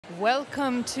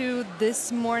Welcome to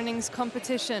this morning's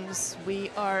competitions.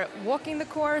 We are walking the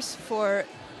course for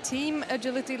Team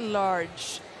Agility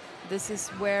Large. This is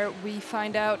where we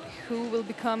find out who will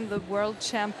become the world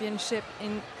champions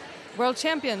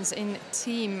in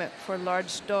team for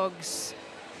large dogs.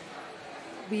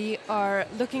 We are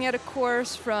looking at a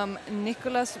course from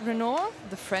Nicolas Renaud,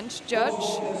 the French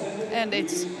judge, and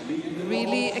it's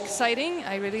really exciting.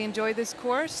 I really enjoy this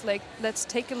course. Let's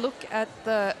take a look at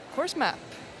the course map.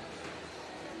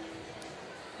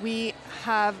 We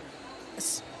have a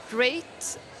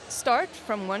straight start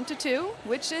from 1 to 2,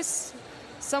 which is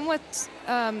somewhat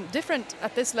different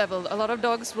at this level. A lot of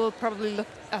dogs will probably look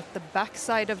at the back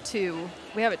side of 2.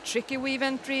 We have a tricky weave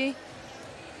entry.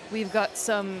 We've got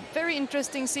some very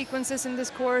interesting sequences in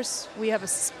this course. We have a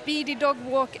speedy dog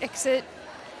walk exit.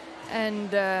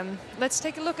 And let's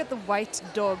take a look at the white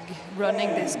dog running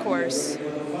this course.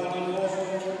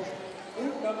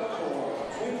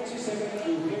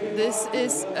 This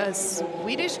is a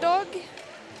Swedish dog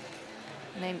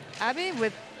named Abby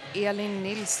with Elin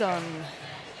Nilsson.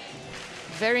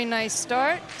 Very nice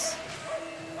start,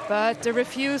 but a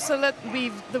refusal at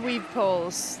the weave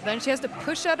poles. Then she has to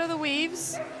push out of the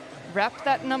weaves, wrap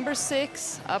that number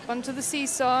 6 up onto the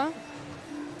seesaw.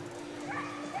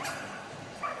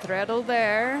 Threadle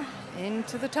there,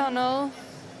 into the tunnel.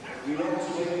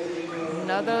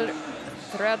 Another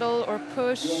threadle or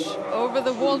push over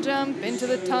the wall jump into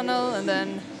the tunnel, and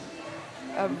then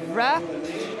a wrap.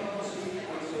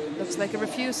 Looks like a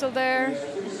refusal there.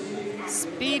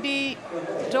 Speedy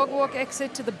dog walk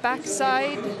exit to the back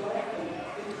side,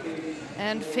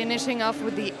 and finishing off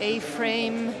with the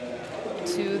A-frame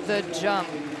to the jump.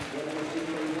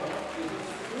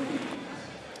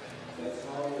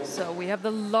 So we have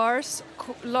the last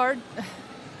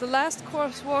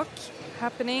course walk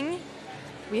happening.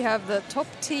 We have the top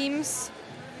teams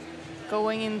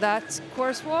going in that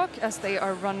course walk as they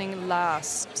are running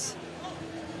last.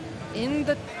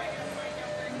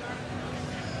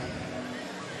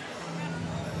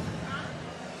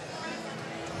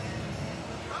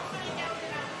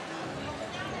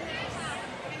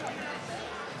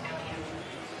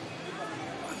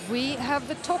 We have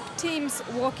the top teams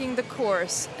walking the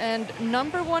course, and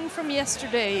number 1 from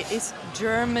yesterday is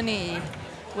Germany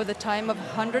with a time of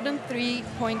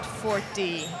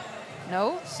 103.40.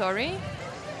 No, sorry.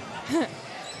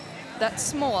 That's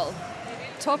small.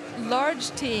 Top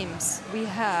large teams, we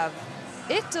have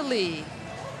Italy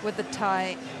with the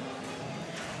time.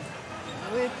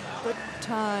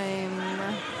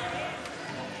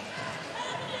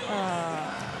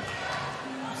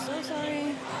 So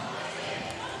sorry.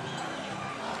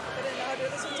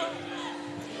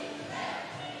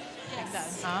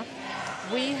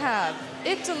 We have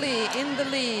Italy in the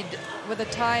lead with a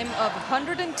time of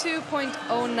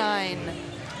 102.09.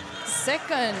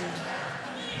 Second,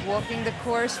 walking the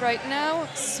course right now,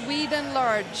 Sweden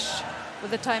Large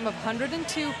with a time of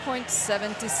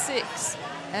 102.76.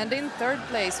 And in third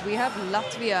place, we have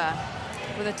Latvia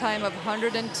with a time of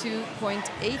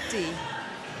 102.80.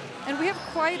 And we have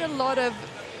quite a lot of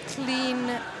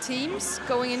clean teams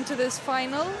going into this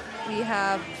final. We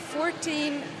have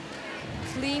 14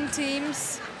 clean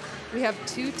teams. We have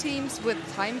 2 teams with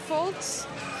time faults.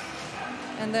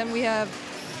 And then we have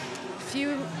a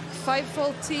few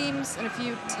 5-fault teams and a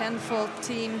few 10-fault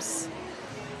teams.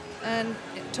 And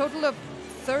a total of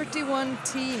 31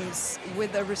 teams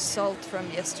with a result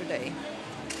from yesterday.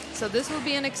 So this will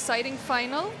be an exciting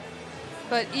final.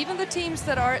 But even the teams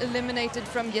that are eliminated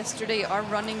from yesterday are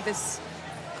running this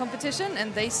competition,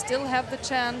 and they still have the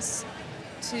chance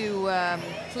to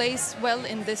place well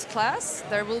in this class.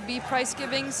 There will be prize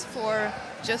givings for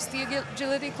just the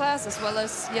agility class as well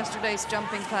as yesterday's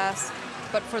jumping class.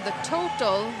 But for the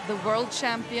total, the world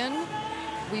champion,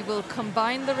 we will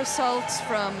combine the results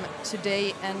from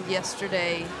today and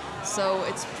yesterday. So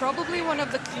it's probably one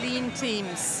of the clean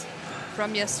teams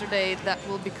from yesterday that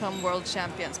will become world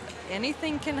champions. But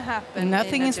anything can happen.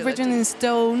 Nothing is written in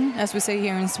stone, as we say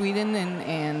here in Sweden,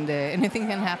 and anything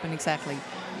can happen, exactly.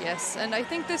 Yes, and I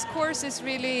think this course is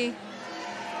really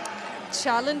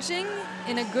challenging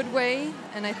in a good way,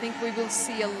 and I think we will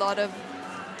see a lot of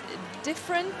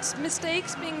different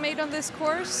mistakes being made on this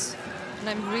course, and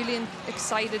I'm really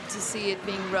excited to see it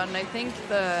being run. I think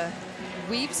the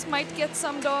weaves might get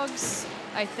some dogs.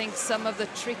 I think some of the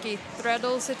tricky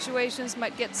threadle situations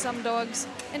might get some dogs,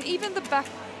 and even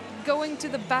going to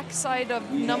the backside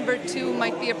of number 2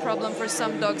 might be a problem for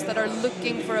some dogs that are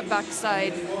looking for a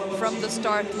backside from the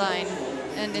start line.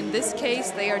 And in this case,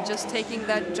 they are just taking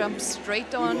that jump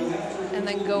straight on and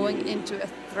then going into a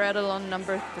threadle on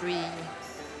number 3.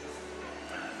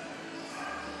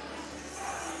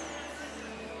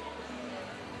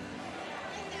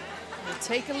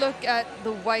 take a look at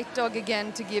the white dog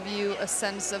again to give you a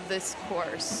sense of this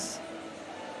course.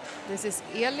 This is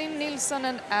Elin Nilsson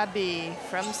and Abby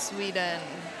from Sweden.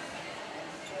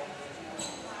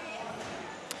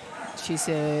 She's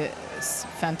a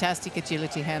fantastic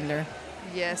agility handler.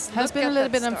 Yes, has been a little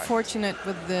bit unfortunate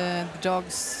with the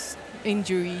dog's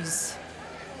injuries.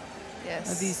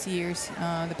 Yes. These years,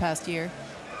 the past year.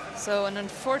 So an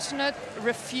unfortunate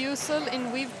refusal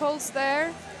in weave poles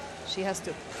there. She has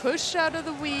to push out of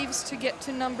the weaves to get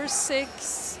to number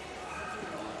 6.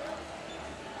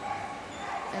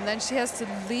 And then she has to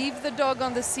leave the dog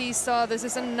on the seesaw. This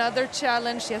is another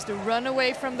challenge. She has to run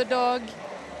away from the dog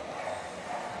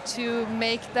to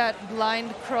make that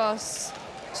blind cross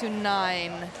to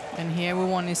 9. And here we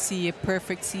want to see a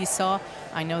perfect seesaw.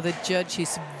 I know the judge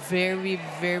is very,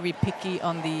 very picky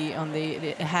on the.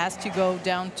 It has to go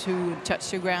down to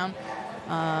touch the ground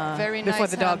very before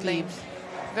nice the dog handling. leaves.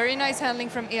 Very nice handling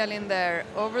from Elin there.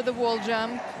 Over the wall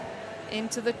jump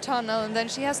into the tunnel, and then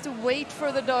she has to wait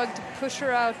for the dog to push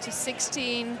her out to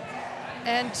 16.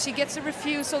 And she gets a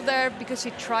refusal there because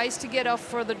she tries to get off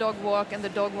for the dog walk, and the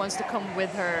dog wants to come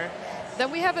with her.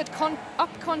 Then we have an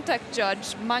up contact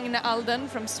judge, Magne Alden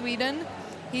from Sweden.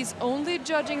 He's only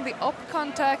judging the up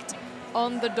contact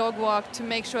on the dog walk to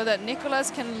make sure that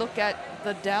Nicholas can look at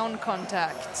the down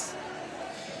contact.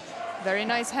 Very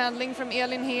nice handling from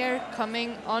Elin here,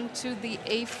 coming onto the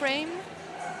A-frame.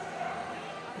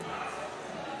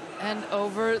 And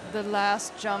over the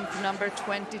last jump, number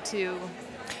 22.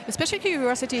 A special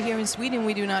curiosity here in Sweden,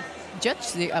 we do not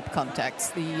judge the up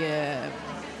contacts.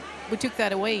 We took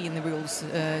that away in the rules,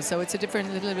 so it's a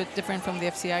little bit different from the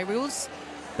FCI rules.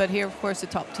 But here, of course, the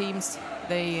top teams,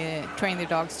 they train their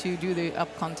dogs to do the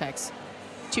up contacts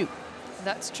too.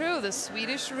 That's true. The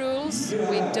Swedish rules,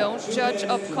 we don't judge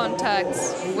up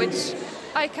contacts, which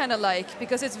I kind of like,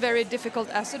 because it's very difficult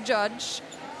as a judge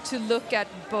to look at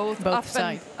both up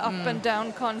and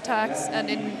down contacts, and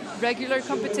in regular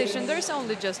competition there's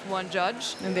only just one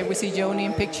judge. And there we see Joni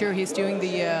in picture. He's doing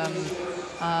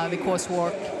the course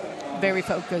walk, very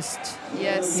focused.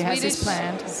 Yes, he has his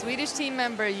plan. Swedish team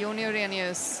member Joni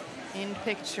Orenius in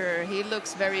picture. He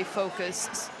looks very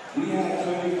focused. We have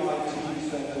 25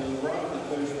 teams that will run the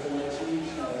first 4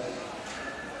 teams.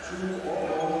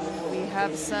 We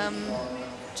have some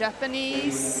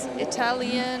Japanese,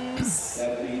 Italians.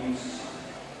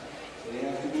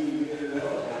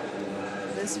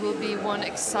 This will be one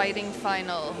exciting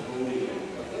final.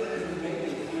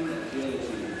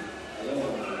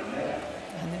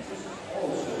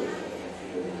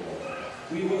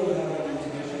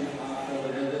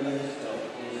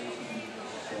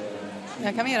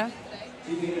 Jag kan göra.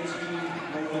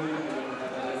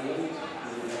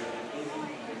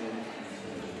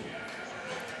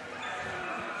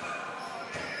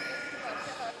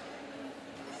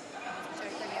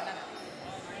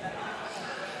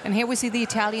 And here we see the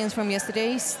Italians from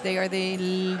yesterday's. They are the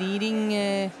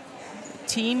leading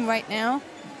team right now.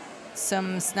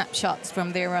 Some snapshots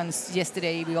from their runs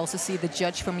yesterday. We also see the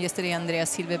judge from yesterday,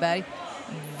 Andreas Silverberg,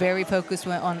 very focused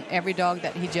on every dog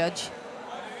that he judged.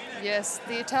 Yes,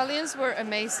 the Italians were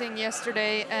amazing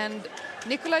yesterday, and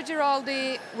Nicola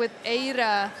Giraldi with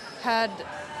Eira had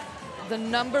the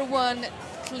 #1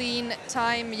 clean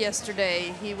time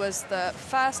yesterday. He was the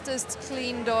fastest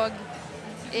clean dog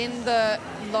in the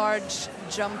large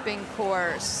jumping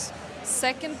course.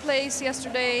 Second place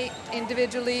yesterday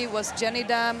individually was Jenny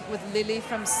Dam with Lily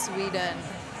from Sweden.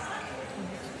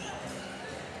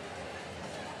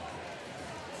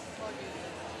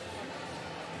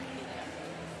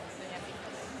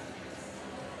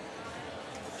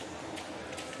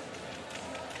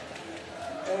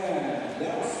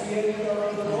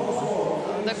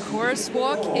 The course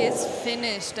walk is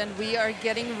finished, and we are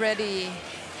getting ready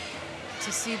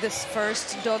to see this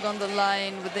first dog on the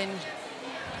line within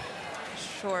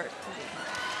short.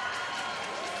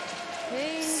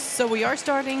 Okay. So we are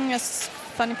starting, as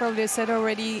Fanny probably said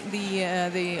already,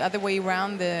 the other way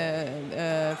around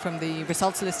from the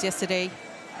results list yesterday,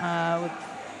 with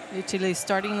Italy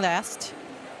starting last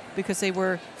because they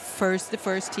were the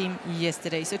first team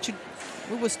yesterday. So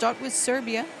we will start with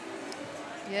Serbia.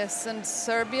 Yes, and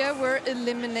Serbia were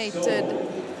eliminated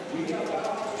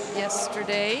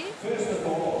yesterday.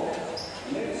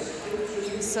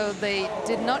 So they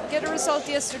did not get a result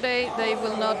yesterday. They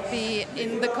will not be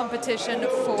in the competition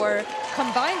for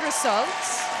combined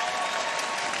results.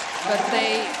 But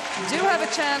they do have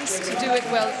a chance to do it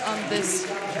well on this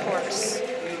course.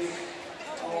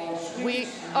 We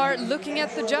are looking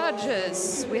at the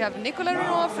judges. We have Nicolas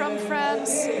Renaud from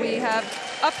France. We have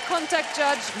up contact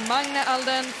judge Magne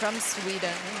Alden from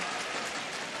Sweden.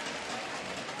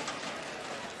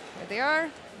 they are,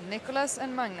 Nicholas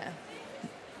and Magne.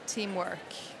 Teamwork.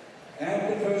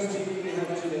 And the first team we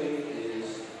have today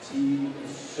is Team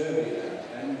Serbia.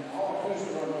 And our first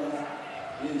runner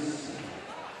is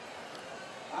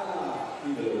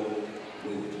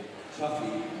with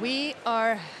Tuffy. We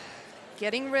are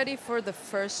getting ready for the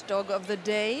first dog of the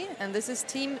day, and this is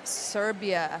Team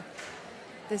Serbia.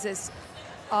 This is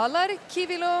Alar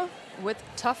Kivilo with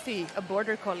Tuffy, a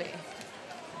border collie.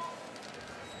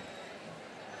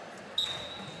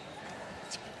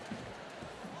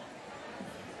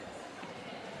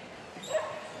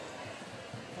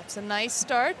 That's a nice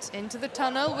start into the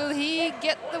tunnel. Will he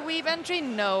get the weave entry?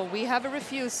 No, we have a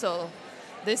refusal.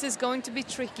 This is going to be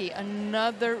tricky.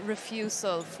 Another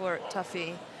refusal for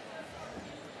Tuffy.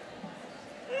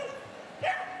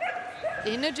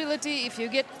 In agility, if you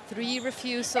get 3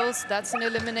 refusals, that's an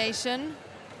elimination.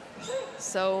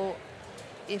 So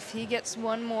if he gets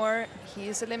 1 more, he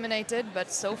is eliminated. But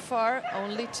so far,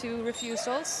 only 2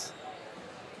 refusals.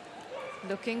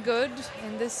 Looking good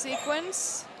in this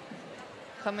sequence.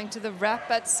 Coming to the wrap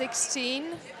at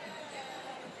 16.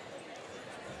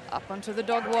 Up onto the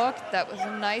dog walk. That was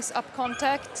a nice up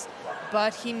contact,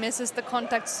 but he misses the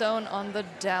contact zone on the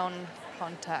down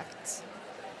contact.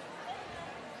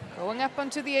 Going up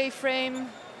onto the A-frame.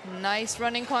 Nice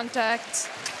running contact.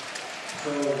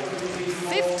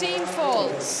 15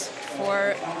 faults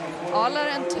for Alar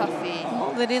and Tuffy.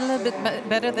 Oh, they did a little bit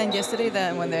better than yesterday.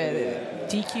 When they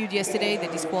DQ'd yesterday, they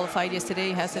disqualified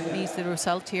yesterday. Has at least the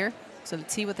result here. So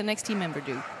let's see what the next team member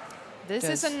do. This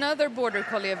is another border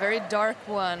collie, a very dark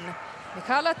one.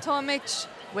 Mikhaila Tomic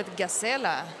with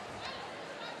Gazela.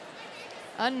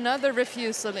 Another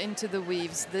refusal into the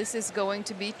weaves. This is going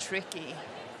to be tricky.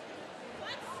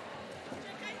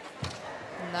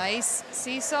 Nice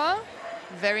seesaw.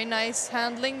 Very nice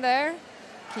handling there.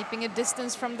 Keeping a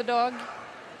distance from the dog.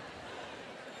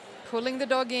 Pulling the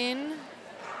dog in.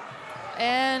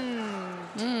 And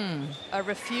a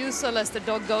refusal as the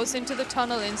dog goes into the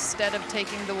tunnel instead of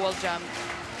taking the wall jump.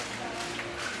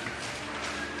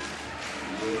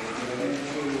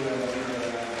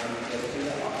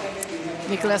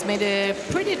 Nicholas made a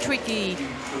pretty tricky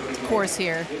course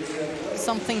here.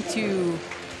 Something to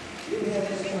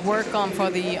work on for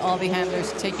all the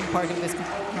handlers taking part in this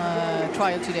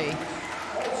trial today.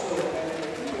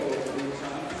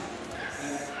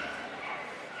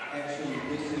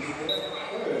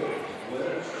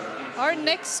 Our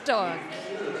next dog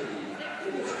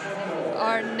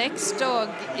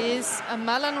is a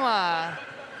Malinois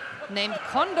named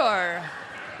Condor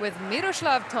with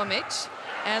Miroslav Tomic,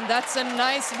 and that's a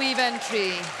nice weave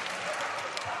entry.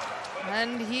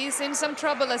 And he's in some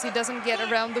trouble as he doesn't get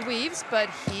around the weaves, but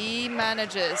he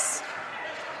manages.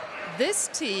 This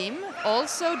team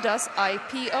also does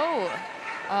IPO,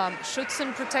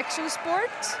 Schützen Protection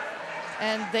Sport.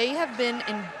 And they have been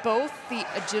in both the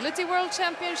Agility World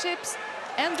Championships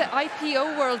and the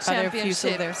IPO World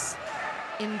Championships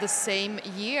in the same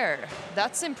year.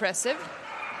 That's impressive.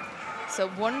 So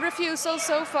 1 refusal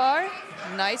so far.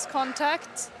 Nice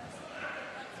contact.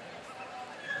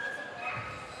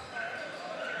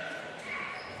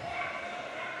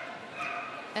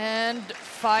 And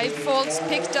 5 faults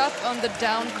picked up on the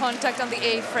down contact on the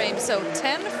A-frame. So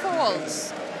 10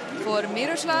 faults for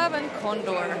Miroslav and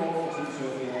Condor.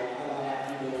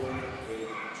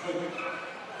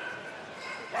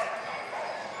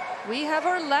 We have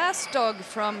our last dog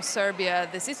from Serbia.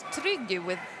 This is Trygg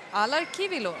with Alar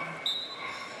Kivilo.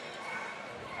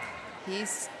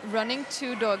 He's running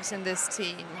 2 dogs in this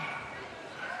team.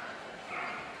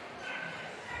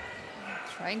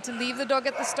 Trying to leave the dog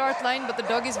at the start line, but the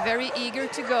dog is very eager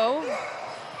to go.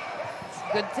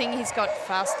 Good thing he's got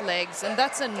fast legs, and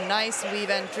that's a nice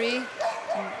weave entry.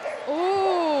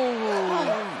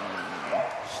 Oh!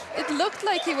 It looked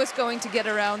like he was going to get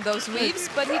around those weaves,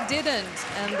 but he didn't,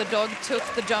 and the dog took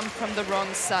the jump from the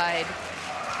wrong side.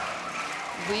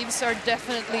 Weaves are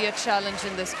definitely a challenge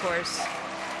in this course.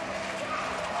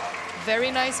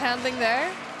 Very nice handling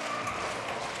there.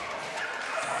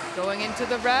 Going into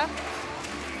the wrap.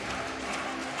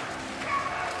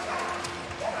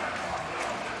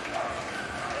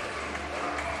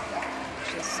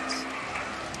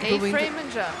 A-frame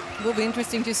and jump. It will be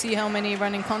interesting to see how many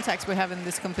running contacts we have in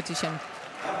this competition.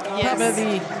 Yes.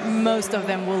 Probably most of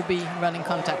them will be running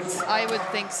contacts. I would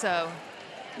think so.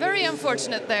 Very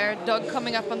unfortunate there, dog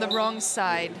coming up on the wrong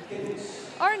side.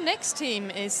 Our next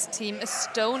team is Team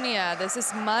Estonia. This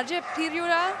is Maje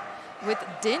Pirjura with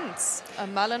Dintz, a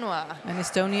Malinois. And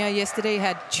Estonia yesterday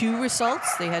had 2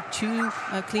 results. They had 2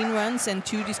 clean runs and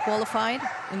 2 disqualified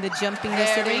in the jumping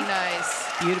yesterday. Very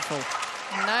nice. Beautiful.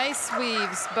 Nice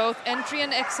weaves, both entry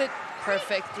and exit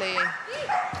perfectly.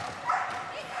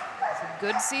 It's a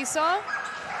good seesaw.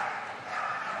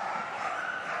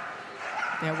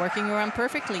 They're working around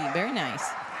perfectly. Very nice.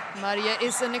 Maria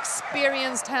is an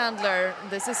experienced handler.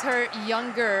 This is her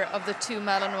younger of the two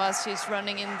Malinois she's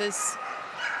running in this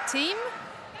team.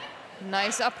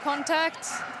 Nice up contact.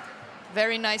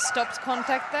 Very nice stopped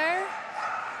contact there.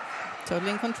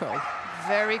 Totally in control.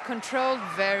 Very controlled,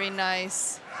 very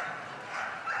nice.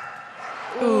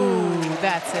 Ooh,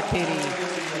 that's a pity.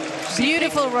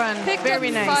 Beautiful run, Picked very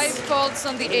up nice. 5 faults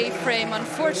on the A-frame.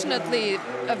 Unfortunately,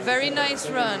 a very nice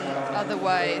run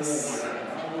otherwise.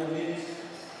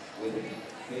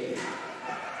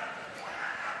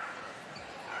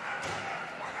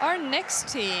 Our next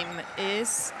team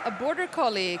is a border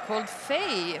collie called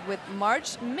Faye with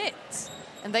Marge Mitt.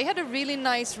 And they had a really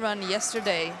nice run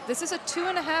yesterday. This is a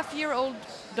 2.5-year-old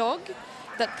dog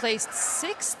that placed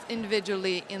 6th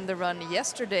individually in the run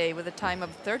yesterday with a time of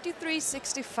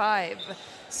 33.65.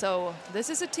 So this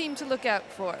is a team to look out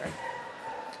for.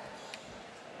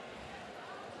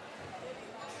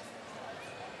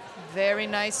 Very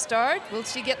nice start. Will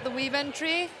she get the weave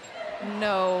entry?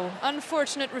 No.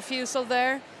 Unfortunate refusal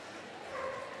there.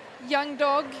 Young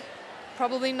dog,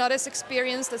 probably not as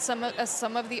experienced as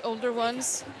some of the older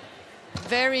ones.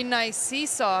 Very nice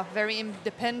seesaw, very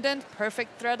independent,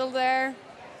 perfect throttle there.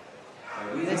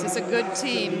 This is a good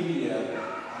team.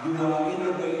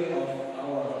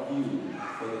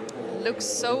 Looks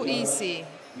so easy.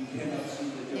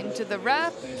 Into the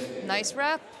wrap, nice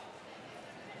wrap.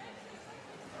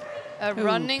 A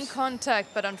running contact,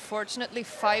 but unfortunately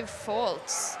 5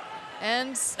 faults.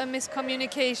 And a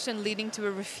miscommunication leading to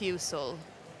a refusal.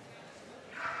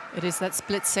 It is that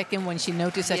split second when she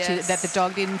noticed that, Yes. that the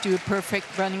dog didn't do a perfect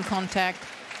running contact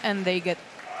and they get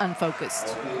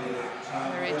unfocused.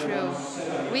 Very true.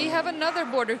 We have another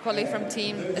border collie from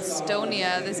Team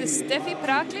Estonia. This is Steffi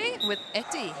Prakli with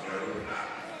Eti.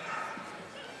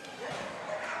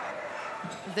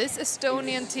 This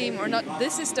Estonian team, or not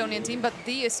this Estonian team, but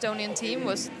the Estonian team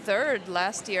was 3rd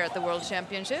last year at the World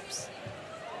Championships.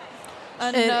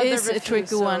 It is a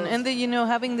tricky one, and you know,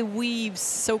 having the weaves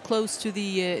so close to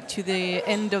the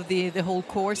end of the whole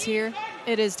course here,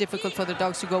 it is difficult for the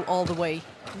dogs to go all the way.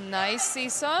 Nice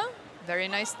seesaw, very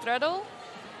nice throttle.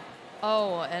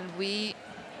 Oh, and we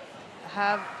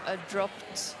have a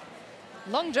dropped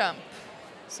long jump,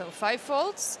 so 5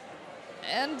 faults,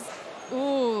 and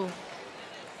ooh,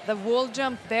 the wall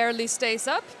jump barely stays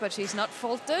up, but she's not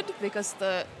faulted because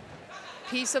the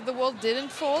piece of the wall didn't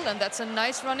fall, and that's a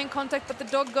nice running contact, but the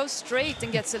dog goes straight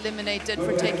and gets eliminated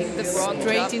for taking the wrong jump.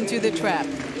 Straight into the trap.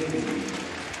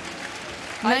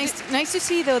 Nice to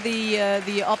see though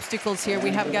the obstacles here. We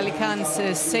have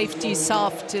Gallican's safety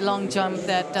soft long jump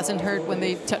that doesn't hurt when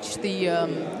they touch the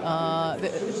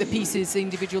pieces, the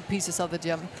individual pieces of the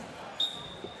jump.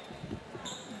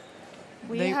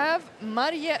 We have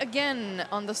Maria again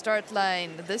on the start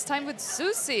line, this time with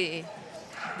Susie.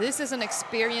 This is an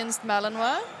experienced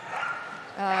Malinois.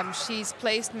 She's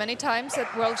placed many times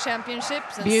at World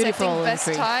Championships and setting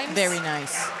best times. Very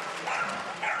nice.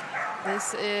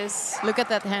 This is... Look at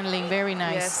that handling, very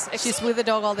nice. Yes, she's with the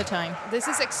dog all the time. This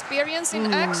is experience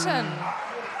in action.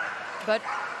 But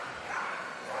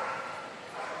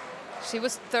she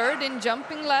was 3rd in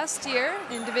jumping last year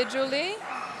individually,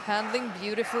 handling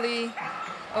beautifully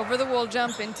over the wall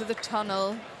jump into the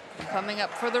tunnel. Coming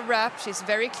up for the wrap, she's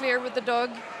very clear with the dog.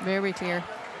 Very clear.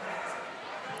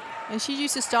 And she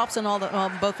uses stops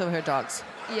on both of her dogs.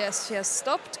 Yes, she has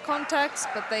stopped contacts,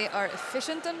 but they are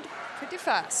efficient and pretty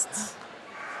fast.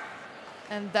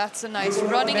 And that's a nice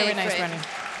running A-frame. Very nice running.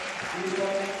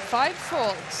 5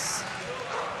 faults.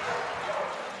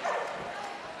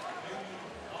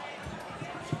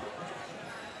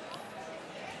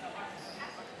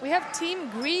 We have Team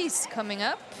Greece coming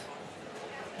up.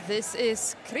 This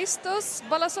is Christos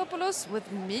Balasopoulos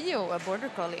with Mio, a border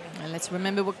collie. And let's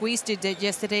remember what Greece did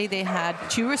yesterday. They had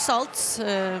 2 results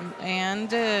and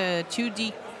 2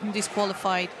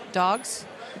 disqualified dogs,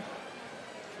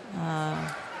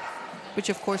 which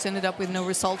of course ended up with no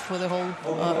result for the whole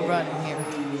run here.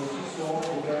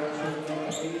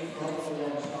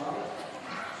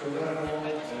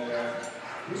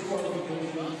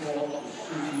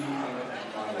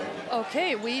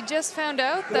 Okay, we just found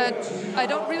out that, I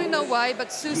don't really know why,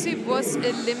 but Susie was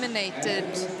eliminated.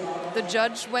 The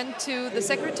judge went to the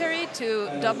secretary to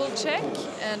double check,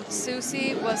 and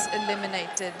Susie was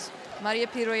eliminated. Maria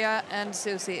Piroja and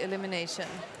Susie elimination.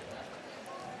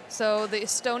 So the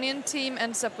Estonian team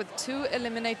ends up with 2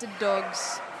 eliminated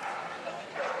dogs.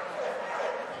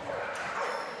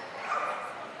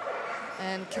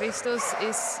 And Christos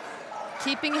is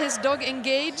keeping his dog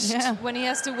engaged when he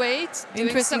has to wait.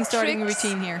 Interesting starting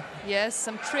routine here. Yes,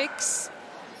 some tricks.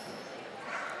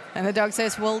 And the dog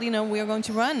says, well, you know, we are going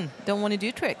to run. Don't want to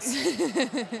do tricks.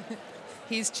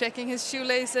 He's checking his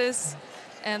shoelaces,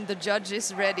 and the judge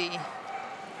is ready.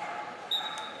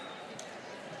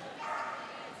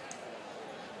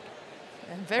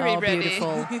 And very ready.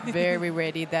 Beautiful. Very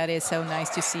ready. That is so nice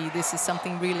to see. This is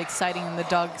something really exciting, and the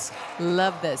dogs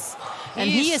love this. And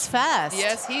he is fast.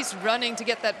 Yes, he's running to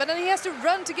get that. But then he has to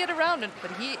run to get around it.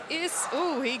 But he is,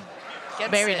 he gets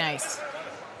very it. Nice.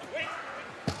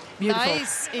 Beautiful.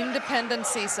 Nice independent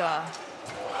seesaw.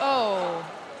 Oh,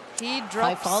 he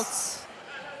drops 5 faults.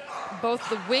 Both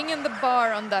the wing and the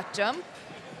bar on that jump.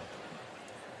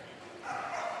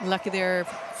 Lucky there are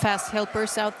fast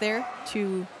helpers out there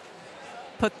to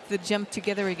put the jump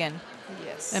together again.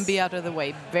 Yes. And be out of the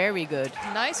way. Very good.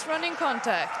 Nice running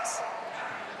contact.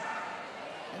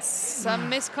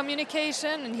 Some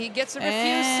miscommunication, and he gets a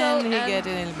refusal. And he gets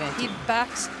an elimination. He back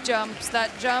jumps that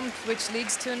jump, which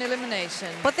leads to an elimination.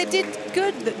 But they did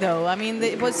good, though. I mean,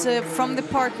 it was from the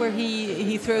part where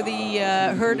he threw the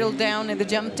hurdle down and the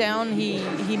jump down,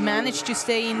 he managed to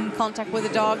stay in contact with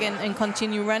the dog and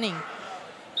continue running.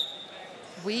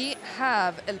 We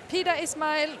have Elpida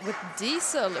Ismail with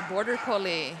Diesel, a border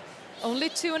collie. Only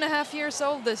 2.5 years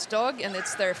old, this dog, and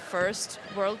it's their first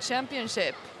world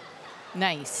championship.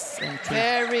 Nice.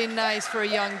 Very nice for a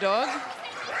young dog.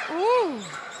 Ooh.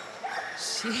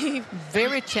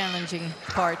 Very challenging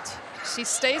part. She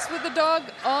stays with the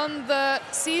dog on the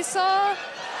seesaw,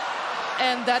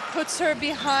 and that puts her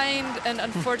behind, and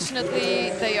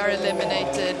unfortunately they are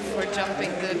eliminated for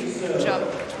jumping the jump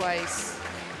twice.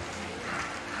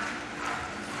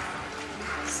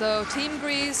 So Team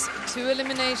Greece, 2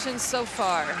 eliminations so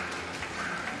far.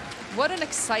 What an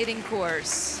exciting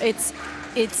course. It's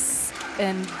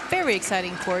a very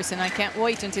exciting course, and I can't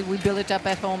wait until we build it up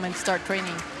at home and start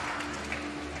training.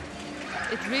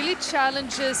 It really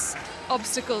challenges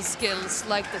obstacle skills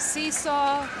like the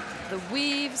seesaw, the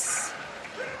weaves,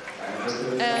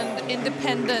 and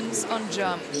independence on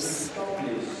jumps.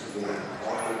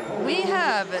 We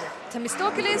have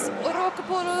Themistokoulis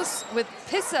Orokopoulos with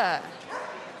Pisa,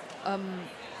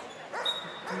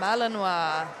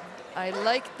 Malinois. I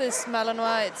like this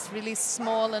Malinois. It's really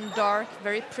small and dark,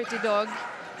 very pretty dog.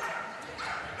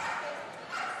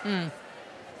 And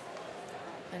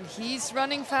he's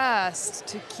running fast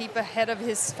to keep ahead of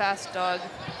his fast dog.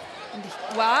 And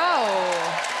wow!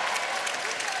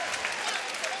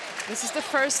 This is the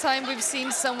first time we've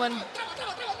seen someone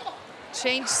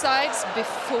change sides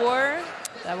before.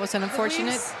 That was an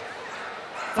unfortunate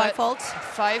 5 faults.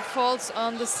 5 faults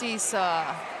on the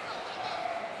seesaw.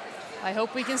 I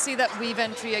hope we can see that weave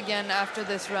entry again after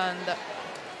this run. That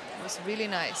was really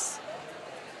nice.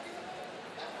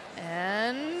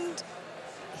 And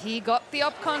he got the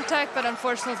up contact, but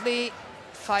unfortunately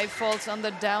 5 faults on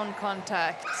the down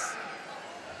contact.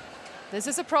 This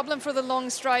is a problem for the long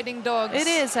striding dogs. It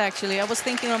is, actually. I was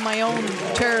thinking on my own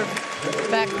turf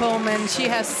back home, and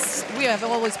we have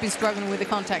always been struggling with the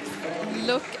contact.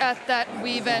 Look at that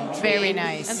weave entry. Very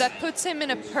nice. And that puts him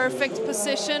in a perfect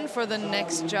position for the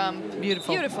next jump.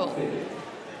 Beautiful. Beautiful.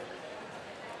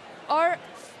 Our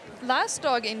last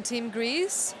dog in Team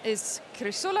Greece is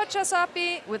Chrysula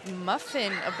Chasapi with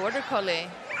Muffin, a border collie.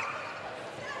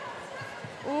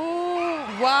 Ooh,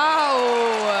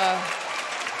 wow.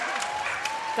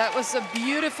 That was a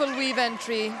beautiful weave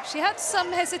entry. She had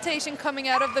some hesitation coming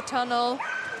out of the tunnel.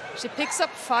 She picks up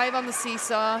 5 on the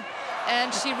seesaw,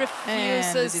 and she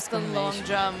refuses the long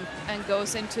jump and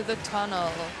goes into the tunnel.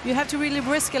 You have to really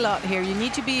risk a lot here. You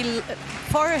need to be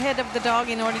far ahead of the dog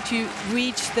in order to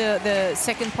reach the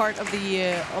second part of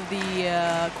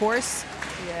the course.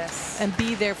 Yes. And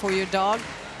be there for your dog.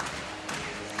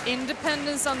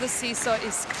 Independence on the seesaw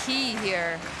is key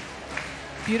here.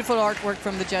 Beautiful artwork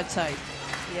from the judge side.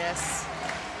 Yes.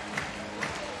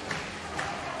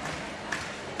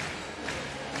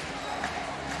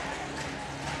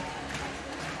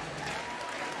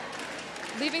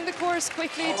 Leaving the course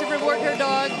quickly to reward her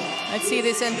dog. Let's see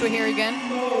this entry here again.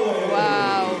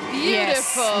 Wow,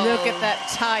 beautiful. Yes, look at that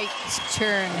tight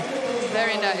turn.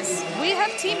 Very nice. We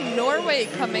have Team Norway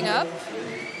coming up.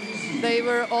 They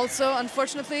were also,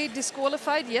 unfortunately,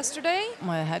 disqualified yesterday.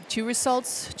 Well, I had 2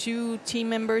 results, 2 team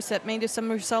members that made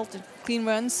some result clean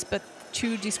runs, but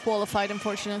 2 disqualified,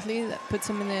 unfortunately. That puts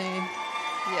them in a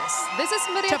Yes, this is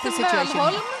Merete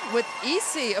Mölholm with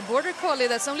Easy, a border collie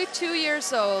that's only 2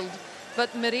 years old.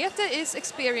 But Merete is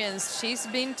experienced. She's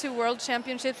been to World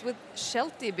Championships with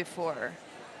Sheltie before.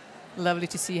 Lovely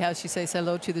to see how she says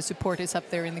hello to the supporters up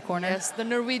there in the corner. Yes, the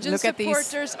Norwegian Look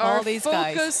supporters are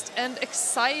focused and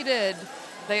excited.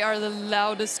 They are the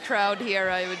loudest crowd here,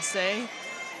 I would say.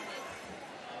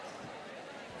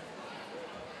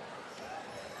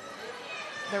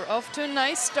 They're off to a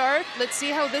nice start. Let's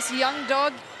see how this young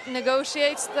dog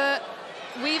negotiates the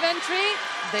weave entry.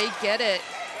 They get it.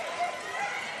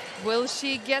 Will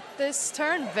she get this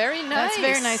turn? Very nice. That's a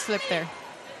very nice flip there.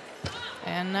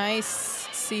 And nice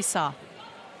seesaw.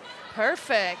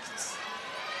 Perfect.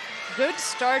 Good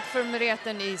start for Merete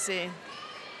and Easy.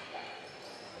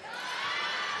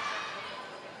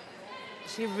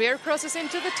 She rear crosses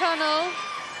into the tunnel.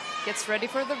 Gets ready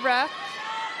for the wrap.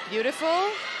 Beautiful.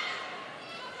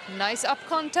 Nice up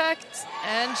contact.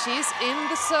 And she's in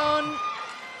the zone.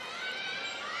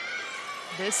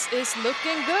 This is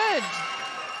looking good.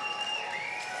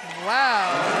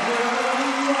 Wow.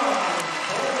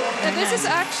 And this is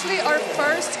actually our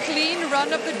first clean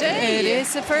run of the day. It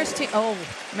is the first. Oh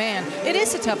man, it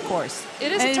is a tough course.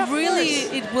 It is a tough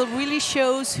course. It will really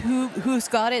shows who's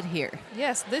got it here.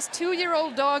 Yes, this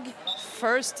 2-year-old dog,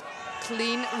 first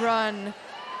clean run.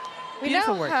 We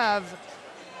Beautiful now work. have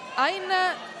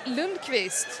Aina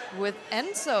Lundqvist with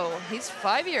Enzo. He's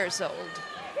 5 years old.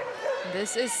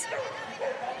 This is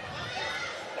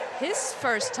his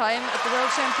first time at the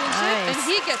World Championship, Nice. and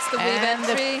he gets the weave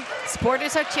entry. The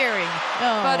supporters are cheering.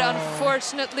 Oh. But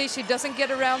unfortunately, she doesn't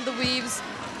get around the weaves.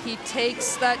 He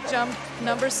takes that jump,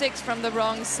 number 6, from the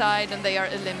wrong side, and they are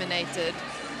eliminated.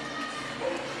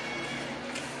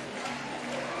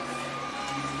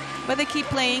 But they keep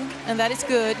playing, and that is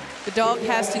good. The dog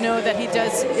has to know that he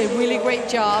does a really great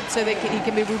job so that he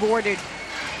can be rewarded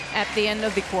at the end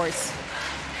of the course.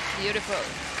 Beautiful.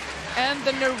 And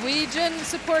the Norwegian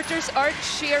supporters are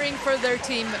cheering for their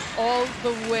team all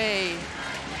the way.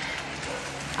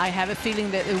 I have a feeling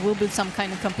that there will be some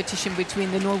kind of competition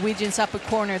between the Norwegians upper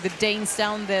corner, the Danes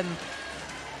down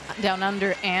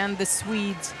under, and the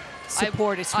Swedes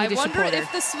supporters. I wonder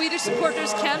if the Swedish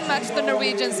supporters can match the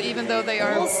Norwegians, even though they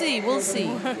are... We'll see, we'll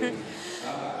see.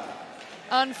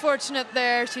 Unfortunate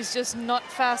there. She's just not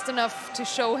fast enough to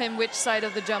show him which side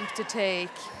of the jump to take.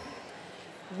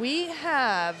 We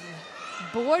have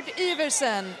Bård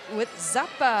Iversen with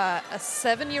Zappa, a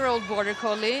 7-year-old border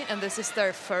collie, and this is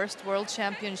their first World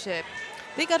Championship.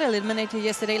 They got eliminated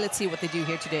yesterday. Let's see what they do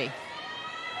here today.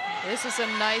 This is a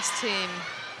nice team.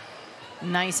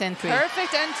 Nice entry.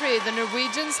 Perfect entry. The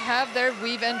Norwegians have their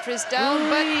weave entries down,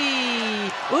 but...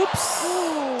 Oops.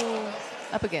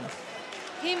 Ooh. Up again.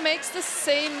 He makes the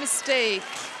same mistake.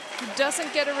 He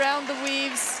doesn't get around the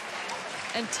weaves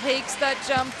and takes that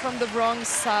jump from the wrong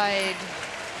side.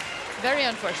 Very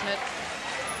unfortunate.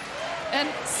 And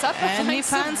Zappa he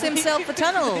finds himself a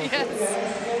tunnel. Yes.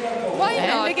 Why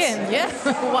not? And again, yeah,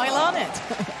 while on it.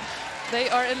 They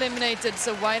are eliminated,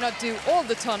 so why not do all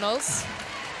the tunnels?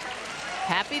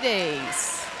 Happy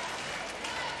days.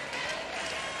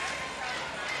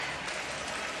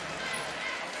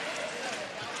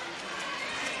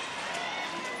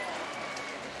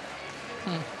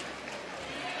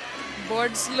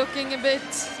 Board's looking a bit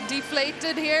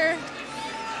deflated here.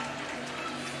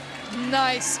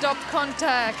 Nice stop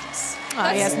contacts.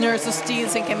 He has Nurse of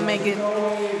Steels and can make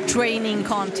a training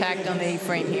contact on the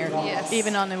A-frame here. Yes.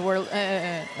 Even on the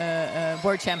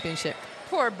World Championship.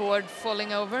 Poor Board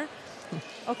falling over.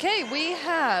 Okay, we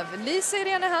have Lise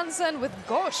Irene Hansen with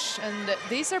Gosh, and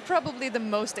these are probably the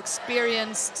most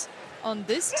experienced on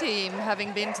this team,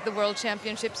 having been to the World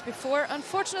Championships before.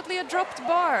 Unfortunately, a dropped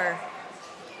bar.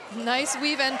 Nice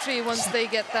weave entry once they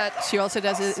get that. She also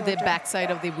does the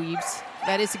backside of the weaves.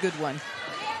 That is a good one.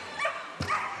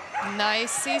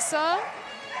 Nice seesaw.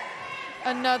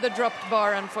 Another dropped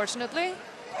bar, unfortunately.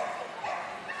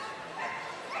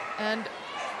 And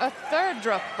a third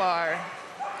drop bar.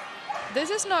 This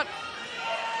is not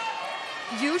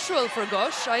usual for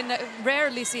Gosh. I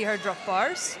rarely see her drop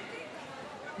bars.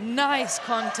 Nice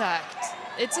contact.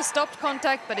 It's a stopped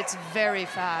contact, but it's very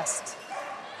fast.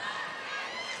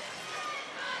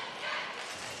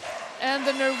 And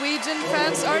the Norwegian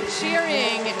fans are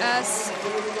cheering as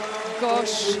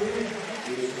Gosh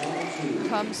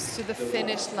comes to the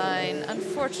finish line,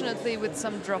 unfortunately with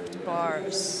some dropped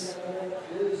bars.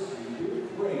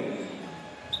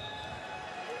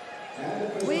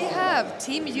 We have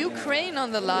Team Ukraine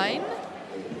on the line.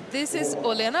 This is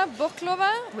Olena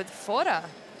Boklova with Fora.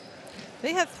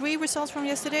 They have 3 results from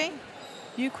yesterday.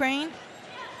 Ukraine.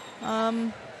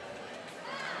 And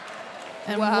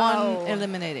Wow. 1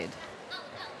 eliminated.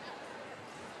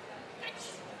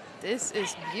 This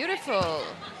is beautiful.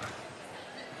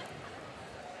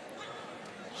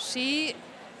 She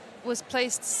was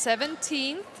placed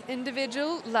 17th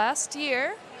individual last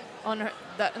year on her,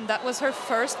 and that was her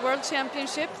first World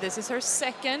Championship. This is her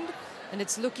second, and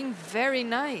it's looking very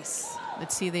nice.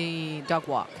 Let's see the dog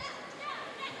walk.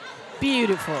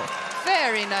 Beautiful.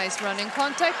 Very nice running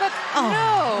contact, but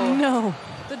no.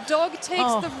 The dog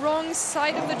takes the wrong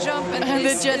side of the jump and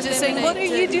the judge is saying, "What are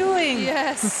you doing?"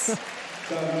 Yes.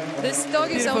 This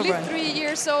dog is only 3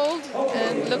 years old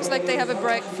and looks like they have a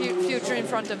bright future in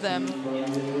front of them.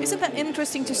 Isn't that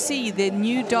interesting to see the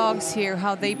new dogs here,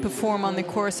 how they perform on the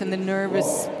course in the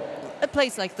nervous a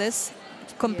place like this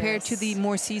compared to the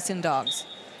more seasoned dogs?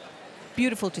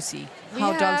 Beautiful to see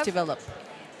how dogs develop.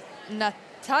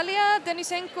 Natalia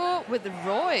Denisenko with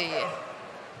Roy.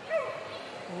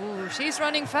 Ooh, she's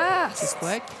running fast. She's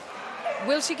quick.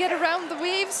 Will she get around the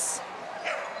weaves?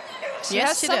 She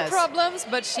has some problems,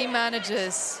 but she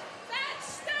manages.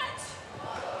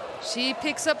 She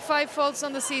picks up 5 faults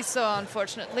on the seesaw,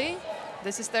 unfortunately.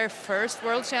 This is their first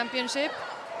World Championship.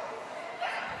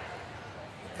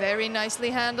 Very nicely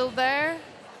handled there.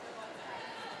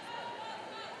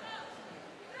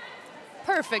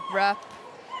 Perfect wrap.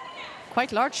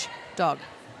 Quite large dog.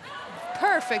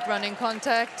 Perfect running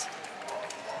contact.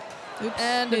 Oops,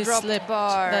 and a drop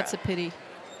bar. That's a pity.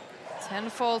 10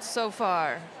 faults so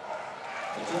far.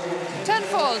 10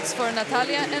 faults for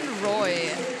Natalia and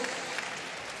Roy.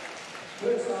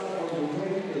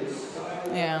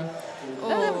 Yeah.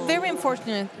 Oh. Very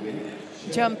unfortunate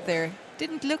jump there.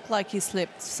 Didn't look like he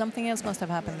slipped. Something else must have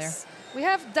happened there. We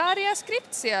have Daria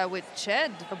Skriptsia with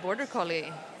Ched, a border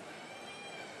collie.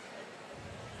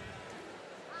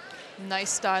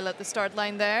 Nice style at the start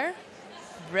line there.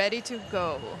 Ready to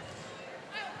go.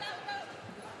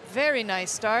 Very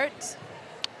nice start.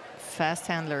 Fast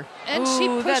handler. And she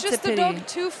pushes the dog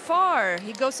too far.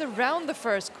 He goes around the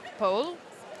first pole.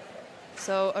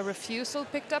 So a refusal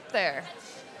picked up there.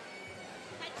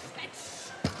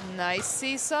 Nice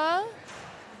seesaw.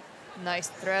 Nice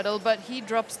threadle, but he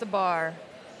drops the bar.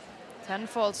 10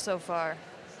 faults so far.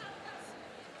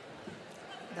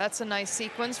 That's a nice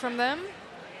sequence from them.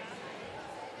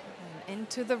 And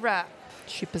into the wrap.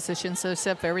 She positions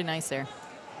herself very nice there.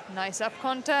 Nice up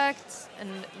contact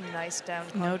and nice down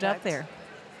contact. No doubt there.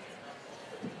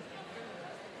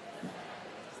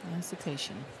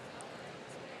 Hesitation.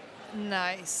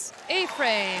 Nice.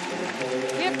 A-frame.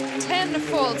 We have 10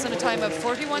 faults and a time of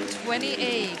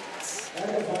 41.28.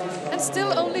 And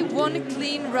still only 1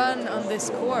 clean run on this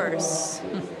course.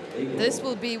 This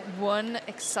will be one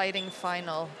exciting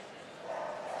final.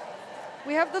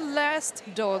 We have the last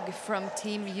dog from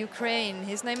Team Ukraine.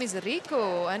 His name is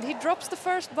Rico, and he drops the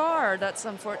first bar. That's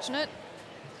unfortunate.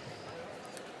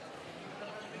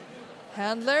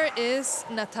 Handler is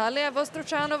Natalia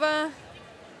Vostrochanova.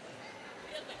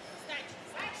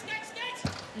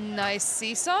 Nice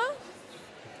seesaw.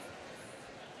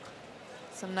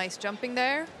 Some nice jumping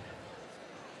there.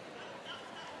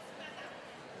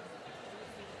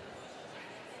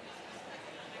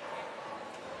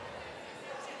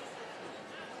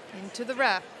 Into the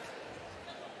wrap.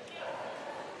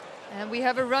 And we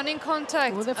have a running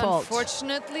contact.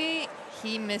 Unfortunately,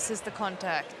 he misses the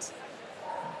contact.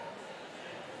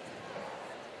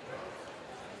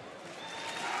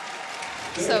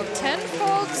 So 10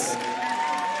 faults.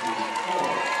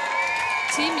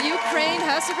 Team Ukraine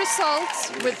has a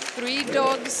result with 3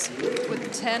 dogs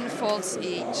with 10 faults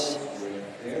each.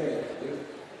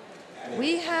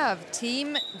 We have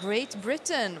Team Great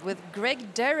Britain with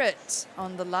Greg Derrett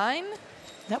on the line.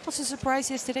 That was a surprise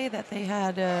yesterday that they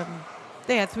had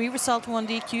 3 results, 1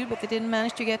 DQ, but they didn't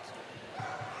manage to get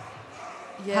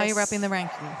higher up in the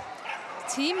ranking.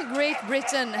 Team Great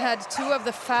Britain had 2 of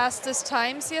the fastest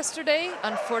times yesterday,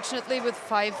 unfortunately with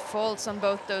 5 faults on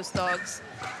both those dogs.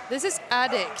 This is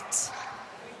Addict,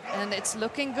 and it's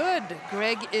looking good.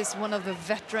 Greg is one of the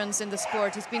veterans in the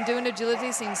sport. He's been doing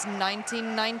agility since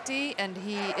 1990, and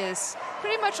he is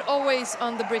pretty much always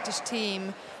on the British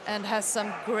team and has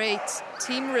some great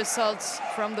team results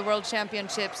from the World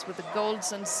Championships with the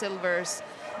golds and silvers.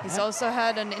 He's also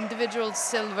had an individual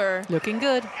silver. Looking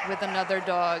good. With another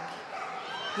dog.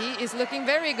 He is looking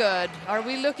very good. Are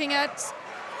we looking at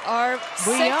our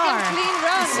second clean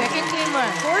run? Second clean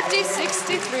run.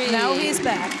 40.63. Now he's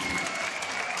back.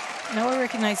 Now I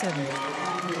recognize him.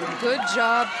 Good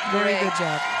job, Greg. Very good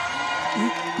job.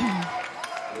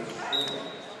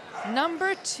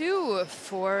 Number 2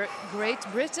 for Great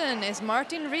Britain is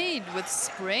Martin Reed with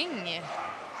Spring.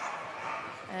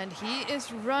 And he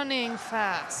is running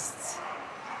fast.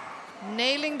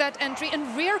 Nailing that entry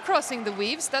and rear crossing the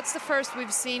weaves. That's the first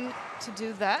we've seen to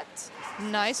do that.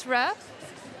 Nice wrap.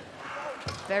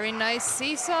 Very nice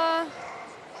seesaw.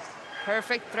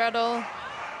 Perfect throttle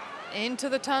into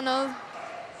the tunnel.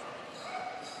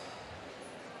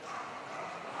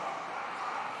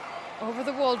 Over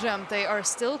the wall jump, they are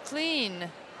still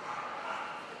clean.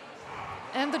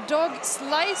 And the dog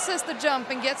slices the jump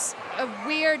and gets a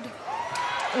weird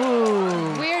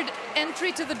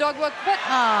entry to the dog walk. But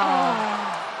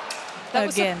that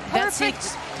again, was a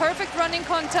perfect running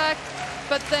contact,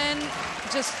 but then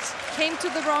just came to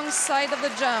the wrong side of the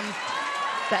jump.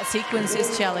 That sequence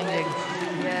is challenging.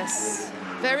 Yes,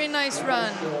 very nice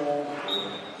run.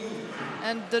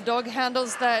 And the dog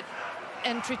handles that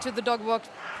entry to the dog walk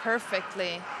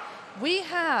perfectly. We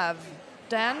have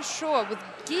Dan Shaw with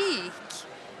Geek,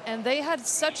 and they had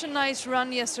such a nice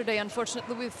run yesterday,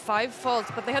 unfortunately with 5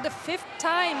 faults, but they had a 5th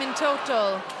time in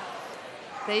total.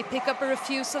 They pick up a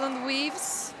refusal on the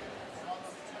weaves.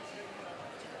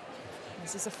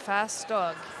 This is a fast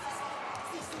dog.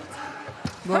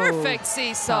 Whoa. Perfect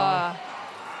seesaw.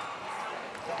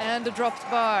 And a dropped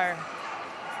bar.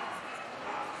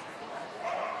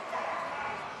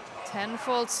 10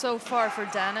 faults so far for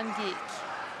Dan and Geek.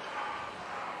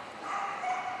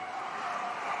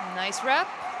 Nice wrap.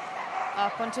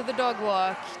 Up onto the dog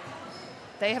walk.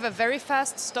 They have a very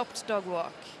fast stopped dog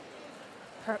walk.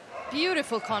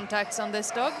 Beautiful contacts on this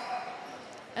dog.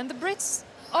 And the Brits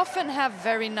often have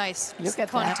very nice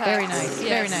contacts. That. Very nice, yes.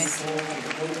 Very nice.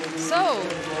 So,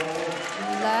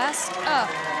 last up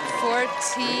for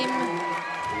Team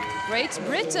Great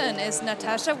Britain is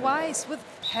Natasha Weiss with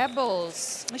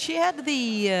Pebbles. She had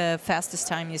the fastest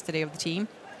time yesterday of the team.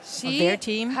 She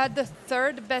had the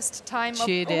 3rd best time of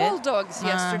all dogs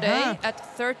yesterday at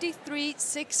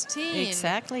 33.16.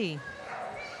 Exactly.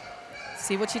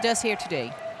 See what she does here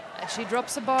today. She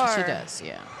drops a bar. She does,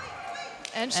 yeah.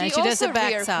 And she does also the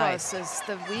rear backside. crosses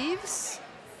the weaves.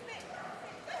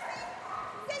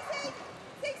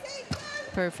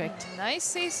 Perfect. Nice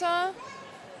seesaw.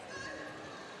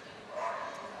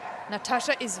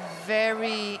 Natasha is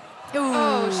very...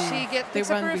 she picks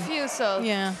up a refusal.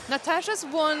 Yeah. Natasha's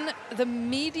won the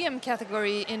medium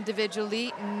category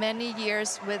individually many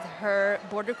years with her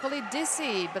Border Collie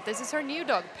Dizzy, but this is her new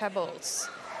dog, Pebbles,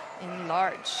 in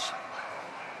large.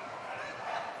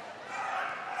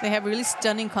 They have really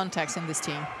stunning contacts in this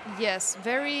team. Yes,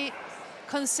 very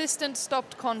consistent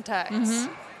stopped contacts,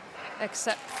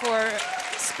 except for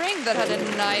Spring that had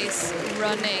a nice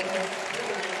running.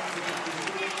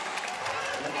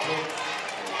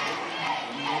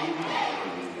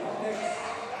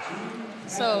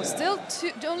 So still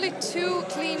only 2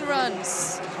 clean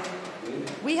runs.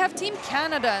 We have Team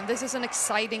Canada, and this is an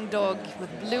exciting dog with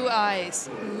blue eyes,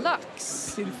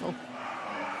 Lux. Beautiful.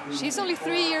 She's only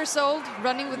 3 years old,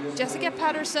 running with Jessica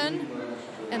Patterson,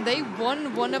 and they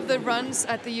won one of the runs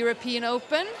at the European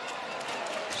Open.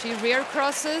 She rear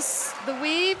crosses the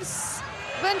weaves.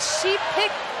 When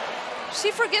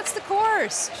she forgets the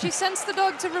course. She sends the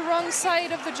dog to the wrong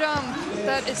side of the jump.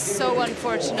 That is so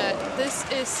unfortunate. This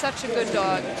is such a good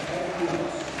dog.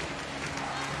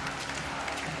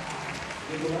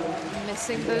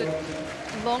 Missing the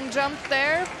long jump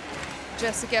there.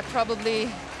 Jessica probably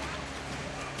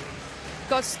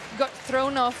got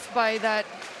thrown off by that,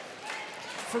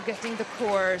 forgetting the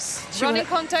course. Running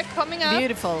contact coming up.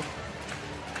 Beautiful.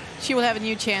 She will have a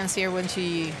new chance here when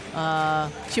she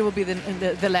will be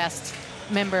the last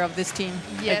member of this team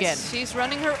again. She's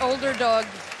running her older dog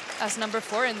as number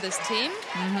 4 in this team.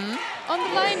 On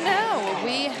the line now,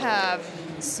 we have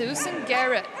Susan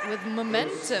Garrett with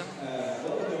Momentum.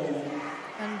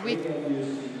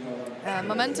 And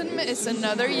Momentum is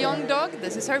another young dog.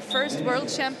 This is her first World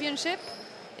Championship.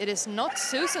 It is not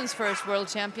Susan's first World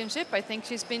Championship. I think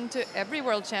she's been to every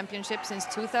World Championship since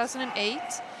 2008,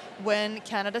 when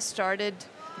Canada started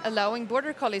allowing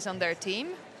Border Collies on their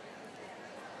team.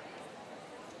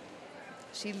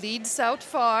 She leads out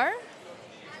far.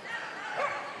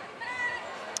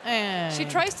 And she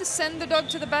tries to send the dog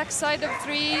to the backside of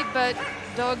 3, but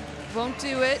dog won't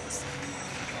do it.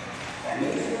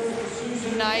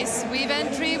 Nice weave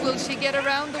entry. Will she get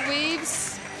around the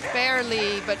weaves?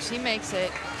 Barely, but she makes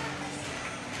it.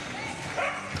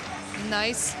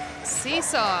 Nice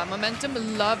seesaw.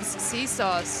 Momentum loves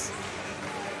seesaws.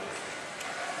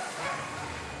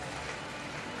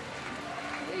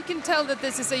 You can tell that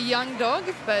this is a young dog,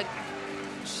 but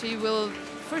she will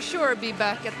for sure be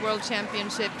back at World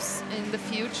Championships in the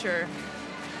future.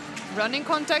 Running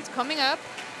contact coming up.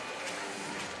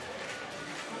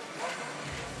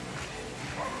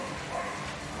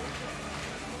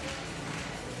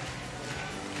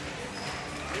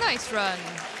 Nice run.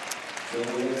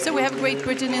 So we have Great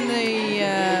Britain in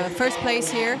the first place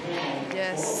here.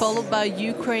 Yes. Followed by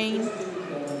Ukraine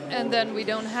And then we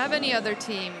don't have any other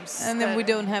teams. And then we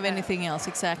don't have anything else,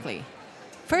 exactly.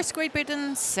 First Great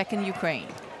Britain, second Ukraine.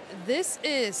 This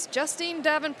is Justine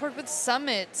Davenport with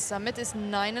Summit. Summit is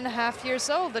 9.5 years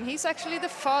old, and he's actually the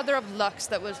father of Lux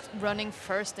that was running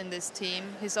first in this team.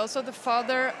 He's also the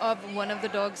father of one of the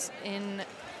dogs in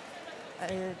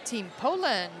Team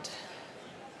Poland.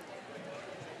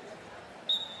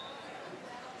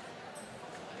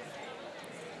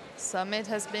 Summit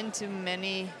has been to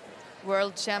many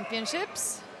World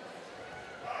Championships.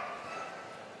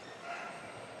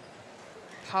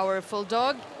 Powerful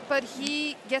dog, but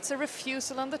he gets a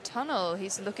refusal on the tunnel.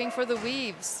 He's looking for the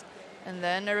weaves, and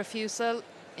then a refusal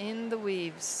in the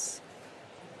weaves.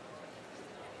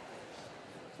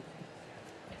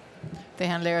 The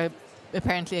handler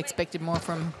apparently expected more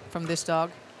from this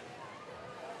dog.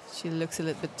 She looks a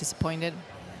little bit disappointed.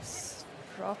 Yes.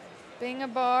 Dropping a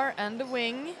bar and a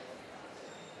wing.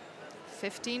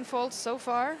 15 faults so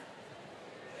far.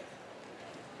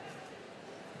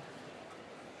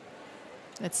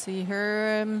 Let's see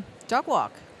her dog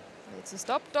walk. It's a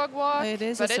stop dog walk, it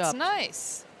is, but a it's stop.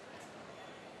 nice.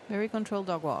 Very controlled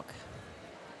dog walk.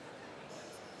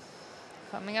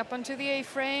 Coming up onto the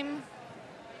A-frame.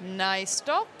 Nice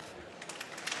stop.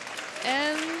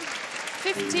 And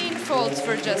 15 faults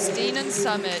for Justine and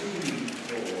Summit.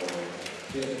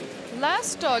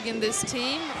 Last dog in this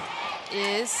team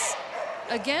is,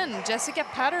 again, Jessica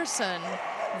Patterson.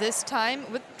 This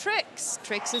time with Trix.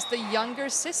 Trix is the younger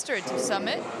sister to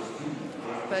Summit,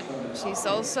 but she's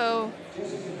also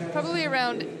probably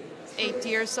around 8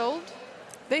 years old.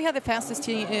 They had the fastest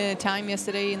time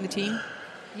yesterday in the team.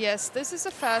 Yes, this is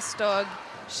a fast dog.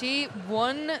 She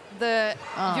won the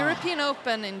European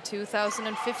Open in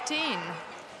 2015.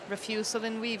 Refusal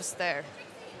in weaves there.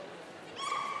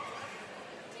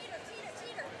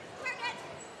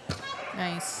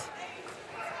 Nice.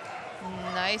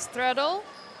 Nice throttle.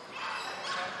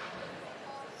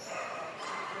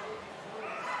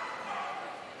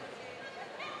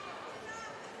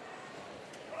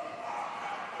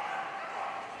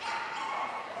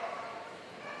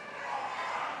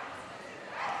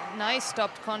 Nice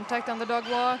stopped contact on the dog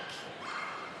walk.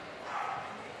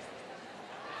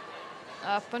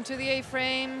 Up onto the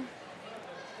A-frame.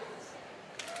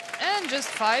 And just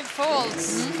 5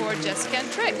 faults for Jessica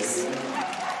and Trix.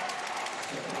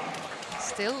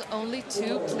 Still only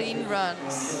 2 clean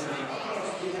runs.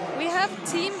 We have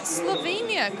Team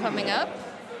Slovenia coming up.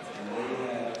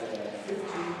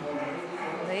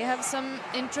 They have some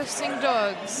interesting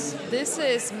dogs. This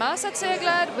is Masa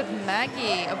Tseglad with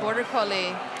Maggie, a border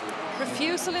collie.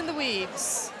 Refusal in the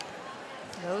weaves.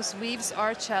 Those weaves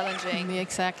are challenging. Yeah,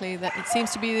 exactly. That it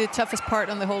seems to be the toughest part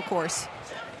on the whole course.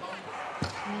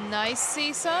 Nice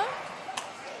seesaw.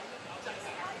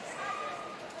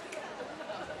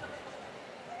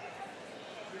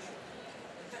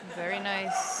 Very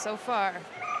nice so far.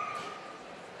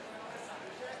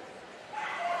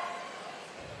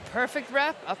 Perfect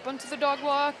wrap up onto the dog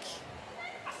walk.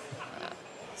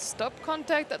 Stop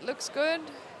contact, that looks good.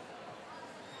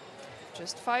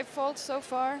 Just 5 faults so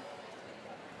far.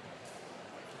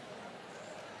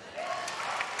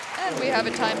 And we have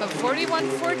a time of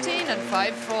 41.14 and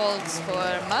 5 faults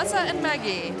for Masa and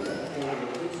Maggie.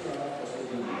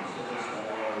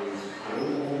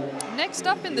 Next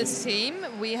up in this team,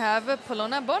 we have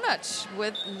Polona Bonac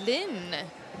with Lynn.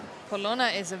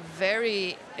 Polona is a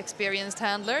very experienced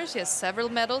handler. She has several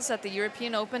medals at the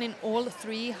European Open in all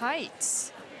 3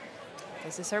 heights.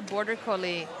 This is her border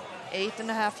collie,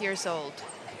 8.5 years old.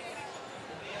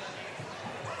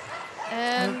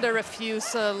 And a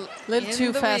refusal a little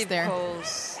too fast there.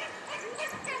 Poles.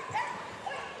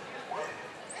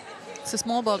 It's a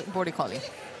small border collie.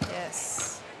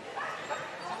 Yes.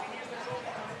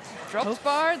 Dropped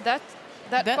bar, that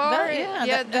bar,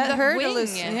 that hurdle wing.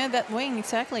 is, that wing,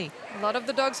 exactly. A lot of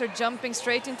the dogs are jumping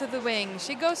straight into the wing.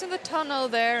 She goes in the tunnel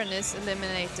there and is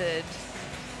eliminated.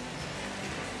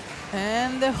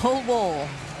 And the whole wall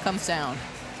comes down.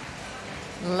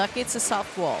 Lucky it's a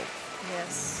soft wall.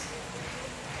 Yes.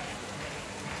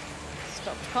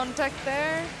 Stopped contact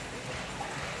there.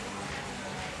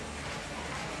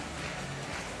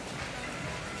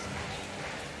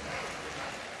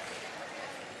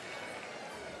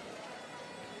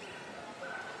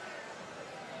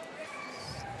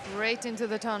 Straight into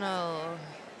the tunnel.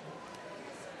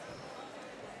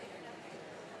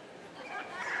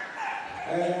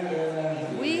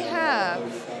 We have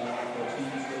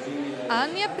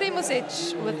Anja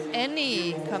Primozic with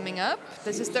Any coming up.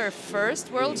 This is their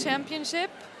first World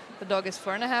Championship. The dog is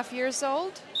 4.5 years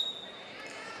old.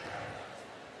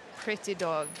 Pretty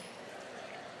dog.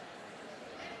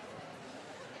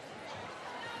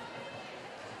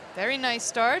 Very nice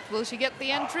start. Will she get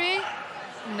the entry?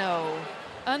 No.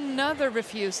 Another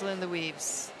refusal in the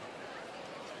weaves.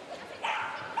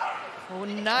 Oh,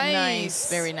 nice. Nice,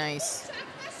 very nice.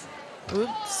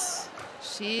 Oops.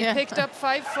 She picked up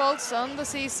 5 faults on the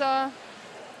seesaw.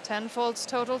 10 faults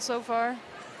total so far.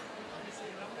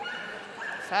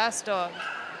 Fast dog.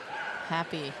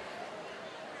 Happy.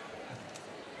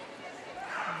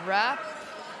 Wrap.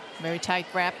 Very tight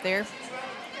wrap there.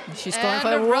 She's going And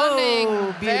for a running.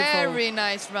 Beautiful. Very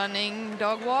nice running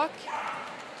dog walk.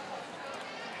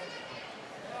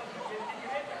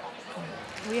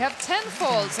 We have 10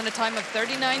 faults and a time of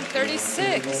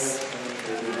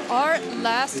 39.36. Our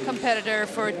last competitor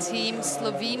for Team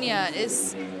Slovenia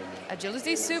is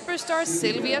agility superstar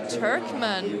Silvia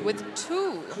Turkman with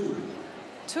 2.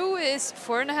 2 is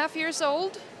 4.5 years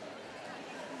old,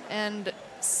 and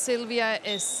Silvia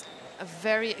is a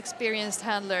very experienced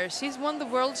handler. She's won the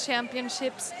World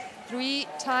Championships 3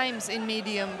 times in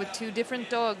medium with 2 different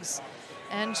dogs,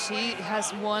 and she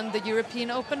has won the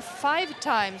European Open 5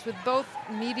 times with both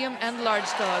medium and large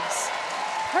dogs.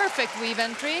 Perfect weave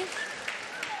entry.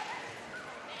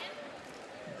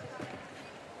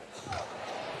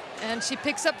 And she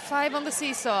picks up 5 on the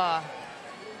seesaw.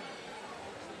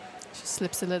 She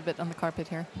slips a little bit on the carpet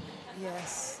here.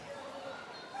 Yes.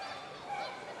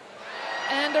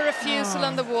 And a refusal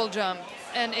on the wall jump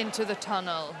and into the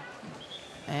tunnel.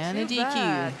 And Too a DQ.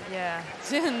 bad. Yeah.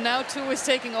 Now 2 is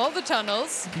taking all the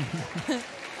tunnels.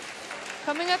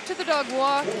 Coming up to the dog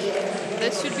walk.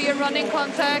 This should be a running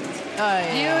contact.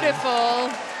 Beautiful.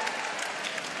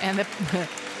 And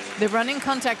the running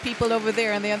contact people over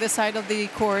there on the other side of the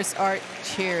course are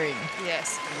cheering.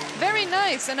 Yes. Very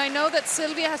nice. And I know that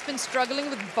Silvia has been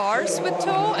struggling with bars with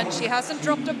toe, and she hasn't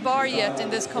dropped a bar yet in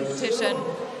this competition.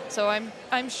 So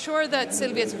I'm sure that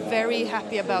Silvia is very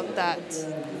happy about that.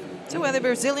 So we have the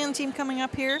Brazilian team coming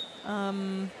up here.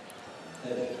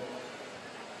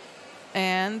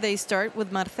 And they start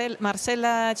with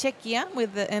Marcela Cechia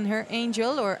and her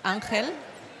angel, or Angel.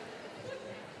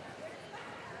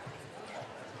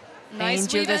 Nice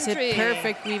Angel weave does entry. a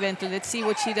perfect weave entry. Let's see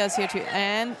what she does here too.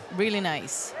 And really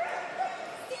nice.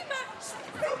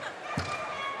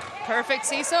 Perfect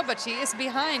seesaw, but she is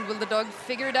behind. Will the dog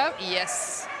figure it out?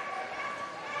 Yes.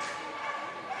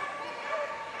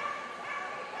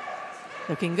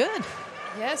 Looking good.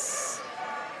 Yes.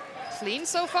 Clean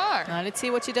so far. Now let's see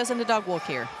what she does on the dog walk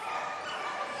here.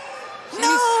 She's-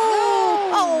 No!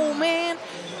 Oh, man.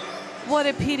 What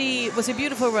a pity. It was a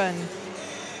beautiful run.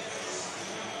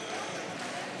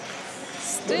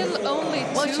 Still only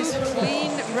 2 she's-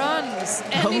 clean runs.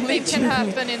 Only Anything can 2.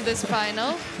 happen in this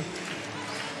final.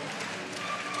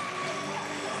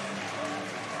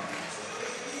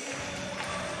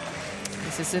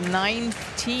 This is the 9th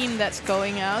team that's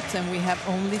going out, and we have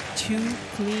only 2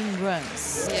 clean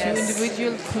runs. Yes. 2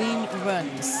 individual clean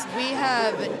runs. We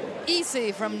have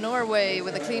Easy from Norway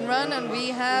with a clean run, and we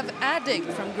have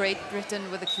Addict from Great Britain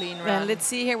with a clean run. And let's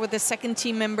see here with the second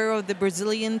team member of the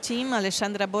Brazilian team,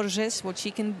 Alexandra Borges, what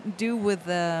she can do with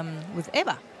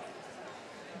Eva.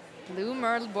 Blue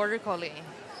Merle Border Collie.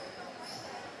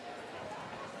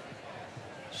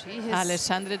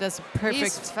 Alexandra does He's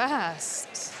perfect,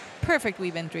 fast. perfect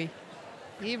weave entry.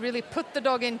 He really put the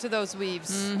dog into those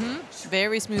weaves.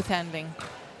 Very smooth handling.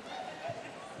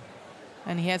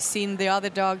 And he has seen the other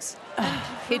dogs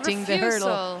hitting the hurdle.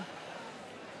 Refusal.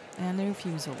 And the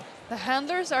refusal. The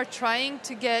handlers are trying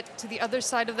to get to the other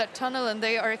side of that tunnel, and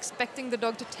they are expecting the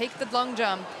dog to take the long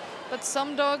jump. But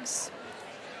some dogs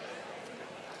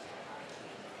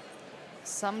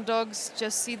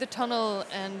just see the tunnel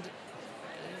and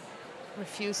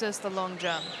refuses the long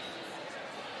jump.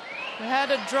 We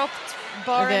had a dropped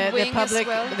bar and wing as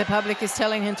well. The public is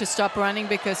telling him to stop running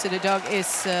because the dog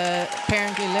is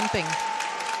apparently limping.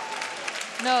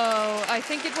 No, I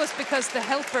think it was because the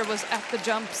helper was at the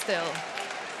jump still.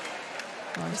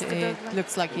 It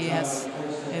looks like he has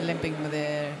limping with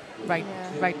the right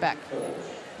back.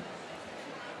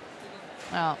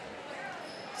 Well,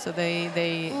 so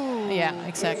yeah,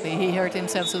 exactly. He hurt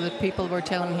himself, so the people were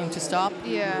telling him to stop.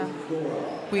 Yeah.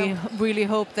 We really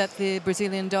hope that the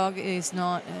Brazilian dog is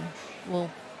not,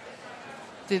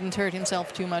 didn't hurt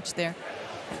himself too much there.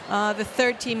 The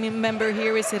third team member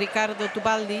here is Ricardo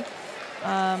Tubaldini,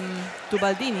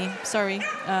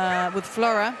 with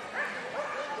Flora.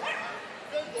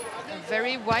 A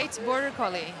very white border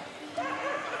collie.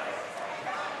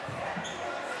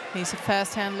 He's a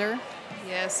fast handler.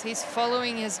 Yes, he's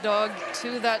following his dog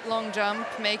to that long jump,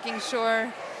 making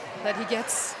sure that he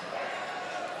gets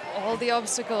all the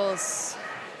obstacles.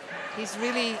 He's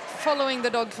really following the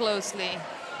dog closely.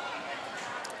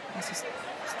 Let's just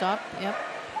stop, yep.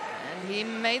 And he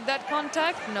made that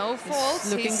contact, no faults.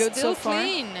 Looking He's good still so far.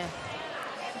 clean.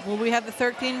 Will we have the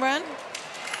third clean run?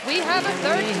 We have a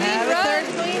third We clean have run. a third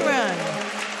clean run.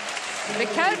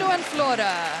 Ricardo and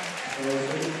Flora.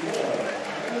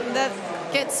 That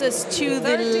gets us to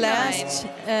the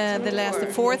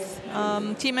 39. fourth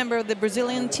team member of the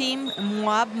Brazilian team,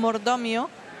 Moab Mordomio,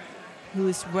 who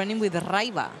is running with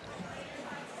Raiva.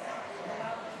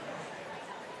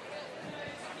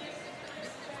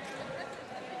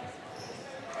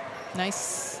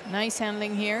 Nice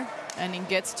handling here, and it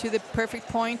gets to the perfect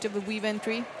point of the weave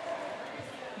entry.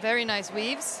 Very nice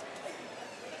weaves.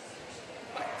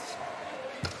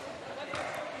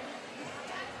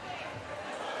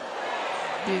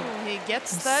 Ooh, he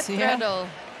gets that straddle.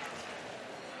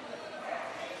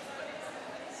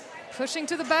 Pushing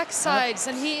to the back sides,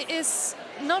 and he is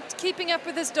not keeping up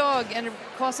with his dog, and it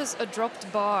causes a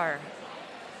dropped bar.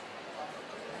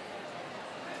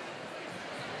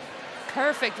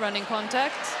 Perfect running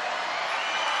contact.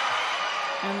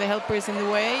 And the helper is in the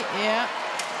way, yeah.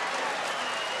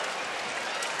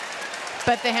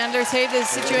 But the handler saved the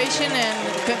situation and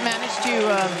could manage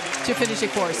to finish the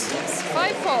course. Yes,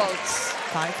 5 faults.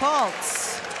 5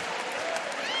 faults.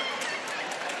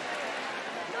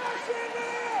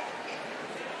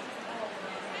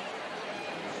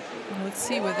 Let's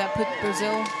see what that put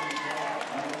Brazil.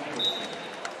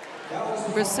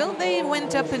 Brazil, they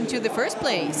went up into the first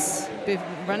place,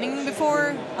 running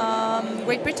before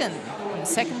Great Britain,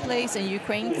 second place, and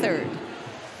Ukraine third.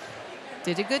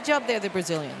 Did a good job there, the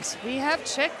Brazilians. We have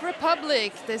Czech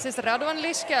Republic. This is Radovan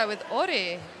Liška with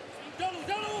Ori.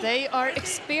 They are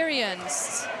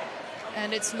experienced,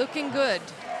 and it's looking good.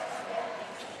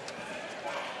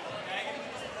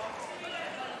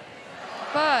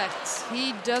 But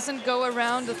he doesn't go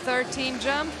around the 13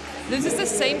 jump. This is the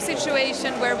same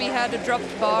situation where we had a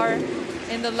dropped bar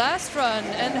in the last run,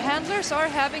 and handlers are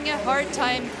having a hard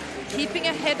time keeping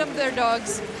ahead of their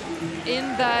dogs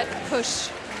in that push.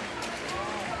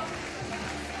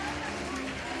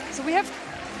 So we have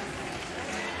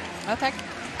attack.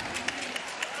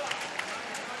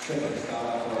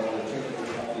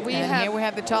 Here we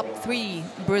have the top 3.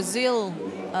 Brazil,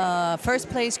 first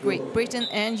place, Great Britain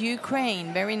and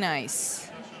Ukraine. Very nice.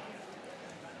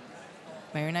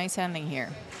 Very nice handling here.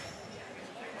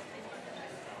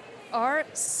 Our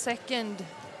second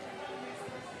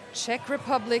Czech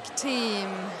Republic team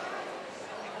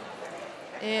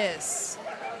is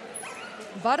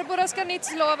Barbora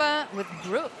Skarniclova with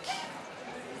Brooke.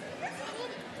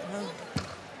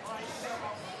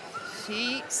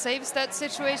 She saves that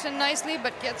situation nicely,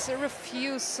 but gets a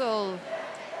refusal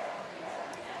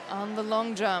on the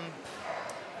long jump.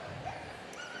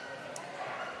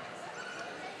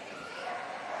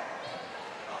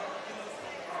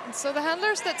 And so the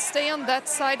handlers that stay on that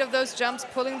side of those jumps,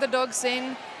 pulling the dogs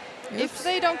in, if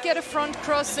they don't get a front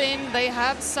cross in, they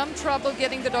have some trouble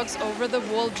getting the dogs over the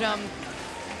wall jump.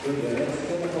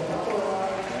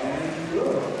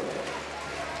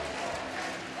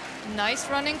 Nice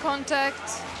running contact.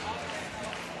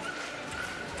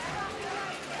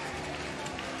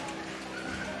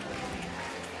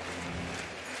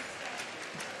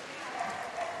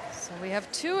 So we have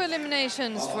 2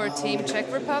 eliminations for Team Czech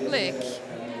Republic.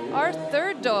 Our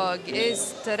third dog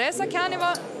is Teresa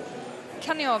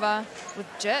Kaniova with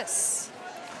Jess.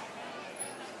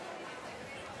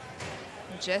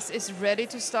 Jess is ready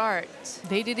to start.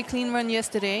 They did a clean run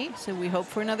yesterday, so we hope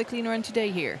for another clean run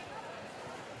today here.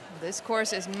 This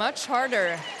course is much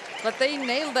harder, but they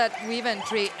nailed that weave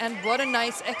entry, and what a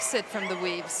nice exit from the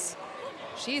weaves.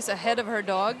 She's ahead of her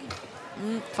dog.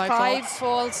 5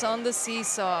 faults on the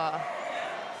seesaw.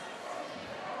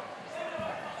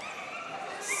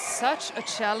 Such a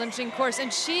challenging course,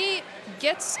 and she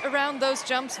gets around those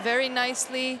jumps very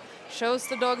nicely, shows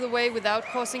the dog the way without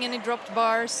causing any dropped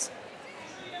bars.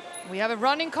 We have a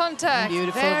running contact.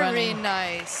 Beautiful very running.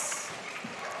 Nice.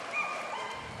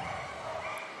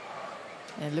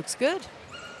 It looks good.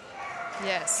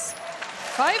 Yes.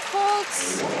 5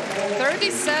 faults,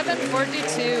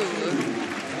 37-42.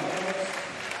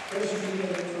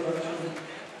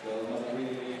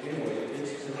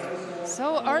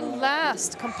 So our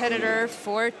last competitor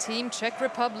for Team Czech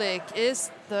Republic is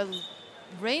the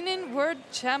reigning world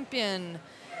champion,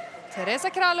 Teresa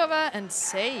Králova and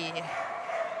Say.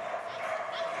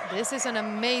 This is an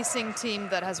amazing team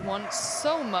that has won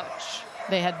so much.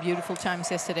 They had beautiful times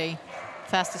yesterday.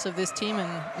 Fastest of this team,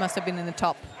 and must have been in the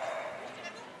top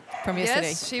from yesterday.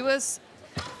 Yes, she was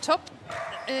top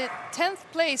 10th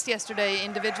place yesterday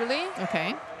individually.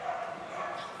 Okay.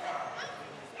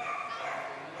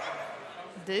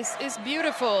 This is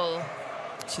beautiful.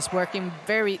 She's working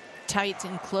very tight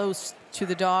and close to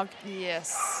the dog.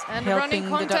 Yes, and Helping running the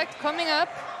contact coming up.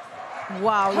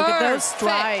 Wow, look at those Perfect.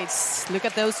 strides. Look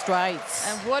at those strides.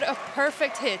 And what a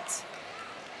perfect hit.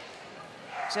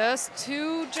 Just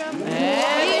 2 jump. And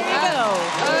there you go.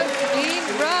 A clean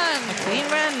run. A clean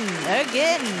run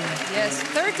again. Yes,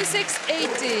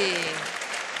 36.80.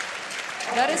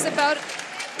 That is about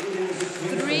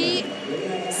 3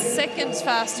 seconds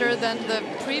faster than the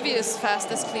previous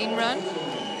fastest clean run.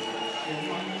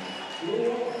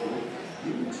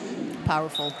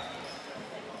 Powerful.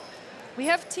 We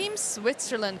have Team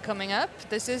Switzerland coming up.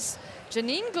 This is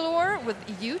Janine Glore with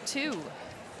U2.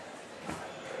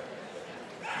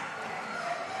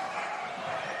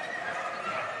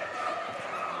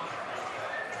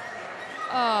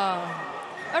 Oh,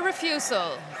 a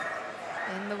refusal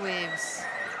in the waves.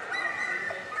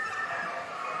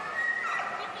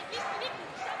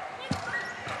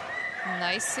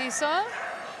 Nice seesaw.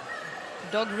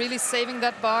 Dog really saving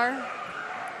that bar.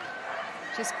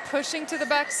 She's pushing to the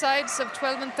back sides of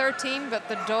 12 and 13, but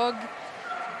the dog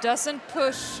doesn't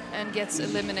push and gets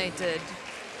eliminated.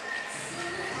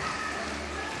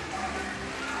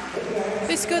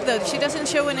 It's good though. She doesn't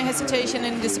show any hesitation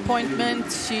and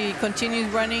disappointment. She continues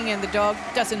running, and the dog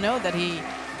doesn't know that he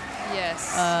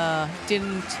Yes.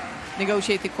 didn't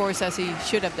negotiate the course as he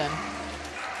should have done.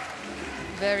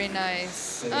 Very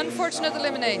nice. Unfortunate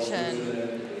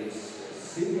elimination.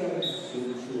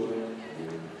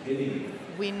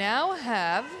 We now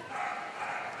have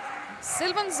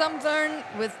Sylvan Zumthorn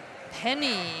with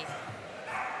Penny.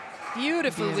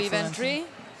 Beautiful weave entry.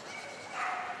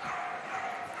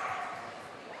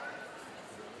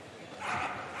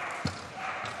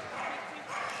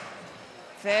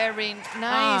 Very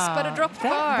nice, but a dropped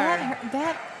bar.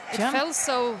 That It jump, fell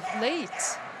so late.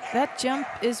 that jump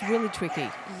is really tricky.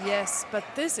 Yes, but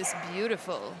this is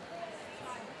beautiful.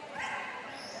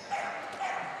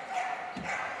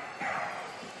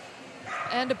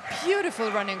 And a beautiful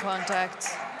running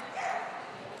contact.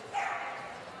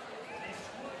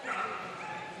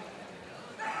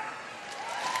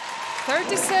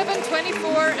 (37,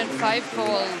 24, and 5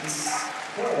 folds).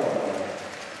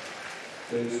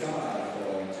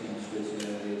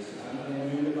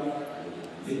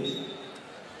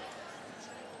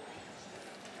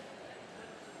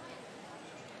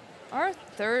 Our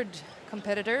third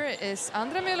competitor is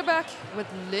Andra Mühlebach with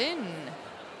Lynn.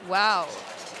 Wow.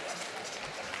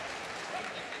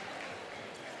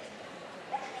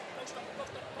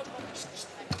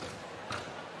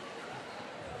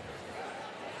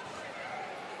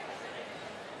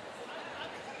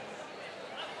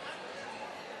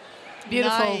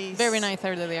 Beautiful, Nice. very nice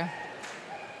earlier there.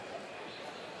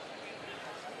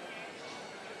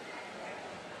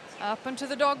 Up onto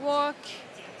the dog walk.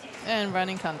 And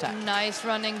running contact. Nice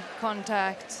running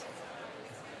contact.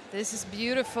 This is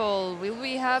beautiful. Will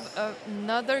we have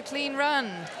another clean run?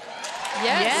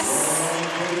 Yes.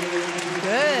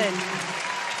 Good.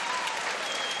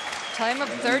 Time of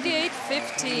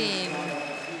 38.15.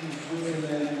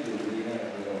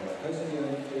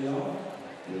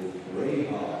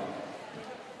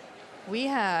 We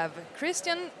have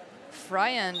Christian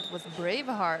Friand with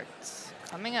Braveheart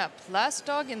coming up. Last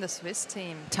dog in the Swiss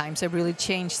team. Times have really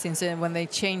changed since when they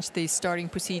changed the starting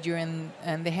procedure, and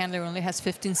the handler only has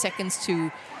 15 seconds to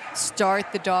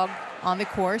start the dog on the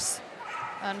course.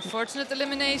 Unfortunate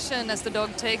elimination as the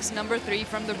dog takes number 3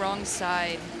 from the wrong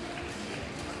side.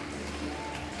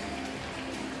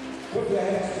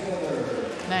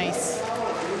 Nice.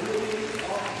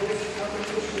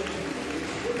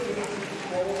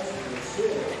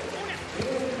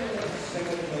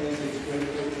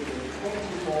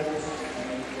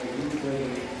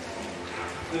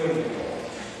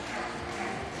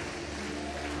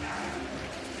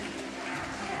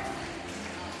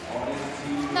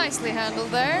 Nicely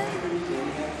handled there.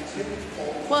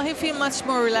 Well, he feels much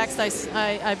more relaxed.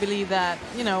 I believe that,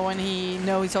 you know, when he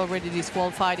knows he's already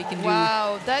disqualified, he can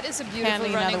Wow, that is a beautiful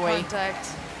handling running another way. contact.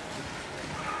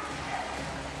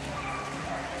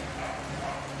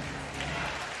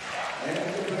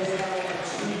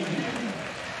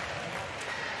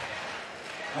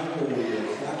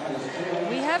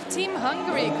 We have Team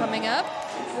Hungary coming up.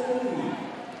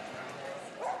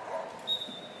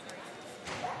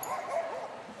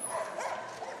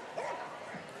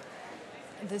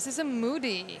 This is a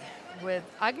Moody with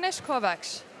Agnes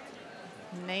Kovacs.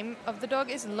 Name of the dog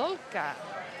is Lolka.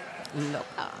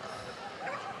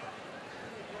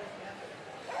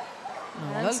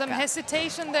 And some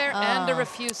hesitation there and a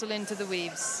refusal into the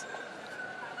weaves.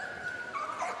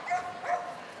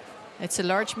 It's a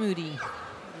large Moody.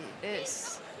 It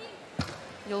is.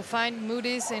 You'll find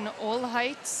Moodies in all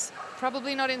heights,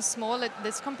 Probably not in small at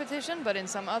this competition, but in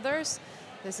some others,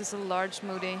 this is a large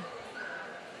Moody.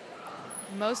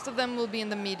 Most of them will be in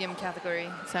the medium category.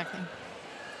 Exactly.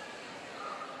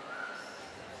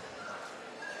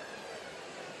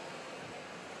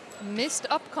 Missed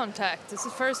up contact. This is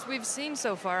the first we've seen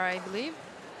so far, I believe.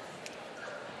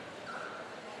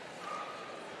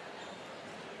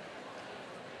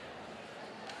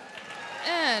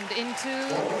 And into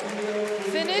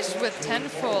finish with 10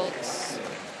 faults.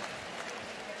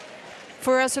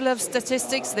 For us who love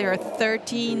statistics, there are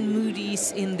 13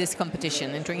 Moodies in this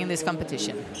competition, entering in this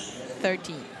competition.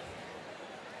 13.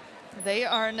 They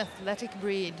are an athletic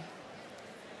breed.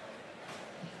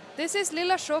 This is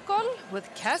Lilla Shokol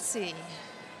with Cassie,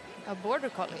 a border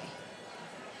collie.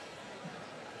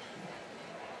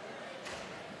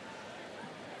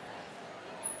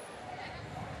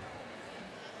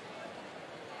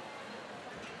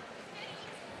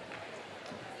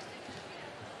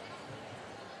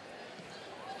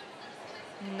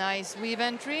 Nice weave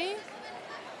entry.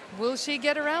 Will she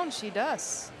get around? She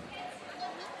does.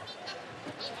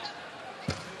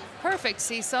 Perfect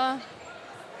seesaw.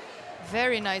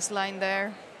 Very nice line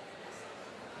there.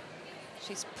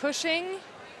 She's pushing,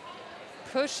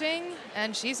 pushing,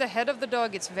 and she's ahead of the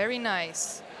dog. It's very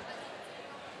nice.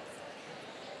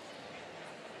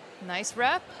 Nice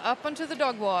wrap up onto the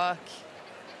dog walk.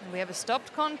 And we have a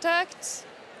stopped contact.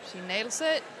 She nails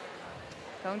it.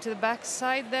 Going to the back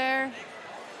side there.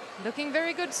 Looking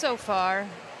very good so far.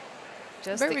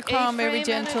 Just very calm, very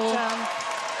gentle,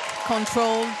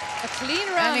 controlled. A clean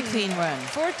run. And a clean run.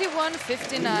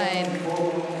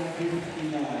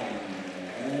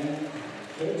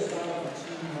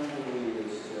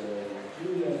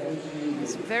 41.59.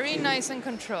 It's very nice and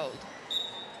controlled.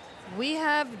 We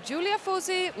have Julia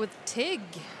Fosi with Tig,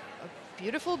 a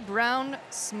beautiful brown,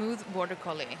 smooth border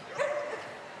collie.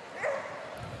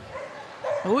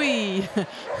 Oi.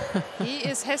 He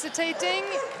is hesitating,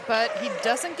 but he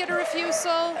doesn't get a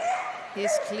refusal.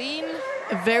 He's clean.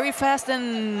 A very fast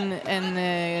and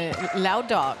loud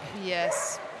dog.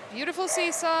 Yes. Beautiful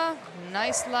seesaw.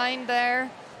 Nice line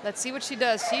there. Let's see what she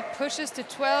does. She pushes to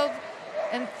 12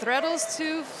 and throttles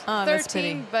to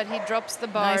 13, but he drops the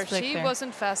bar. Nice She there.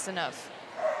 wasn't fast enough.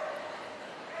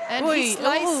 And he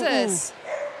slices.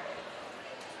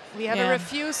 We have a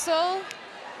refusal.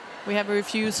 We have a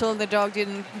refusal. The dog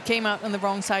came out on the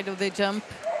wrong side of the jump.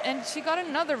 And she got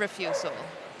another refusal.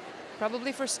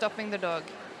 Probably for stopping the dog.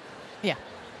 Yeah.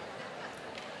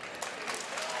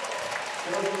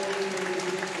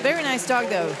 Very nice dog,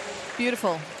 though.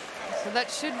 Beautiful. So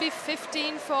that should be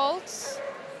 15 faults.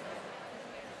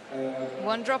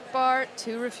 1 drop bar,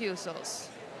 2 refusals.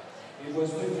 It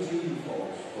was 15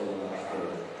 faults for the last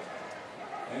dog.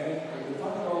 And the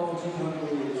final dog for Team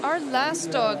Hungary is... Our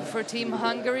last dog for Team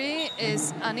Hungary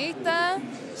is Anita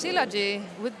Silagi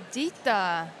with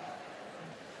Dita.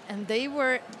 And they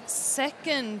were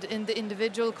second in the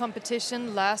individual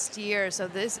competition last year, so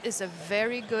this is a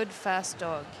very good fast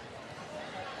dog.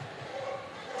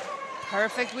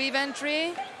 Perfect weave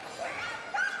entry.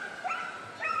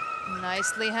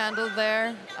 Nicely handled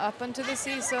there, up onto the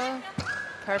seesaw.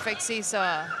 Perfect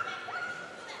seesaw.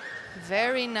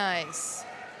 Very nice.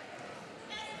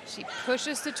 She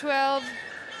pushes to 12,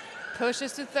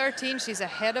 pushes to 13. She's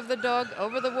ahead of the dog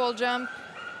over the wall jump.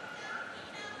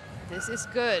 This is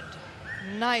good.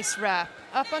 Nice wrap.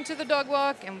 Up onto the dog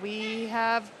walk, and we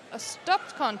have a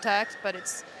stopped contact, but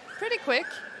it's pretty quick.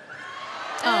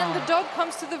 And the dog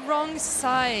comes to the wrong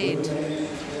side.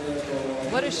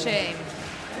 What a shame.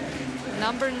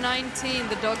 Number 19,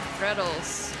 the dog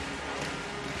throttles.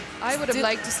 I would have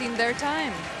liked to seen their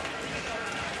time.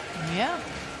 Yeah.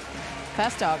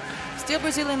 Fast dog. Still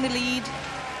Brazil in the lead.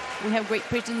 We have Great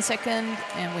Britain second,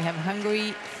 and we have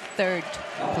Hungary third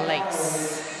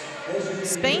place.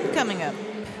 Spain coming up.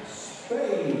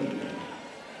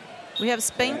 We have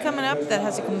Spain coming up that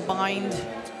has a combined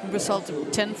result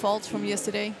of 10 faults from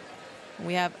yesterday.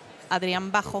 We have Adrián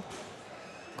Bajo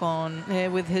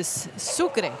with his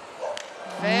Sucre.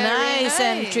 Nice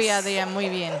entry, Adrián, muy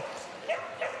bien.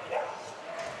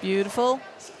 Beautiful.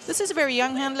 This is a very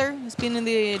young handler. He's been in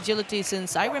the agility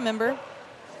since I remember.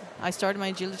 I started my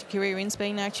agility career in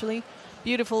Spain, actually.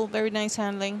 Beautiful, very nice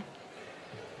handling.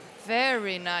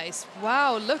 Very nice.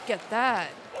 Wow, look at that.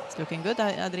 It's looking good,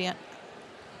 Adrián.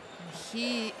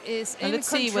 He is in and let's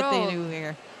control. See what they do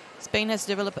here. Spain has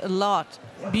developed a lot.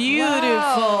 Beautiful.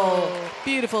 Wow.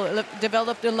 Beautiful.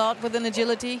 Developed a lot with an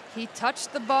agility. He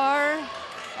touched the bar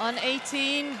on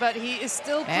 18, but he is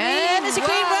still clean. And it's a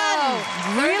clean run.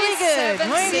 Really good.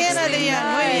 Muy bien,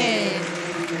 Adrián. Muy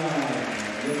bien.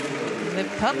 The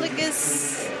public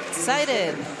is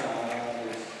excited.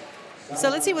 So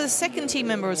let's see what the second team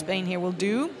member of Spain here will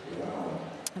do.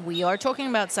 We are talking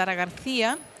about Sara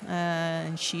Garcia,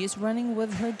 and she is running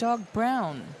with her dog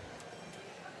Brown.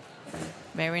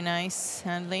 Very nice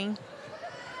handling.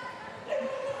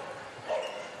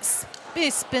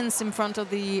 Spins in front of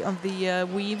the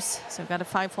weaves, so got a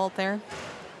 5 fault there.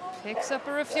 Picks up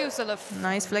a refusal of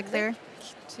Nice flick there.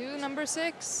 to number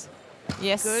 6.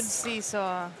 Yes. Good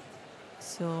seesaw.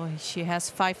 So she has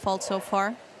 5 faults so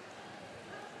far.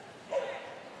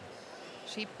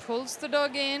 She pulls the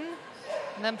dog in,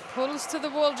 and then pulls to the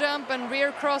wall jump and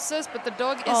rear crosses, but the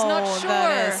dog is not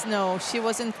sure. No, she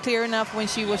wasn't clear enough when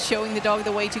she was showing the dog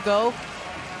the way to go,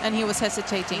 and he was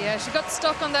hesitating. Yeah, she got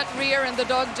stuck on that rear, and the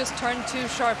dog just turned too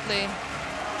sharply.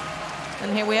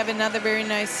 And here we have another very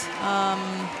nice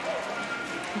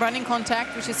running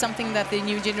contact, which is something that the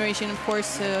new generation, of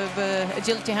course, of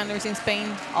agility handlers in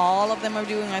Spain, all of them are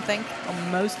doing, I think, or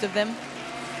most of them.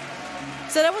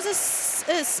 So that was a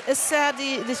sad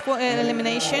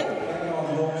elimination.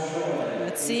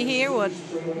 Let's see here what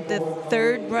the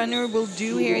third runner will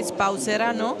do here. It's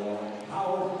Pauserano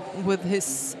with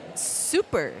his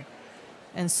Super.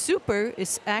 And Super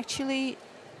is actually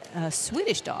a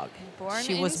Swedish dog.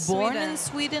 She was born in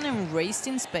Sweden and raised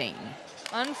in Spain.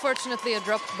 Unfortunately, a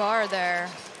dropped bar there.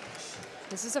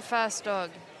 This is a fast dog.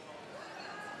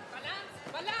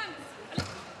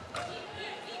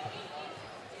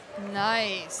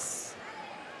 Nice.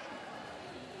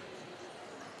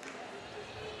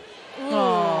 Ooh.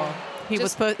 Oh, he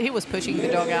was pushing the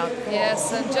dog out.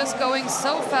 Yes, and just going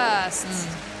so fast.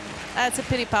 That's a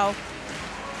pity, Pau.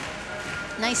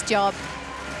 Nice job.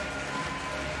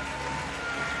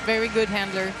 Very good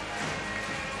handler.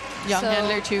 Young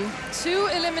handler too. 2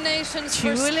 eliminations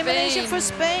for Spain. 2 eliminations for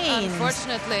Spain.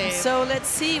 Unfortunately. So let's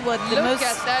see what the most... Look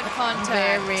at that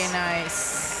contact. Very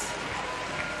nice.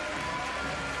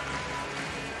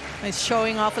 He's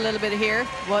showing off a little bit here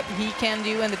what he can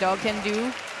do and the dog can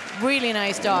do. Really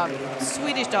nice dog.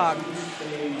 Swedish dog.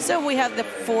 So we have the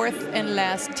 4th and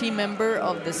last team member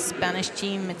of the Spanish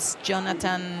team. It's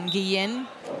Jonathan Guillen.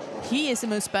 He is the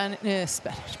most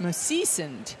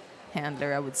seasoned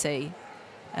handler, I would say,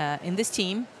 in this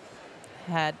team.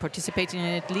 Had participated in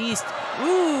at least...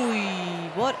 Ooh,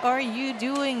 what are you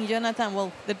doing, Jonathan?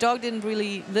 Well, the dog didn't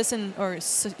really listen or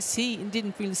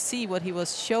didn't really see what he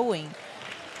was showing.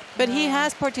 But he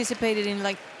has participated in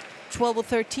like 12 or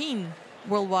 13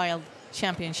 World Wild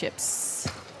Championships.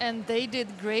 And they did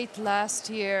great last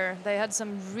year. They had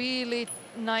some really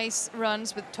nice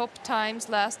runs with top times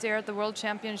last year at the World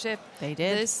Championship. They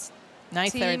did. This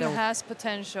nice team has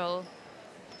potential.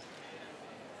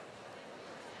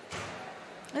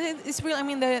 It's real. I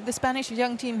mean, the Spanish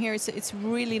young team here. It's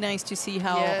really nice to see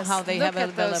how they have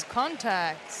developed. Look at those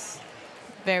contacts.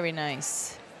 Very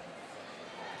nice.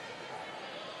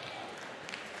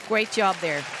 Great job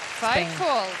there. 5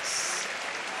 faults.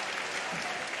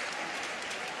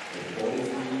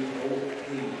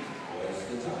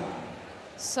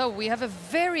 So we have a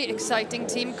very exciting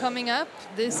team coming up.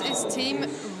 This is Team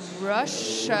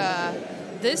Russia.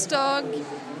 This dog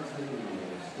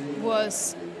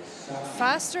was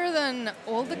faster than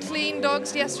all the clean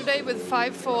dogs yesterday with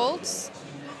 5 faults,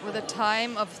 with a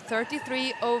time of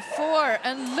 33.04.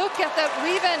 And look at that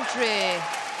weave entry.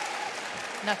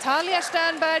 Natalia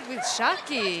Sternberg with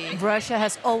Shaki. Russia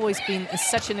has always been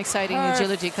such an exciting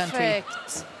agility country.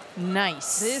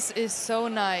 Nice. This is so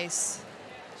nice.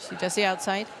 She does the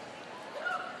outside.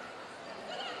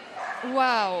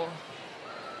 Wow.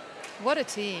 What a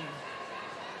team.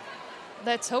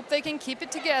 Let's hope they can keep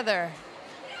it together.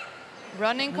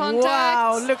 Running contact.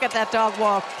 Wow, look at that dog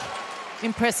walk.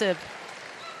 Impressive.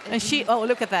 And she, oh,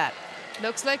 look at that.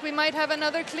 Looks like we might have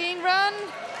another clean run.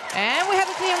 And we have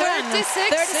a clean run.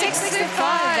 36.65.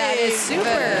 That is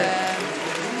super.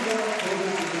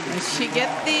 And she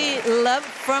gets the love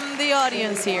from the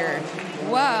audience here.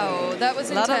 Wow, that was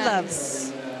intense. A lot of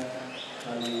loves.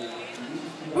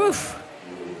 Oof.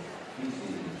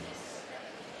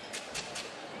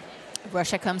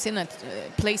 Russia comes in at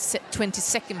place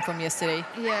 22nd from yesterday.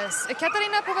 Yes,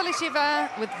 Katarina Povalishiva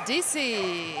with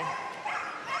DC.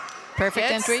 Perfect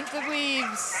entry. The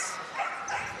weaves.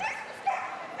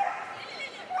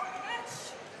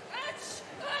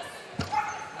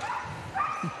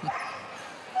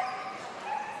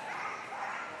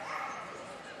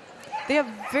 They are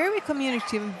very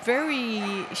communicative,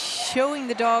 very showing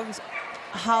the dogs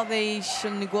how they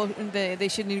should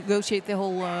negotiate the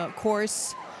whole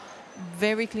course.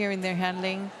 Very clear in their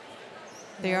handling.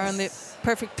 They are in the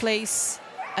perfect place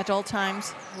at all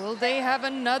times. Will they have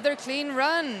another clean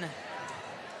run?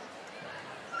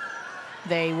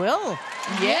 They will.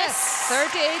 Yes,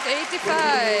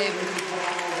 38-85.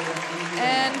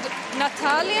 And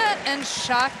Natalia and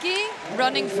Shaki,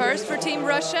 running first for Team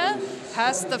Russia,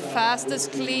 has the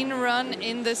fastest clean run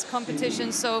in this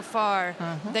competition so far.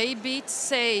 They beat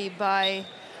Say by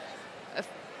a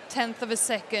 1/10 of a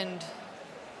second.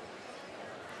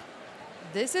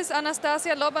 This is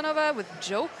Anastasia Lobanova with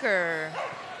Joker.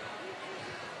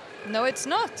 No, it's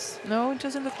not. No, it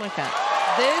doesn't look like that.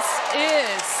 This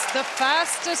is the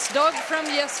fastest dog from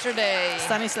yesterday.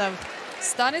 Stanislav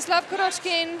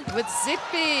Kuroshkin with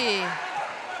Zippy.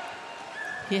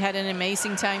 He had an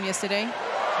amazing time yesterday.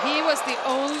 He was the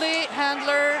only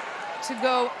handler to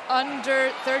go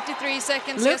under 33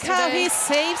 seconds Look yesterday. how he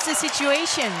saves the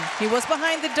situation. He was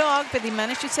behind the dog, but he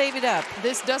managed to save it up.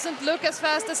 This doesn't look as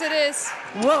fast as it is.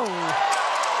 Whoa.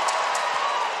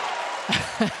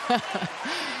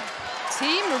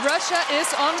 Team Russia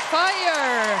is on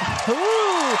fire.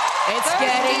 Ooh, it's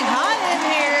getting hot in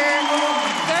here.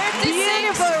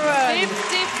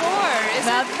 36-54.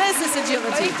 Now this is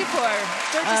agility. 84.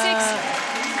 36.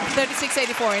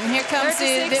 36-84. And here comes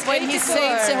when he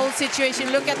saves the whole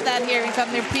situation. Look at that here. He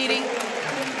comes repeating.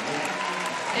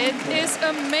 It is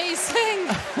amazing.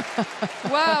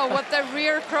 Wow, what a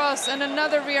rear cross and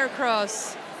another rear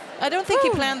cross. I don't think he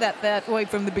planned that way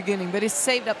from the beginning, but he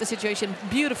saved up the situation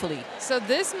beautifully. So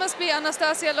this must be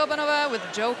Anastasia Lobanova with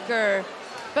Joker.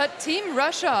 But Team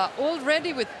Russia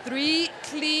already with 3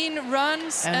 clean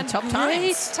runs and top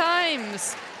great times.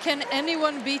 times. Can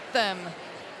anyone beat them?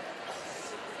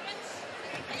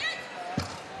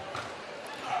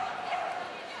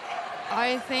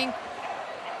 I think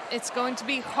it's going to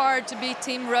be hard to beat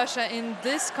Team Russia in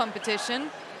this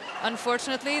competition.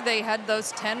 Unfortunately, they had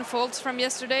those 10 faults from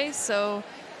yesterday, so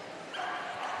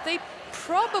they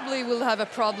probably will have a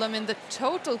problem in the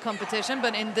total competition,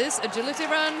 but in this agility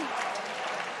run...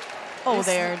 Oh,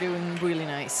 they are doing really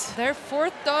nice. Their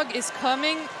 4th dog is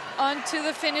coming onto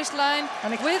the finish line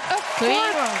with a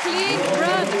clean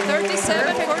run,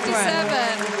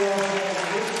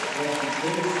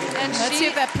 37-47. And let's see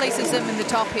if that places them in the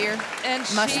top here. And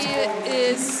she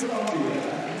is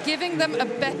giving them a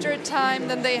better time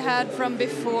than they had from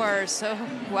before. So,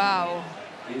 wow.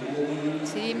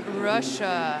 Team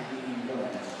Russia.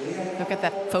 Look at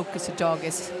that focus the dog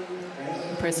is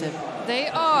impressive. They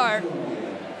are,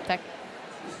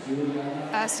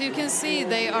 as you can see,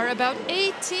 they are about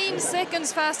 18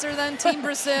 seconds faster than Team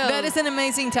Brazil. That is an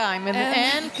amazing time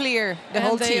and clear, the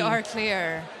whole team. They are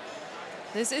clear.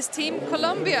 This is Team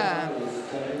Colombia.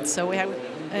 So we have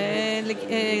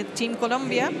Team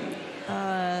Colombia.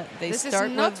 This is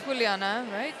not Juliana,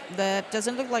 right? That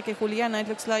doesn't look like a Juliana. It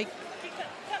looks like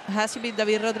has to be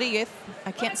David Rodriguez.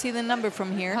 I can't see the number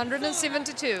from here.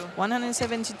 172.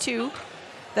 172.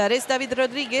 That is David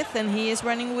Rodriguez, and he is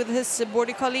running with his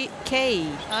border collie Kay.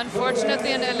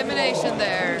 Unfortunately, an elimination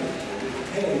there.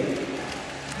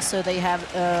 So they have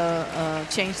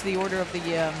changed the order of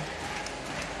the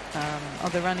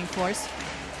running course.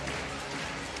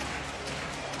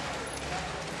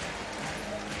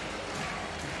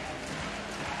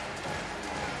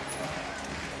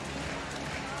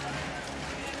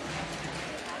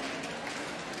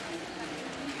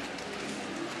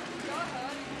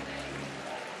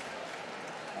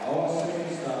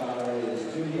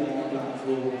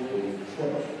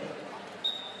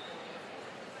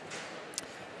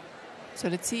 So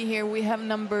let's see here, we have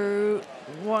number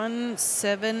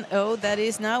 170, that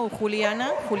is now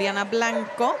Juliana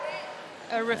Blanco.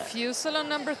 A refusal on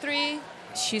number 3.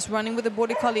 She's running with the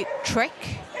border collie Trek.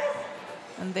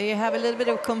 And they have a little bit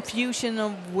of confusion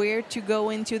of where to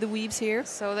go into the weaves here.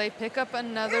 So they pick up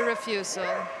another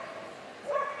refusal.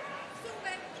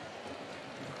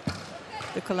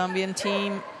 The Colombian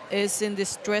team is in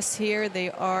distress here.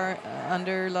 They are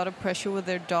under a lot of pressure with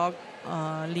their dog,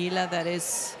 Lila, that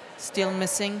is still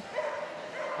missing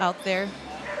out there.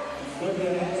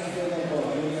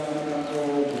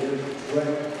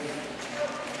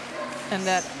 And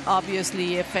that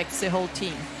obviously affects the whole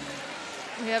team.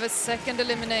 We have a second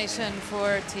elimination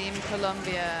for Team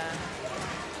Colombia.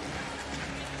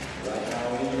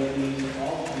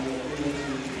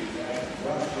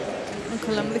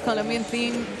 The Colombian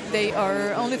team, they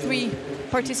are only 3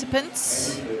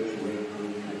 participants.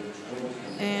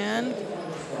 And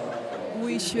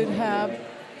we should have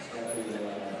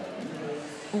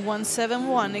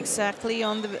 171 exactly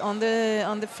on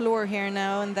the floor here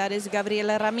now, and that is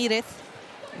Gabriela Ramirez.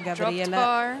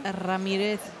 Gabriela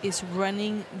Ramirez is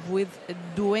running with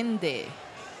Duende.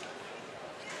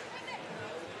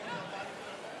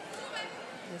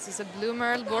 This is a Blue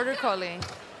Merle Border Collie.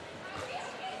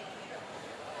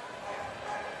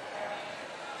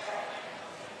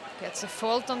 Gets a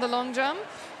fault on the long jump.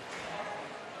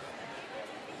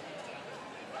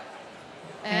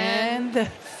 And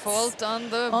fault on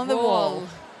the wall.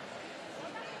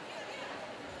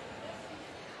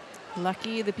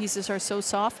 Lucky the pieces are so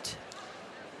soft.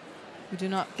 We do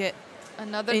not get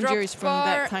another injuries drop from bar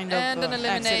that kind of and an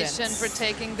elimination accidents. for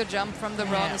taking the jump from the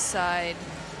wrong side.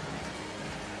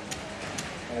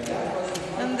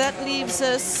 And that leaves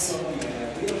us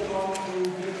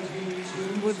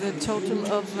with a total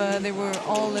of, they were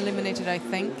all eliminated, I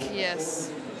think.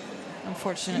 Yes.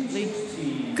 Unfortunately.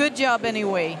 Good job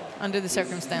anyway, under the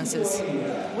circumstances.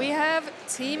 We have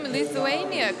Team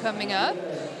Lithuania coming up.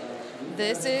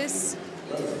 This is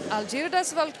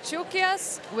Algirdas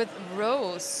Valčiukas with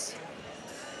Rose.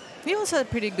 He also had a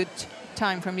pretty good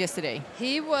time from yesterday.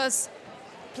 He was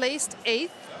placed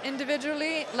 8th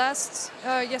individually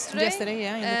yesterday. Yesterday,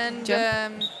 yeah, in and the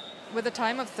jump. with a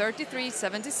time of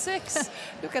 33.76.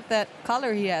 Look at that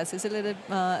collar he has. It's a little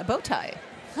bow tie.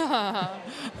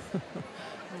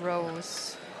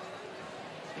 Rose.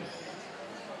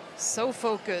 So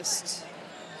focused.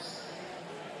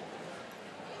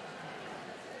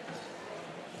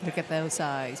 Look at those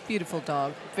eyes. Beautiful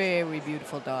dog. Very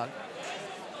beautiful dog.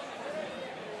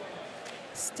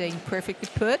 Staying perfectly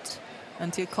put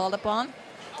until called upon.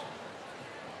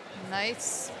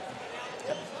 Nice.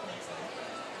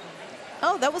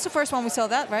 Oh, that was the first one we saw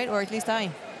that, right? Or at least I.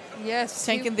 Yes.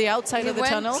 Taking the outside of the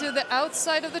tunnel. He went to the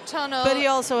outside of the tunnel. But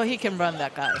he can run,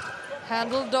 that guy.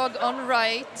 Handle dog on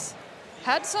right.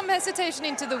 Had some hesitation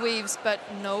into the weaves, but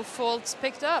no faults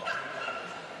picked up.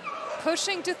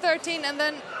 Pushing to 13 and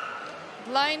then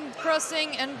blind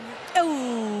crossing, and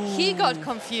he got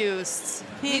confused.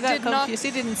 He got confused.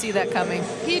 He didn't see that coming.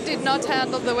 He did not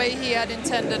handle the way he had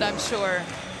intended, I'm sure.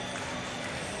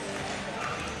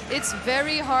 It's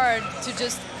very hard to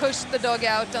just push the dog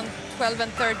out on 12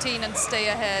 and 13 and stay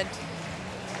ahead.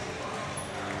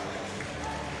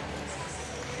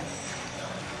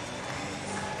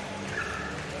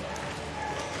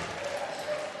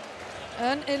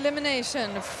 An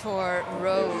elimination for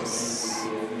Rose.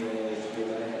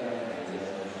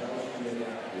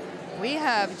 We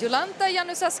have Jolanta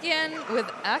Janusaskien with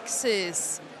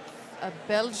Axis, a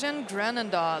Belgian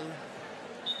Granendal.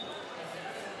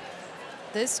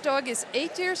 This dog is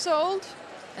 8 years old,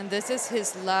 and this is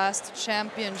his last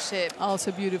championship.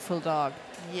 Also beautiful dog.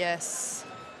 Yes.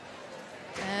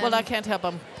 And well, I can't help,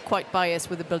 I'm quite biased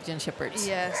with the Belgian Shepherds.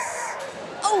 yes.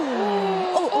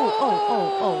 Oh.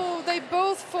 They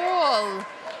both fall,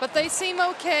 but they seem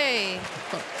okay.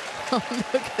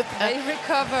 Look at that. They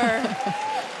recover.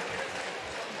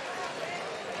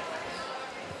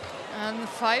 And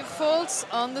 5 faults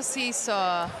on the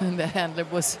seesaw. And the handler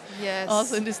was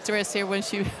also in distress here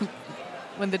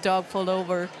when the dog fell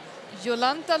over.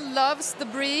 Jolanta loves the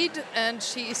breed, and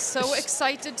she is so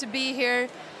excited to be here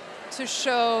to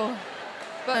show.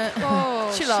 But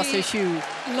she lost her shoe.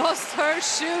 Lost her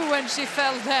shoe when she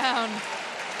fell down.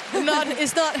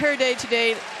 It's not her day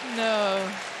today. No.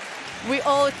 We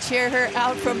all cheer her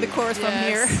out from the course from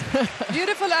here.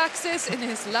 Beautiful Axis in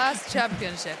his last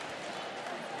championship.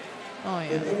 Oh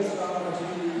yeah.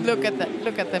 Look at that.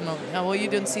 Look at them. Oh, well, you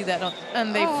didn't see that.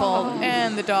 And they fall.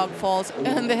 And the dog falls.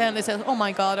 And the handler says, "Oh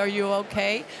my God, are you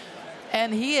okay?"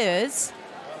 And he is.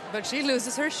 But she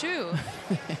loses her shoe.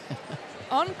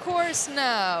 On course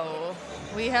now,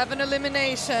 we have an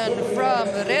elimination from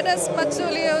Redas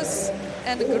Matsulios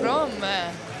and Grom.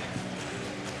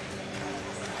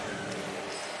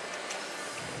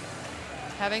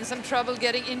 Having some trouble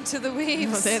getting into the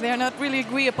weaves. They're not really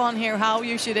agree upon here how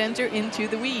you should enter into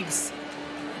the weaves.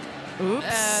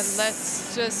 Oops.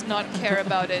 Let's just not care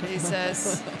about it, he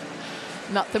says.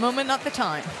 Not the moment, not the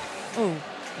time. Oh,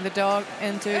 the dog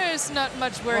entered. There's not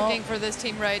much working for this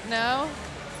team right now.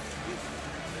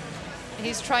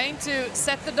 He's trying to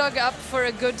set the dog up for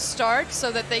a good start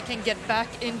so that they can get back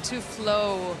into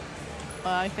flow.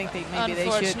 I think maybe they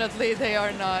should. Unfortunately, they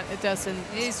are not. It doesn't.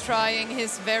 He's trying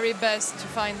his very best to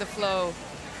find the flow.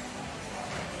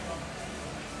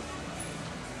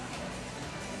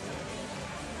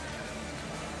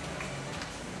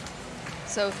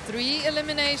 So 3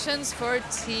 eliminations for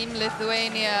Team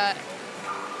Lithuania.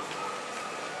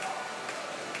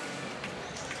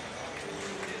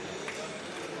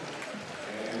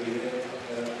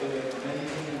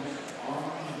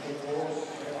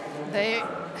 The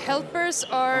helpers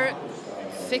are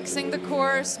fixing the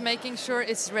course, making sure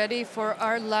it's ready for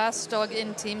our last dog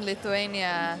in Team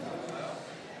Lithuania.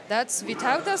 That's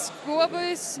Vytautas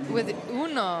Guobis with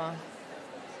Uno,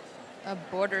 a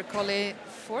border collie,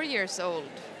 4 years old.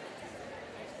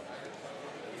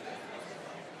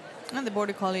 And the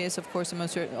Border Collie is, of course, the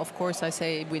most. Of course, I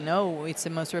say we know it's the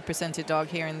most represented dog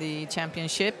here in the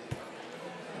championship,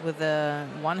 with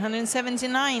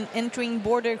 179 entering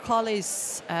Border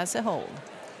Collies as a whole.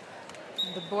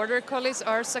 The Border Collies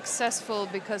are successful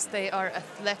because they are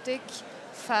athletic,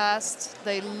 fast,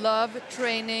 they love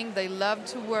training, they love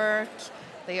to work,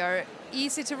 they are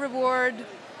easy to reward,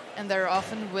 and they're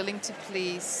often willing to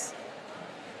please.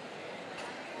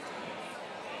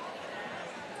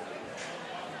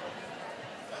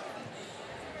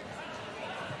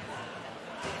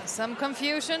 Some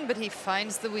confusion, but he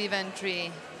finds the weave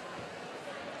entry.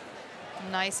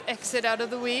 Nice exit out of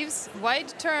the weaves. Wide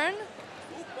turn.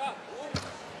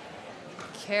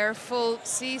 Careful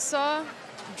seesaw.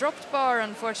 Dropped bar,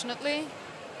 unfortunately.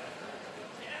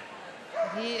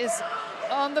 He is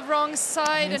on the wrong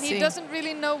side, and he doesn't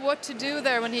really know what to do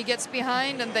there when he gets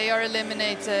behind, and they are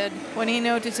eliminated. When he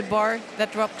noticed a bar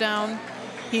that dropped down,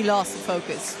 he lost the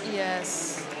focus.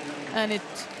 Yes. And it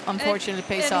unfortunately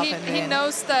pays off in the end. He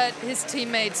knows that his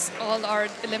teammates all are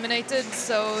eliminated,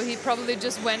 so he probably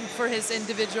just went for his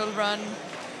individual run.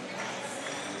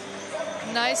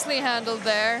 Nicely handled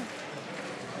there.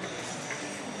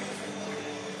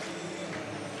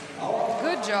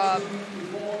 Good job.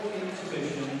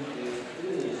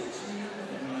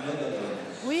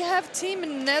 We have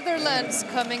Team Netherlands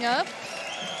coming up.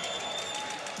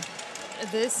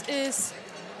 This is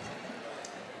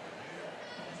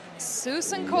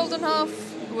Susan Koldenhoff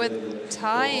with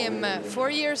Time, 4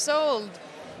 years old.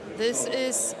 This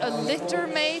is a litter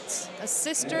mate, a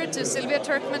sister to Sylvia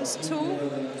Turkman's 2.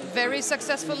 Very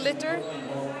successful litter.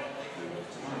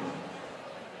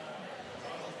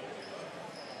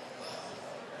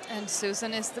 And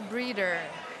Susan is the breeder.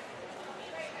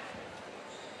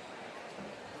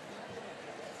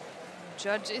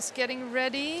 Judge is getting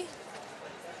ready.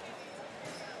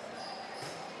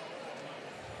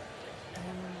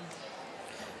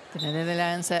 The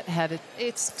Netherlands had it.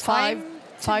 It's five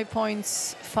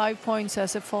points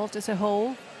as a fault as a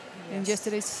whole in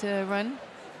yesterday's run.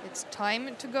 It's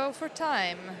time to go for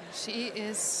Time. She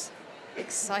is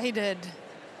excited.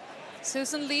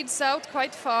 Susan leads out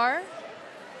quite far.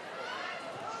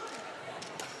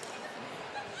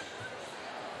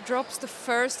 Drops the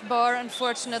first bar,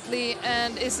 unfortunately,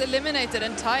 and is eliminated,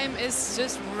 and Time is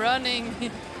just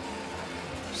running.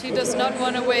 She does not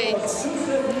want to wait.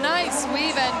 Nice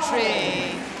weave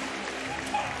entry.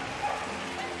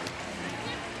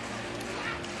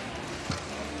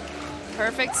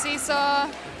 Perfect seesaw.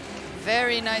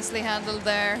 Very nicely handled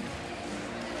there.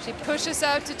 She pushes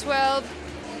out to 12,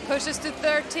 pushes to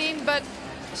 13, but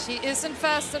she isn't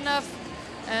fast enough,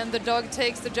 and the dog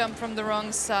takes the jump from the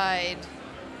wrong side.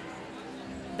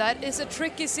 That is a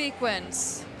tricky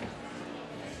sequence.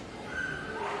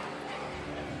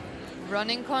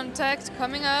 Running contact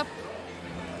coming up.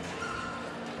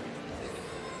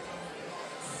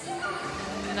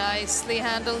 Nicely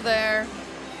handled there.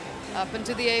 Up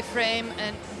into the A-frame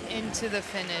and into the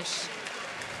finish.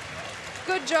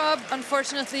 Good job.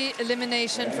 Unfortunately,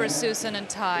 elimination for Susan and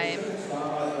Time.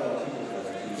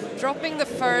 Dropping the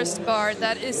first bar,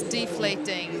 that is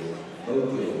deflating.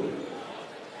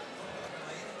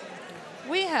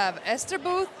 We have Esther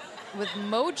Booth with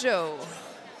Mojo.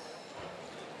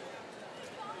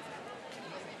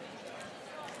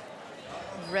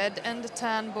 Red and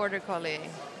tan Border Collie.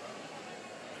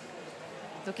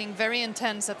 Looking very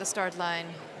intense at the start line.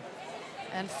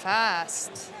 And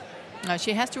fast. No,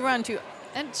 she has to run to.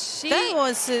 And she. That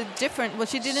was different. Well,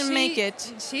 she didn't make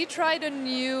it. She tried a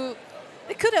new.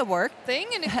 It could have worked. Thing,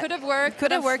 and it could have worked.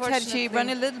 Could have worked had she run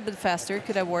a little bit faster.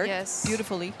 Could have worked. Yes.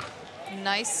 Beautifully.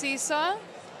 Nice seesaw.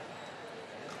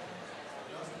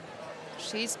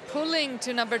 She's pulling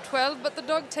to number 12, but the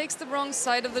dog takes the wrong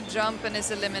side of the jump and is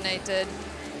eliminated.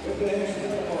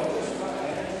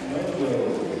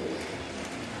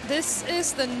 This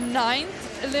is the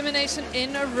 9th elimination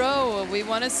in a row. We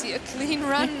want to see a clean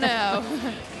run now.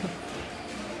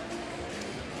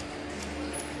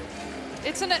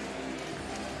 It's an...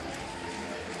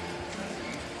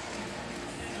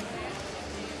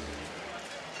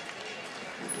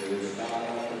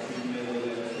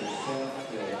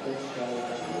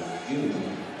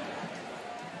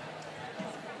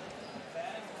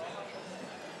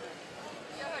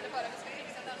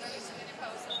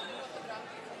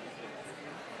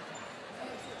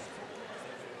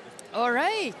 All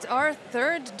right, our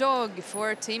third dog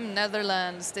for Team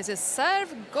Netherlands. This is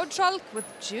Serv Godschalk with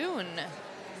June.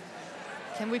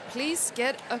 Can we please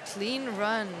get a clean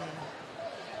run?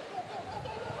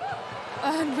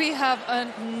 And we have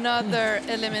another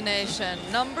elimination,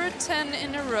 number 10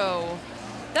 in a row.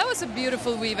 That was a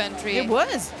beautiful weave entry. It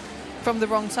was. from the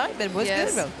wrong side, but it was good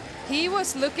though. He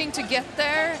was looking to get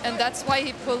there, and that's why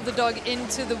he pulled the dog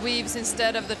into the weaves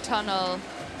instead of the tunnel.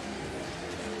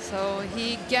 So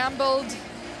he gambled,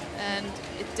 and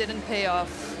it didn't pay off.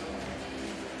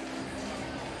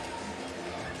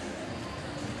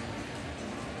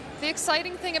 The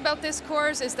exciting thing about this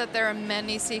course is that there are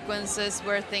many sequences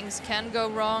where things can go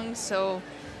wrong, so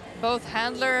both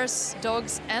handlers,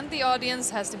 dogs, and the audience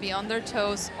has to be on their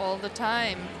toes all the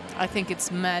time. I think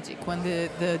it's magic when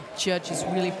the judge is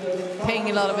really paying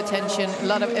a lot of attention, a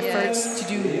lot of efforts to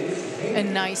do a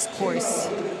nice course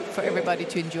for everybody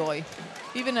to enjoy,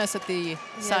 even us at the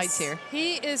sides here.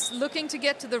 He is looking to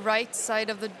get to the right side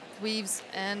of the weaves,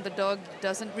 and the dog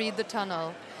doesn't read the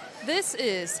tunnel. This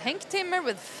is Henk Timmer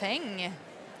with Feng,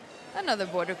 another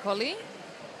border collie.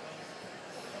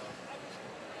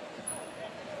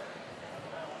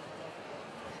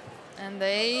 And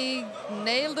they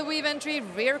nail the weave entry,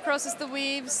 rear crosses the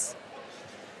weaves.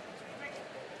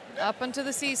 Up onto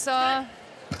the seesaw.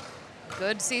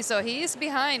 Good seesaw, he is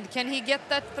behind. Can he get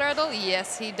that throttle?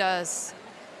 Yes, he does.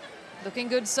 Looking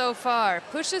good so far.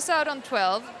 Pushes out on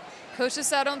 12.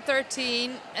 Pushes out on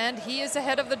 13, and he is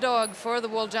ahead of the dog for the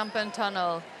wall jump and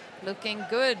tunnel. Looking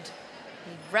good.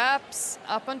 He wraps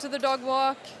up onto the dog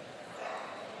walk.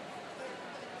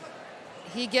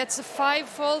 He gets 5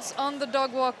 faults on the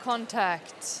dog walk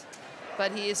contact,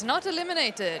 but he is not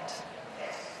eliminated.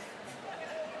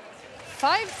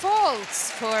 5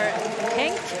 faults for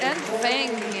Henk and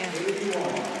Feng.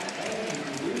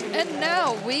 And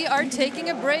now we are taking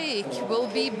a break. We'll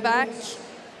be back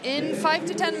in 5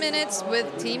 to 10 minutes with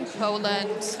Team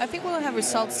Poland. I think we'll have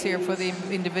results here for the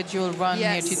individual run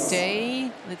here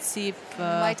today. Let's see if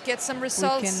might get some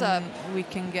results up. We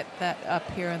can get that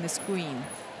up here on the screen.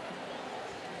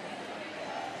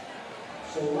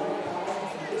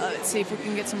 Let's see if we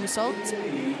can get some results.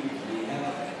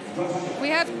 We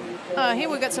have here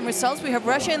we got some results. We have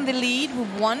Russia in the lead with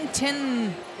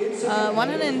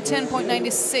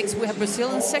 110.96. We have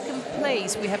Brazil in second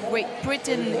place. We have Great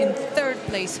Britain in third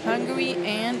place, Hungary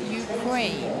and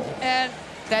Ukraine. And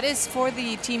that is for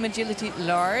the team agility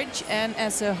large, and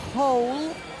as a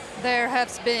whole there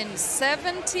has been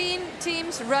 17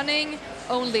 teams running.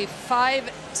 Only 5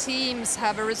 teams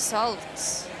have a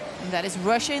result. And that is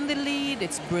Russia in the lead,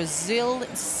 it's Brazil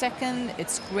in second,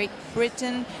 it's Great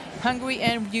Britain, Hungary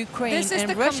and Ukraine. This is and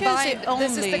the Russia combined. Is only,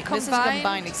 this is the combined. This is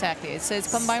combined, exactly. It says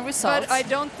combined results. But I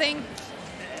don't think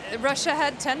Russia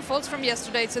had 10 faults from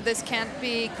yesterday, so this can't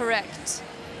be correct.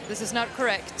 This is not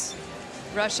correct.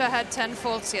 Russia had 10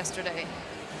 faults yesterday.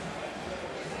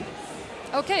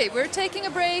 Okay, we're taking a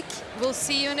break. We'll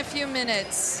see you in a few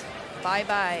minutes.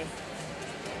 Bye-bye.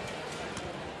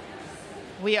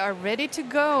 We are ready to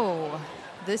go.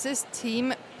 This is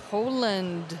Team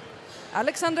Poland.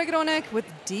 Alexandra Gronek with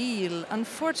Deal.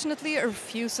 Unfortunately, a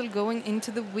refusal going into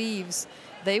the weaves.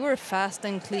 They were fast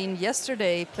and clean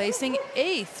yesterday, placing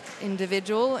 8th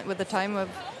individual with a time of...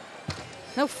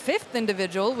 No, 5th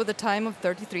individual with a time of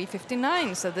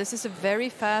 33.59. So this is a very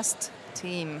fast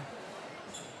team.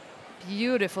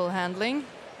 Beautiful handling.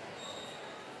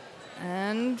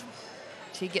 And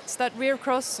she gets that rear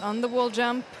cross on the wall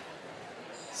jump.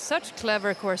 Such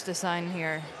clever course design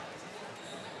here.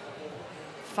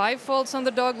 5 faults on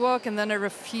the dog walk and then a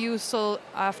refusal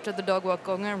after the dog walk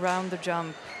going around the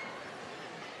jump.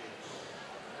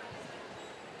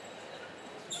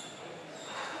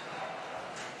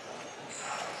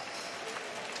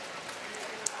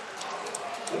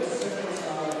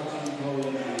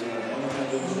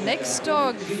 Next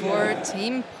dog for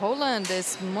Team Poland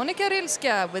is Monika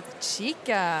Rylska with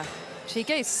Chica.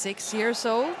 Chica is 6 years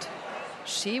old.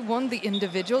 She won the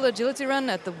individual agility run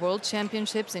at the World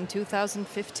Championships in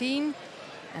 2015,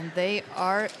 and they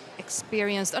are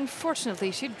experienced. Unfortunately,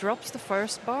 she drops the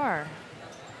first bar.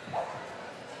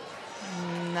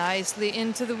 Nicely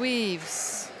into the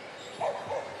weaves.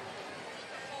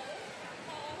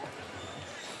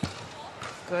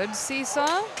 Good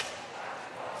seesaw.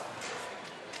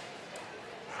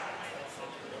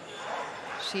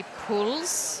 She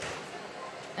pulls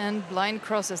and blind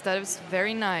crosses. That is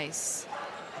very nice.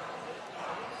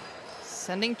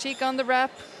 Sending Chica on the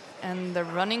wrap and the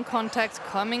running contact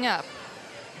coming up.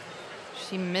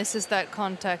 She misses that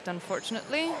contact,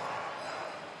 unfortunately.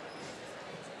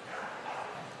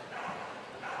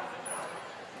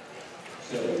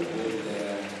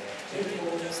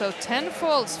 So 10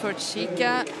 faults for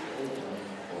Chica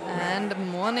and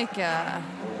Monika.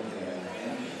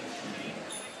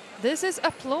 This is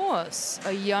Applause,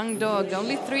 a young dog,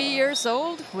 only 3 years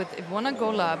old, with Ivona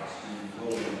Golab.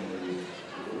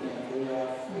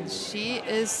 She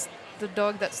is the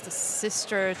dog that's the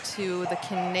sister to the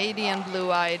Canadian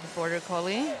blue-eyed Border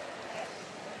Collie.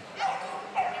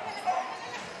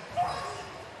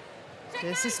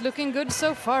 This is looking good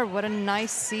so far. What a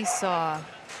nice seesaw.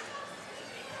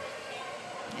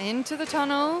 Into the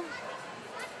tunnel.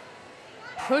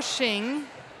 Pushing.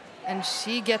 And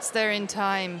she gets there in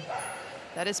time.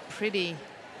 That is pretty.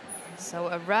 So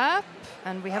a wrap.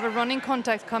 And we have a running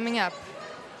contact coming up.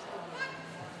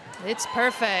 It's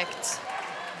perfect.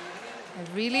 I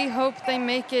really hope they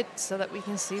make it so that we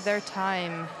can see their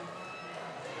time.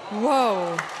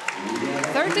 Whoa.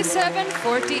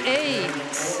 37:48.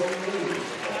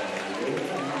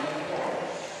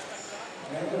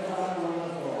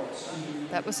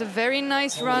 That was a very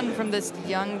nice run from this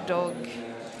young dog.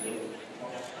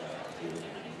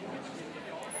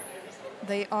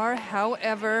 They are,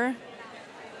 however,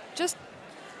 just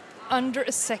under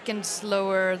a second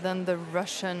slower than the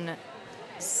Russian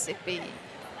Sippy.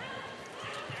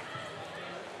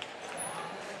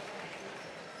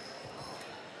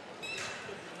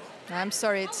 I'm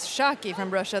sorry, it's Shaki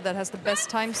from Russia that has the best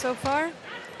time so far.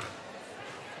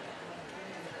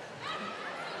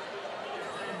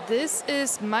 This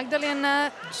is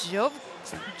Magdalena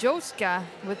Jowska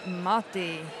with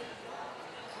Mati.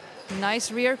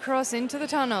 Nice rear cross into the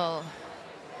tunnel.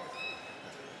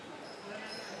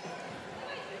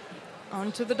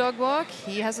 Onto the dog walk.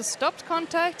 He has a stopped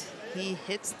contact. He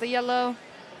hits the yellow.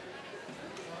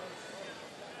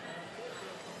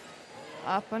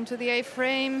 Up onto the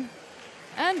A-frame.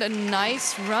 And a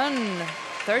nice run.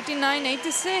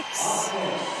 39.86.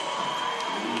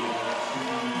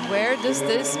 Where does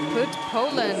this put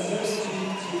Poland?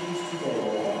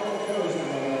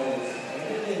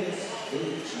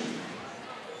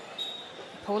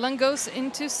 Poland goes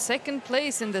into second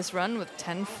place in this run with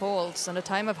 10 faults and a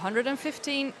time of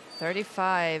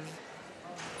 115.35.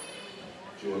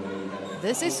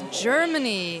 This is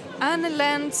Germany. Anne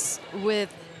Lenz with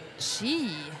Chi.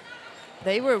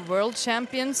 They were world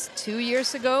champions 2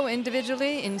 years ago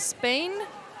individually in Spain.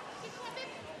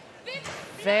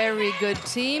 Very good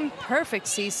team, perfect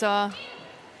seesaw.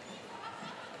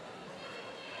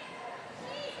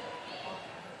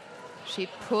 She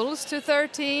pulls to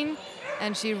 13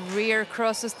 and she rear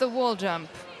crosses the wall jump.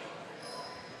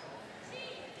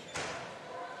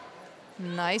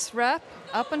 Nice wrap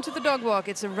up onto the dog walk.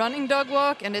 It's a running dog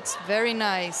walk and it's very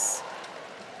nice.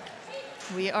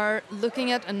 We are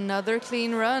looking at another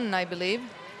clean run, I believe.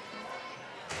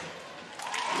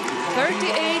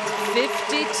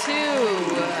 38.52.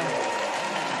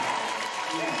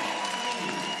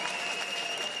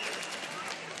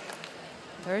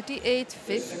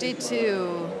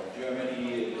 38.52.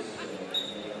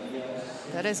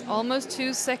 That is almost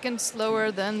 2 seconds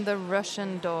slower than the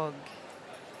Russian dog.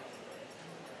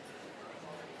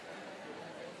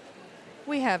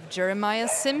 We have Jeremiah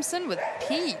Simpson with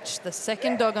Peach, the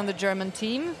second dog on the German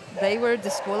team. They were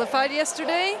disqualified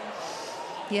yesterday.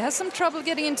 He has some trouble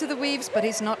getting into the weaves, but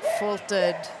he's not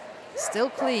faulted. Still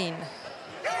clean.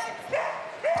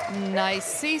 Nice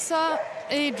seesaw.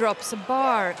 He drops a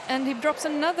bar, and he drops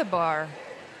another bar.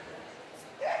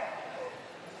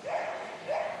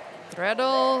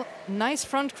 Threadle, nice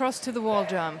front cross to the wall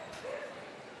jump.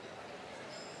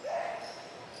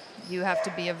 You have to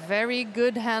be a very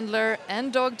good handler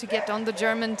and dog to get on the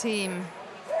German team.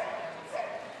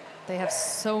 They have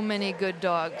so many good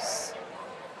dogs.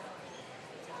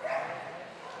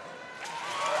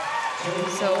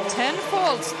 So 10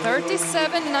 faults,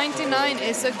 37.99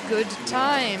 is a good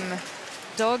time.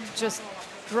 Dog just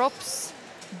drops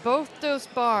both those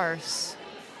bars.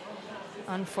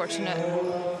 Unfortunate.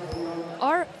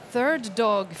 Our third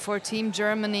dog for Team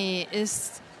Germany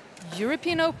is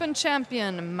European Open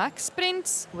champion Max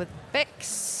Prinz with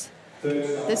Bex.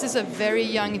 This is a very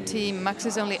young team. Max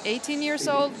is only 18 years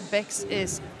old. Bex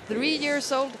is 3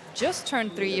 years old, just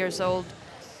turned 3 years old.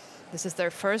 This is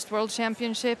their first world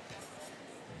championship.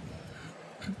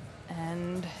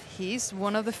 And he's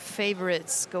one of the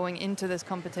favorites going into this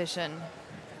competition.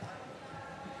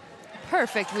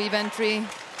 Perfect weave entry.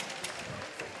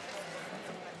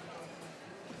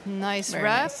 Nice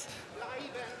wrap. Nice.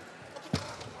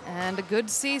 And a good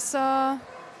seesaw.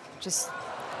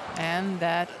 And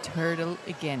that turtle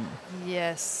again.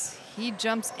 Yes, he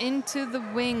jumps into the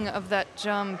wing of that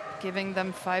jump, giving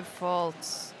them 5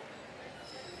 faults.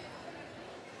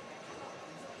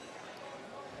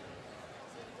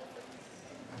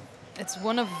 It's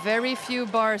one of very few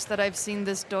bars that I've seen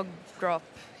this dog drop.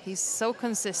 He's so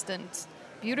consistent.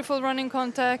 Beautiful running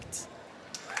contact.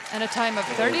 And a time of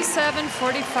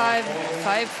 37.45,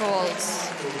 5 faults.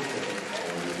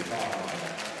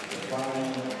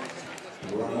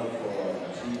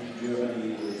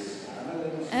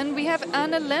 have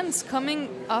Anna Lenz coming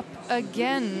up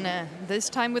again, this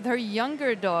time with her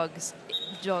younger dog,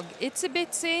 Itsy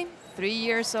Bitsy, 3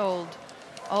 years old.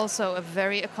 Also a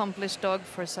very accomplished dog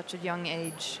for such a young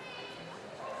age.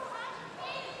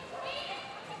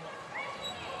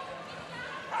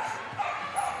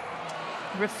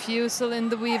 Refusal in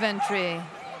the weave entry.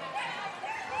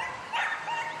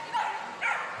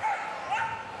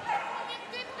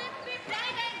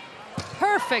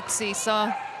 Perfect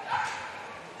seesaw.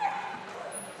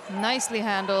 Nicely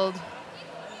handled.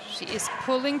 She is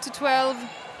pulling to 12,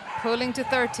 pulling to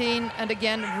 13, and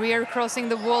again rear crossing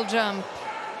the wall jump.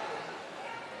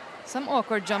 Some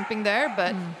awkward jumping there,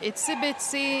 but Itsy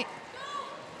Bitsy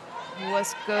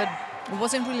was good. It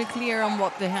wasn't really clear on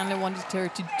what the handler wanted her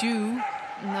to do.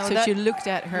 No, so she looked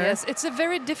at her. Yes, it's a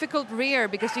very difficult rear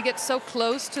because you get so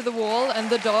close to the wall and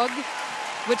the dog,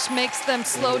 which makes them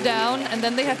slow down, and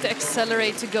then they have to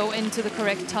accelerate to go into the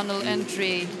correct tunnel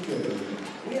entry.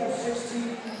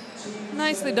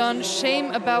 Nicely done.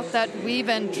 Shame about that weave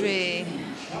entry.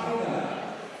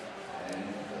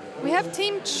 We have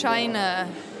Team China.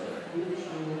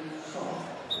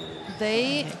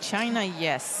 China,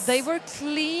 yes. They were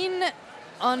clean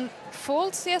on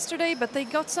faults yesterday, but they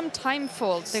got some time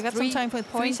faults. They got some time faults.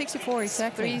 364,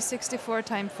 exactly. 364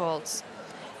 time faults.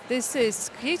 This is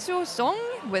Kristianstad Song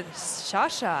with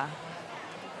Shasha,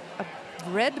 a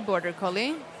red border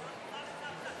collie.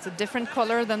 It's a different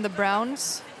color than the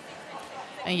browns.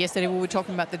 And yesterday we were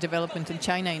talking about the development in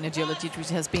China in agility, which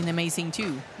has been amazing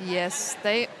too. Yes,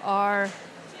 they are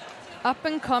up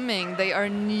and coming. They are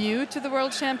new to the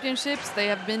World Championships. They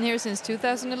have been here since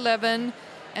 2011,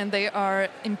 and they are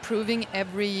improving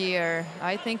every year.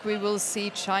 I think we will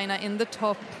see China in the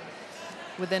top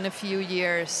within a few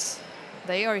years.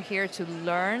 They are here to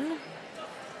learn,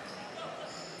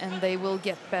 and they will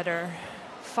get better.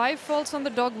 5 faults on the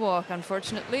dog walk,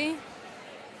 unfortunately.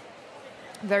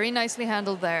 Very nicely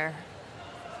handled there.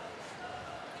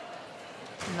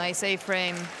 Nice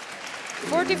A-frame.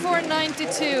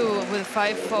 44.92 with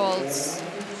 5 faults.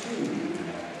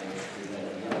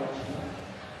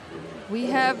 We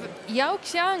have Yao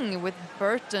Qiang with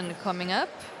Burton coming up,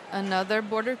 another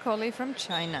border collie from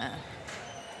China.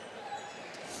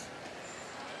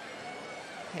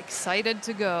 Excited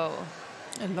to go.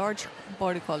 A large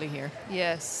border collie here.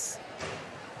 Yes.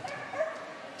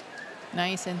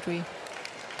 Nice entry.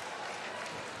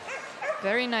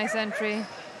 Very nice entry.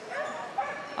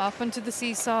 Up into the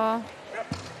seesaw.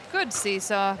 Good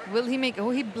seesaw. Will he make... Oh,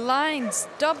 he blinds.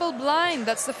 Double blind.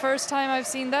 That's the first time I've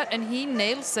seen that, and he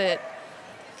nails it.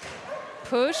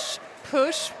 Push,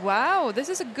 push. Wow, this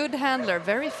is a good handler.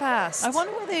 Very fast. I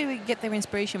wonder where they get their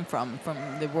inspiration from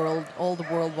the world, all the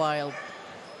worldwide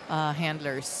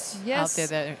handlers out there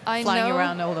that are flying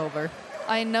around all over.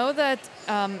 I know that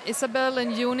Isabel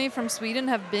and Juni from Sweden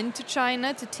have been to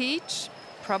China to teach.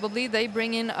 Probably they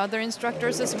bring in other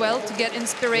instructors as well to get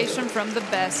inspiration from the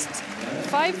best.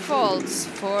 5 faults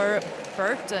for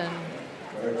Burton.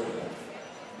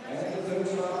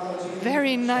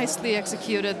 Very nicely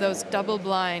executed, those double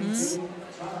blinds.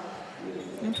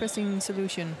 Interesting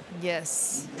solution.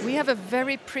 Yes. We have a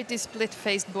very pretty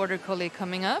split-faced border collie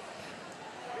coming up.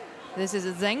 This is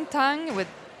a Zheng Tang with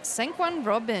Sengquan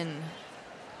Robin.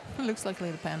 Looks like a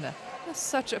little panda. That's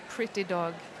such a pretty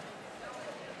dog.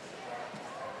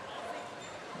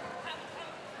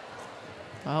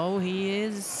 Oh, he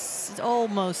is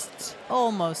almost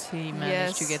he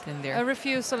managed to get in there. A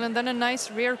refusal and then a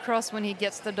nice rear cross when he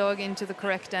gets the dog into the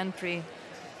correct entry.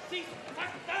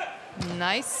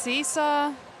 Nice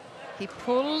seesaw. He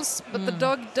pulls, but the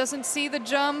dog doesn't see the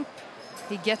jump.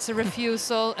 He gets a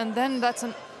refusal, and then that's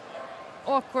an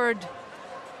awkward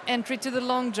entry to the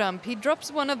long jump. He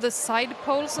drops one of the side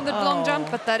poles on the long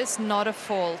jump, but that is not a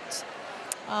fault.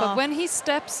 But when he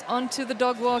steps onto the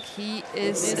dog walk, he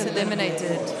is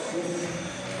eliminated.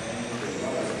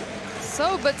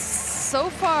 So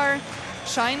far,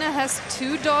 China has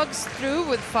 2 dogs through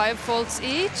with 5 faults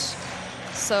each.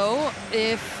 So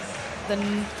if the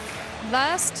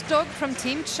last dog from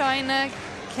Team China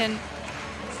can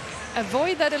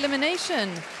avoid that elimination,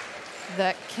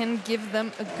 that can give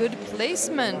them a good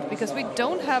placement, because we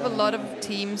don't have a lot of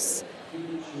teams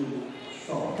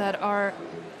that are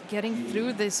getting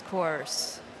through this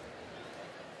course.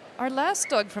 Our last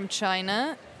dog from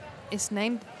China is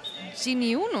named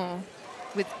Jiniuno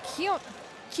with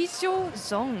Qijiu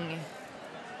Zong.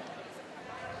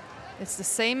 It's the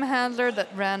same handler that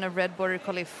ran a red border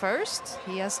collie first.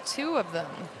 He has 2 of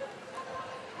them.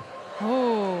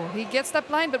 Oh, he gets that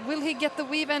blind, but will he get the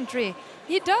weave entry?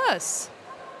 He does.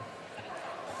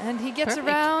 And he gets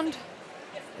around.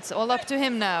 It's all up to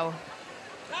him now.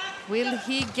 Will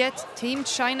he get Team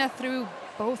China through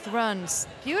both runs?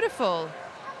 Beautiful.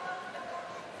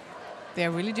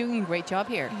 They're really doing a great job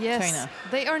here, Yes, China.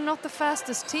 they are not the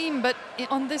fastest team, but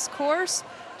on this course,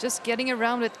 just getting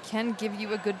around it can give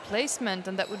you a good placement,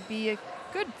 and that would be a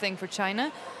good thing for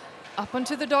China. Up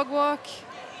onto the dog walk.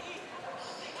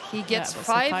 He gets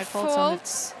five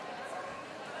faults.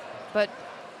 But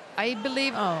I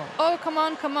believe... Oh, come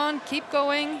on, come on, keep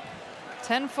going.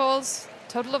 10 faults,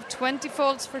 total of 20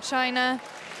 faults for China.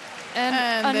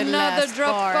 And another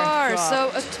drop bar.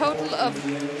 So a total of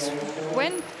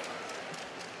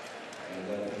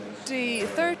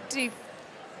 30...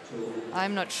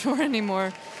 I'm not sure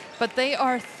anymore. But they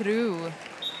are through.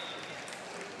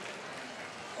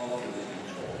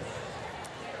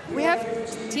 We have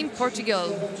Team Portugal.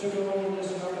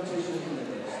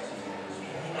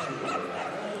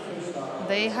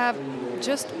 They have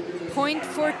just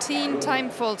 0.14 time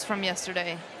faults from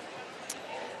yesterday.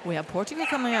 We have Portugal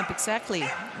coming up, exactly.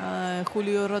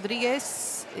 Julio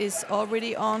Rodriguez is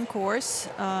already on course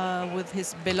with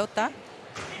his pelota.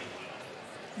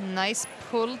 Nice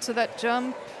pull to that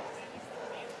jump.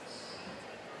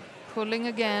 Pulling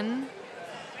again.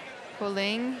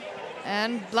 Pulling.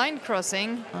 And blind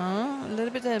crossing. A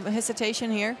little bit of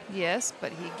hesitation here. Yes,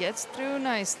 but he gets through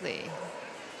nicely.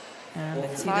 And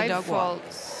let's see the dog walk.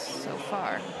 5 faults so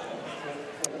far.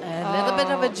 A little bit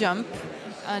of a jump.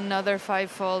 Another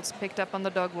 5 faults picked up on the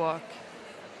dog walk.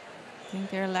 I think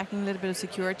they're lacking a little bit of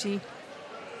security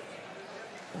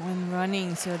when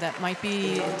running, so that might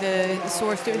be the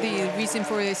source, the reason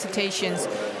for the hesitations.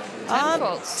 10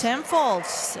 faults. 10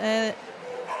 faults.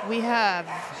 We have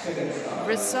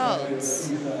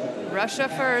results. Russia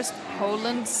first,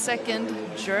 Poland second,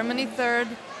 Germany third,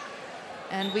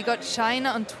 and we got China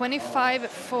on 25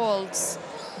 faults,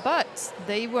 but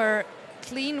they were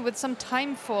clean with some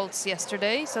time faults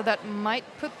yesterday, so that might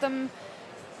put them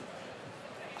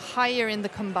higher in the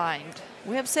combined.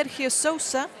 We have Sergio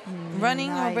Sousa running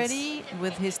already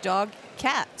with his dog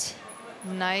Cat.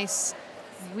 Nice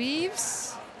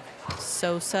weaves.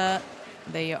 Sousa,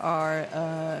 they are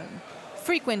a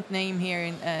frequent name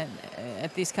here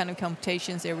at these kind of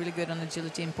competitions. They're really good on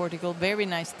agility in Portugal. Very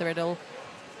nice threadle.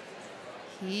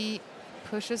 He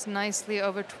pushes nicely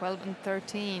over 12 and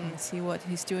 13. Let's see what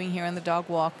he's doing here on the dog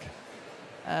walk.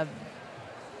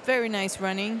 Very nice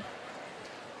running.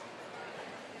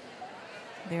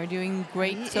 They're doing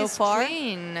great so far.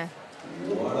 Clean.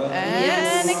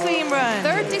 And a clean run.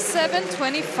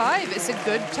 37:25 is a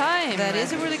good time. That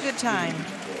is a really good time.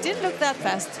 Didn't look that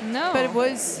fast. No. But it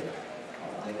was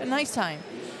a nice time.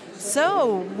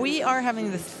 So we are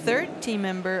having the third team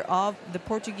member of the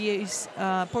Portuguese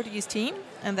team,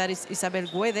 and that is Isabel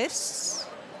Guedes.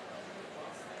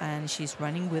 And she's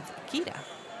running with Kira,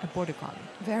 a border collie.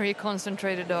 Very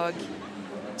concentrated dog.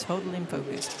 Totally in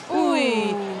focus.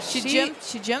 Ooh,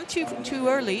 she jumped too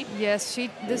early. Yes,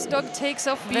 this dog takes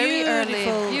off very early.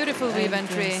 Beautiful weave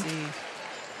entry.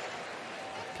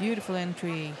 Beautiful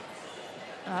entry.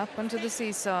 Up onto the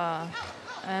seesaw.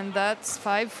 And that's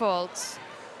 5 faults.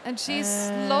 And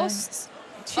she's lost.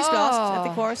 She's lost at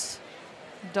the course.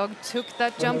 Dog took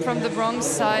that jump from the wrong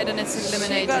side and it's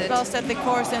eliminated. She got lost at the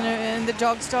course and the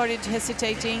dog started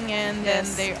hesitating and then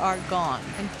they are gone.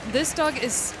 And this dog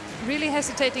is really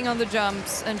hesitating on the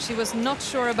jumps and she was not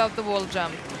sure about the wall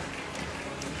jump.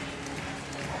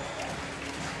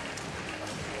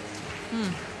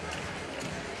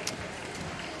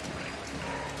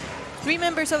 Three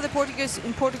members of the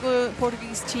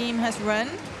Portuguese team has run.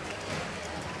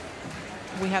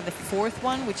 We have the fourth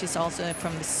one, which is also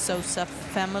from the Sousa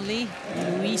family,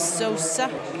 Luis Sousa.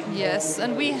 Yes,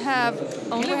 and we have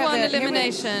only one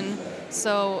elimination.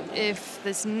 So if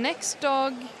this next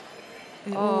dog...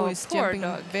 is jumping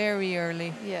dog. Very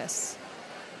early. Yes.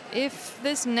 If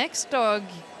this next dog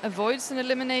avoids an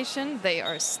elimination, they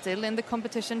are still in the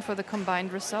competition for the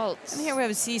combined results. And here we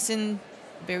have a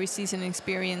very seasoned,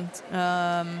 experienced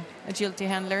agility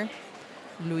handler,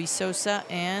 Luis Sousa,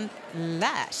 and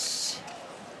Lash.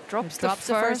 Drops the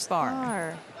first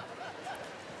bar.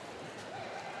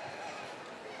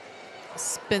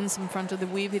 Spins in front of the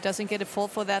weave. He doesn't get a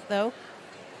fault for that, though.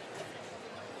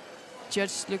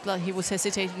 Judge looked like he was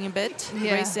hesitating a bit. He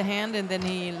raised the hand and then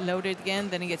he loaded again.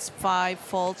 Then he gets 5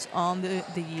 faults on the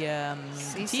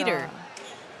teeter.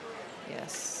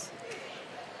 Yes.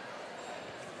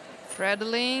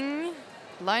 Threadling,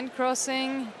 line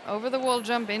crossing, over the wall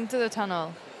jump into the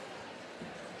tunnel.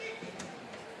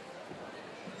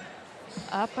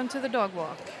 Up onto the dog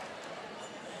walk.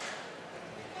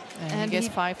 And he gets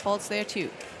 5 faults there too.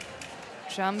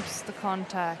 Jumps the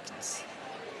contacts.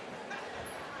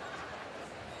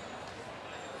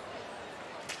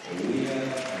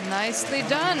 Nicely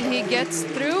done. He gets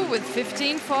through with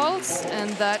 15 faults,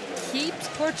 and that keeps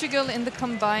Portugal in the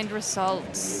combined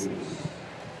results.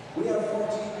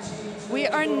 We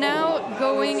are now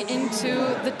going into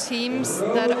the teams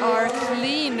that are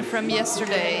clean from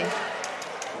yesterday.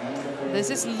 This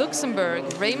is Luxembourg,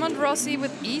 Raymond Rossi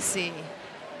with Easy.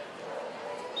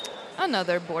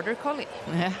 Another border collie.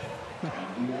 Yeah.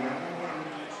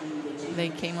 They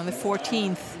came on the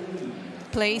 14th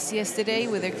place yesterday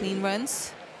with their clean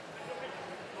runs.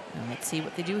 And let's see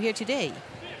what they do here today.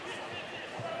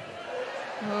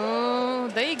 Oh,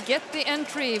 they get the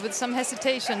entry with some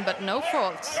hesitation, but no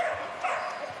faults.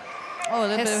 Oh, a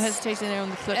little bit of hesitation there on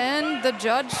the foot. And the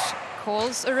judge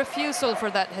calls a refusal for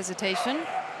that hesitation.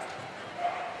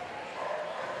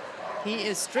 He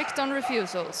is strict on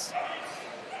refusals.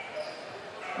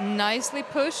 Nicely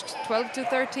pushed, 12 to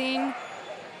 13.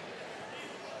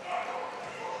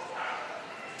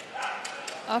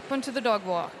 Up onto the dog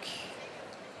walk.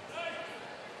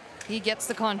 He gets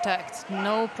the contact,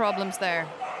 no problems there.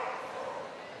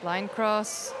 Line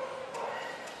cross.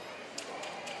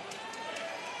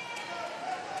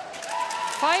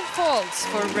 5 faults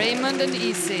for Raymond and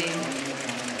Easy.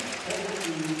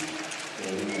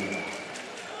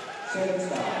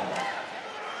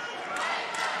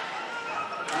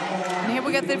 And here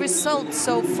we got the results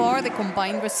so far, the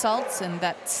combined results, and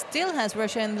that still has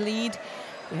Russia in the lead.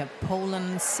 We have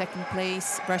Poland in second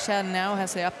place. Russia now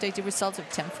has the updated results of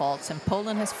 10 faults, and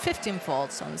Poland has 15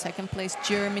 faults. On the second place,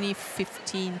 Germany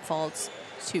 15 faults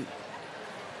too.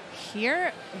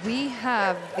 Here we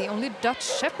have the only Dutch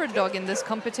Shepherd dog in this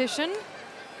competition.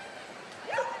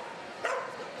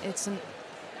 It's an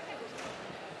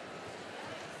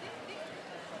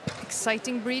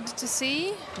exciting breed to see.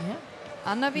 Yeah.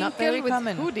 Anna Not very Winkel with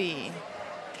common. Hoodie.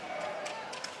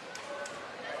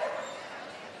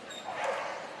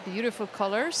 Beautiful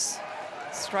colors.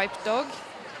 Striped dog.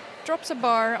 Drops a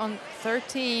bar on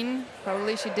 13.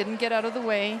 Probably she didn't get out of the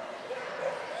way.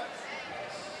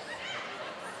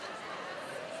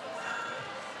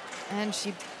 And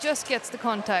she just gets the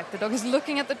contact. The dog is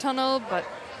looking at the tunnel, but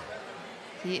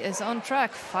he is on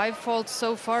track. 5 faults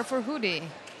so far for Hoodie.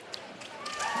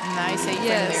 Nice A-frame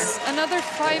Yes, there. another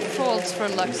 5 faults for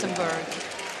Luxembourg.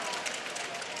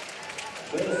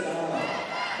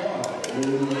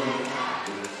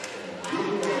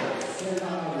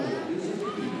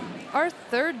 Our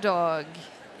third dog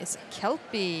is a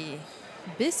Kelpie,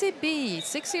 Busy Bee,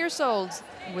 6 years old,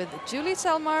 with Julie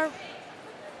Selmar,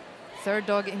 third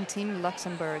dog in Team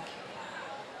Luxembourg.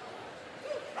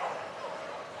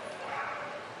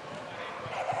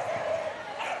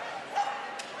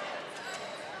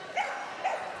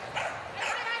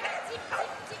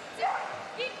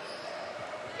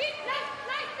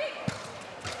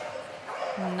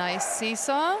 Nice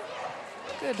seesaw,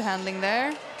 good handling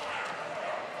there.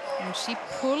 And she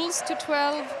pulls to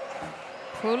 12,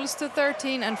 pulls to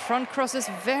 13, and front crosses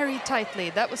very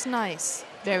tightly. That was nice.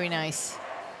 Very nice.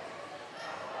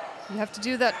 You have to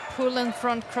do that pull and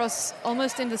front cross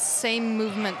almost in the same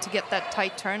movement to get that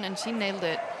tight turn, and she nailed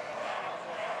it.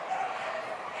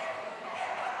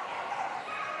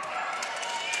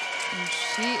 And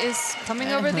she is coming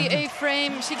over the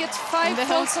A-frame. She gets 5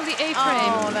 faults on the A-frame.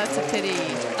 Oh, that's a pity.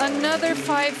 Another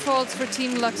 5 faults for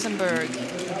Team Luxembourg.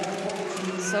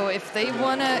 So if they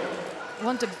want a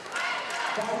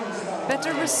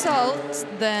better result,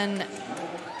 then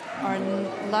our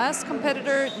last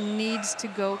competitor needs to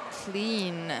go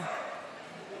clean.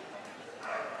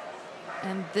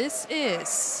 And this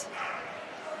is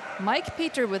Mike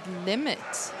Peter with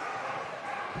Limit.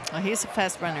 Oh, he's a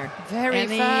fast runner. Very and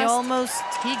fast. He almost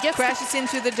crashes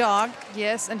into the dog.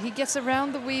 Yes, and he gets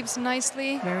around the weaves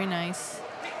nicely. Very nice.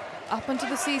 Up onto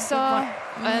the seesaw,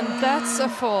 and that's a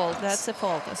fault. That's a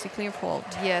fault. That's a clear fault.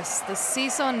 Yes, the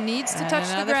seesaw needs to touch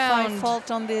the another ground. 5 fault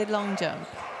on the long jump.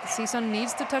 The seesaw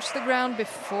needs to touch the ground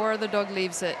before the dog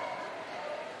leaves it.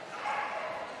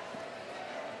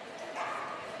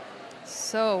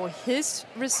 So his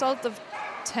result of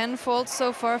 10 faults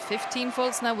so far, 15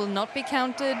 faults now will not be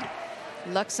counted.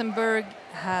 Luxembourg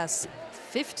has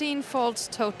 15 faults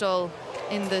total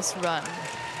in this run.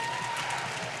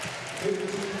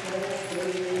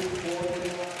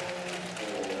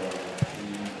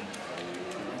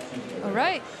 All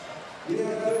right.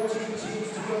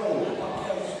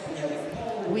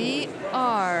 We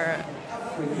are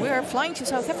flying to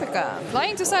South Africa.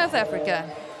 Flying to South Africa.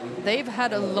 They've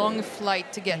had a long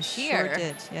flight to get here. Sure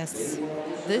did, yes.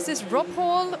 This is Rob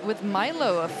Hall with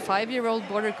Milo, a 5-year-old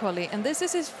border collie, and this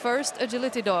is his first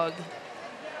agility dog.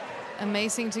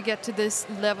 Amazing to get to this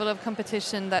level of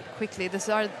competition that quickly. This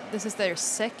is their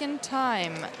second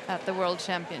time at the World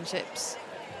Championships.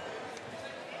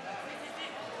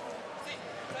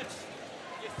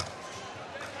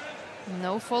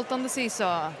 No fault on the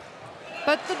seesaw.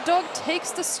 But the dog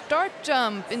takes the start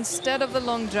jump instead of the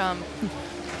long jump.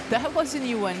 That was a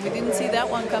new one. We didn't see that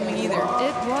one coming either.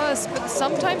 It was, but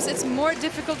sometimes it's more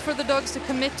difficult for the dogs to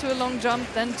commit to a long jump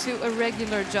than to a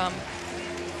regular jump.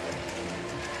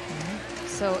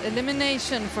 So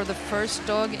elimination for the first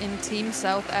dog in Team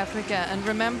South Africa. And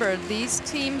remember, these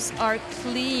teams are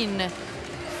clean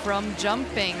from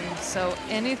jumping, so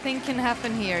anything can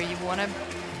happen here. You want to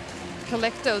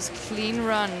collect those clean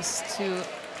runs to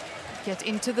get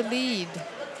into the lead.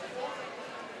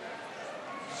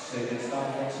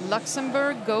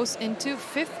 Luxembourg goes into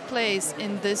 5th place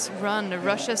in this run.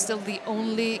 Russia is still the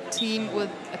only team with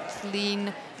a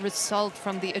clean result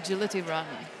from the agility run.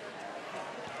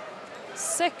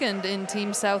 Second in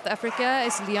Team South Africa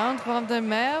is Leandre van der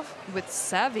Merwe with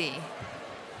Savvy.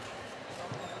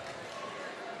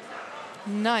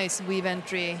 Nice weave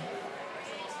entry.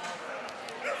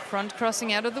 Front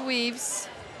crossing out of the weaves.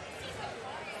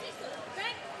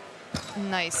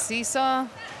 Nice seesaw.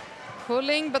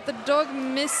 Pulling, but the dog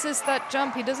misses that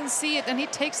jump. He doesn't see it and he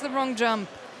takes the wrong jump.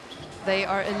 They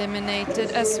are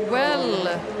eliminated as well,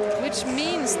 which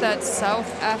means that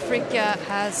South Africa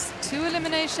has 2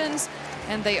 eliminations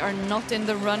and they are not in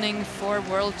the running for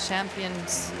world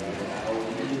champions.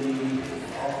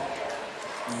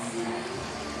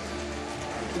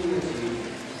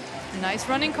 Nice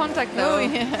running contact though. Oh,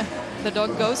 yeah. The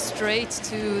dog goes straight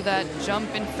to that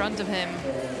jump in front of him.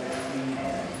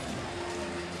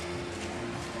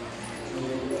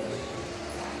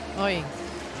 Oi.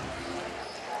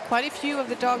 Quite a few of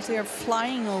the dogs, they are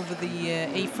flying over the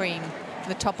A-frame,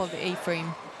 the top of the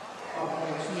A-frame.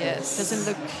 Yes. Doesn't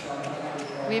look...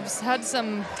 We've had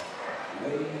some...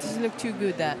 Doesn't look too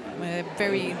good, that.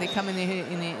 They come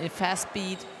in a fast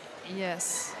speed.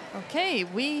 Yes. Okay,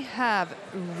 we have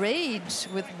Rage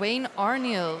with Wayne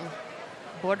Arniel.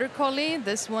 Border Collie.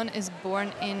 This one is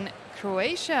born in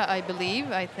Croatia, I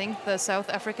believe. I think the South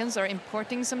Africans are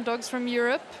importing some dogs from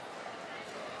Europe.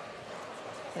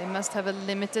 They must have a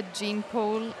limited gene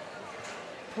pool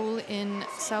in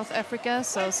South Africa,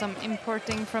 so some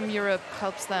importing from Europe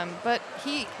helps them. But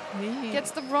he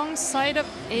gets the wrong side of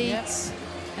 8, yep.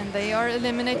 And they are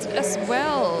eliminated as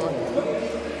well.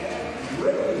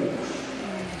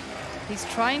 He's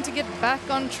trying to get back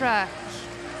on track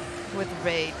with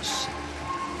Rage.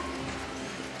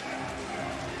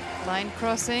 Line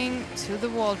crossing to the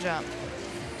wall jump.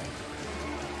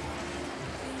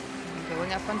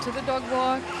 Going up onto the dog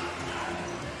walk.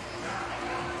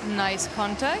 Nice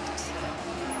contact.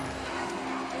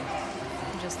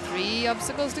 Just 3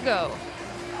 obstacles to go,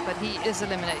 but he is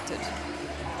eliminated.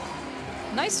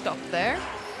 Nice stop there.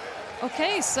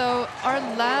 Okay, so our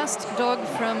last dog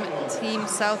from Team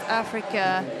South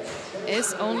Africa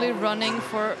is only running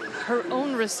for her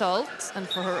own results and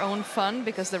for her own fun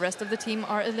because the rest of the team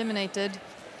are eliminated.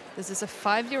 This is a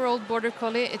 5-year-old Border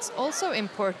Collie. It's also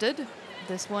imported.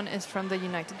 This one is from the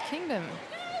United Kingdom.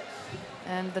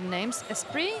 And the name's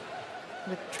Esprit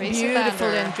with Tracy Beautiful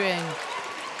Lander. entry.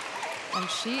 And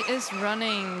she is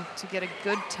running to get a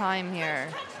good time here.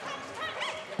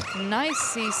 Nice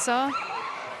seesaw.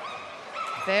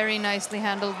 Very nicely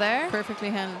handled there.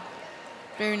 Perfectly handled.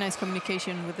 Very nice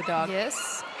communication with the dog.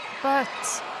 Yes, but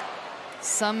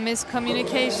some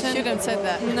miscommunication. Shouldn't have said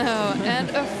that. No, and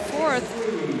a 4th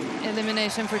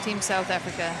elimination for Team South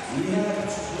Africa. We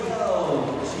have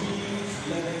 12 teams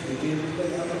left within the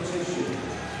competition.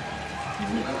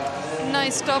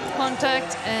 Nice stop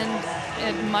contact, and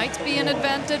it might be an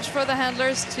advantage for the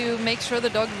handlers to make sure the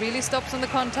dog really stops on the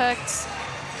contacts.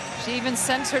 She even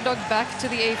sends her dog back to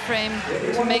the A-frame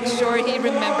to make sure he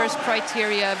remembers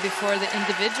criteria before the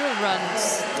individual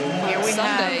runs Here on we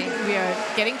Sunday. We are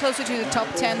getting closer to the top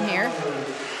 10 here.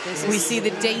 We see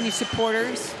the Danish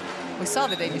supporters. We saw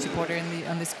the Danish supporter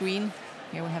on the screen.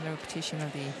 Here we have a repetition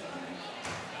of the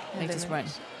latest run.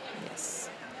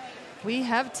 Yes. We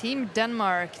have Team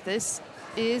Denmark. This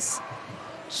is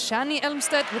Shani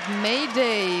Elmstedt with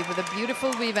Mayday with a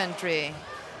beautiful weave entry.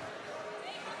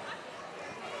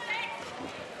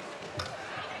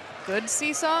 Good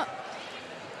seesaw,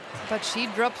 but she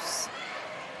drops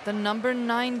the number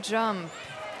 9 jump,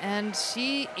 and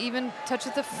she even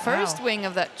touches the first wing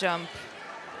of that jump.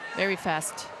 Very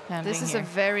fast handling. This is here. a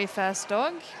very fast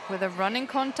dog with a running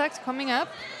contact coming up.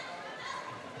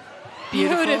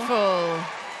 Beautiful. Beautiful.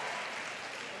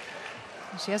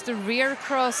 She has the rear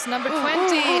cross, number 20,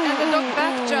 and the dog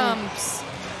back jumps.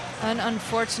 An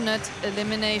unfortunate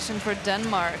elimination for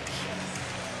Denmark.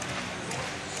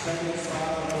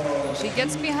 She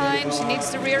gets behind, she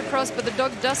needs the rear cross, but the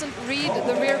dog doesn't read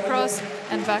the rear cross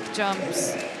and back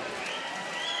jumps.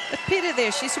 A pity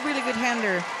there, she's a really good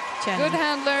hander. Chen. Good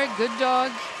handler, good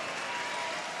dog.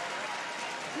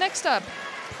 Next up,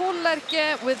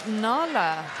 Pollerke with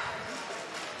Nala.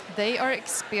 They are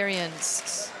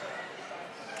experienced.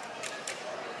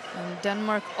 And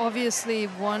Denmark obviously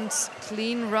wants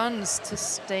clean runs to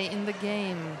stay in the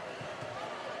game.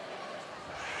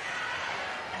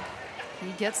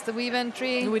 He gets the weave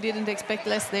entry. We didn't expect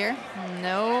less there.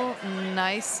 No,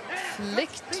 nice flick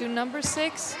to number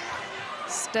 6.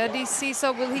 Steady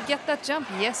seesaw. Will he get that jump?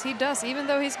 Yes, he does. Even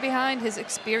though he's behind, his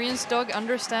experienced dog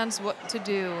understands what to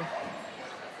do.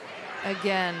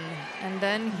 Again. And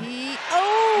then he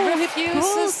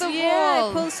refuses the wall.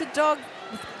 He pulls the dog.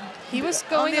 He was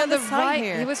going on the right.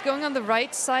 Here. He was going on the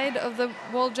right side of the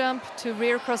wall jump to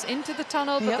rear cross into the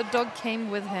tunnel, but the dog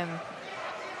came with him.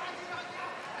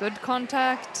 Good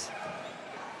contact.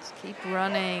 Let's keep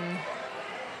running.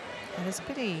 That is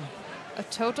pity. A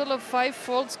total of 5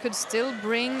 faults could still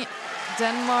bring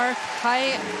Denmark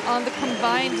high on the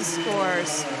combined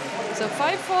scores. So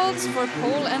 5 faults for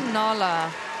Pol and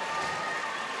Nala.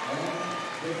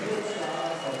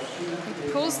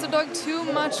 He pulls the dog too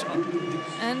much,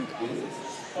 and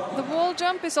the wall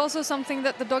jump is also something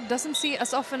that the dog doesn't see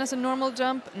as often as a normal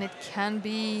jump, and it can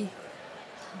be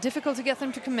difficult to get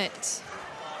them to commit.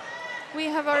 We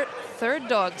have our third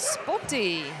dog,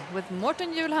 Spotty, with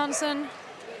Morten Juhl-Hansen.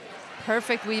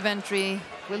 Perfect weave entry.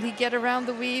 Will he get around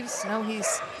the weaves? No,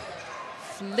 he's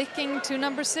flicking to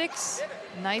number 6.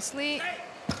 Nicely.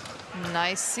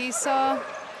 Nice seesaw.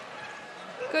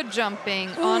 Good jumping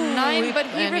on 9, but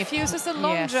he refuses the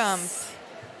long jump.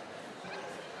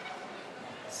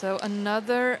 So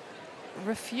another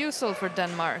refusal for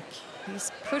Denmark.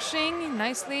 He's pushing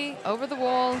nicely over the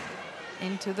wall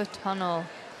into the tunnel.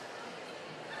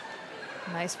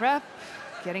 Nice wrap,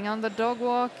 getting on the dog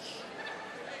walk,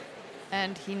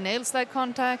 and he nails that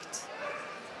contact.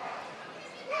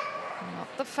 Not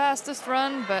the fastest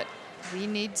run, but we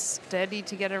need steady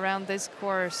to get around this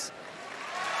course.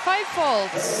 5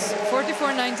 faults,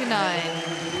 44.99.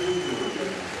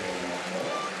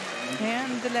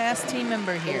 And the last team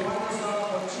member here.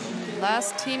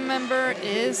 Last team member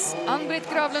is Ann-Britt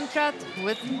Gravlundtratt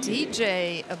with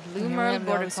DJ, a Blue Merle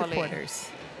Border Collie. Supporters.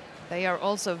 They are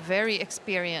also very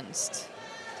experienced.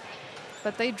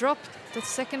 But they dropped the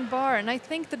second bar, and I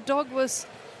think the dog was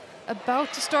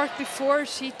about to start before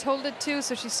she told it to,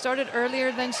 so she started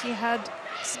earlier than she had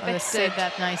expected. I said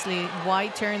that nicely.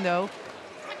 Wide turn, though.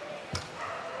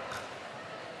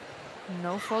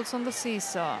 No faults on the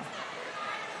seesaw.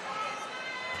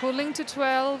 Pulling to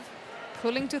 12,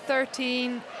 pulling to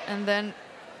 13, and then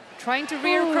trying to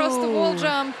rear cross the wall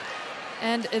jump.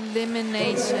 And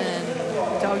elimination.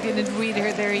 Dog didn't read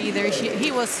her there either.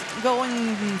 He was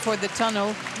going for the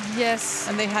tunnel. Yes.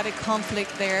 And they had a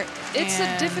conflict there. It's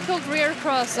a difficult rear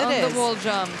cross on the wall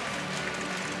jump.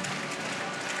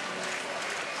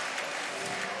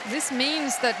 This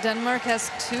means that Denmark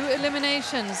has 2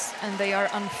 eliminations, and they are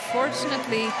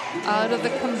unfortunately out of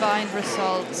the combined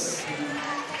results.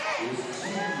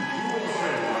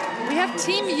 We have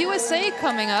Team USA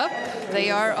coming up. They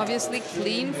are obviously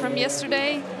clean from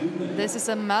yesterday. This is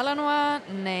a Malinois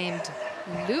named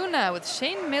Luna with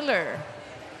Shane Miller.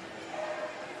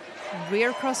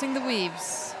 Rear crossing the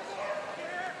weaves.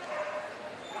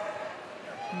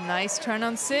 Nice turn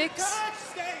on 6.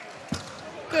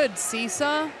 Good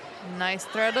seesaw. Nice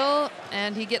throttle.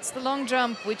 And he gets the long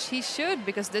jump, which he should,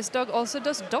 because this dog also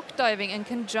does dock diving and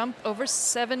can jump over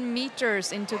 7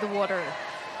 meters into the water.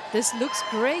 This looks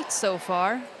great so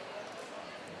far.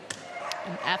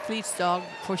 An athlete's dog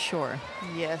for sure.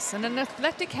 Yes, and an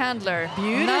athletic handler.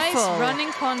 Beautiful. Nice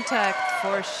running contact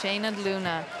for Shane and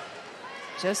Luna.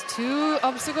 Just 2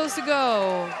 obstacles to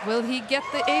go. Will he get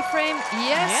the A-frame?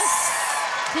 Yes.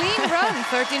 Clean run,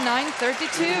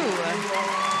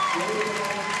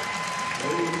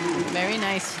 39.32. Very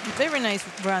nice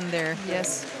run there.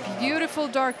 Yes, beautiful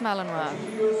dark Malinois.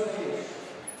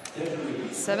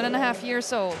 7.5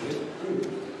 years old.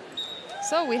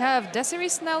 So we have Desiree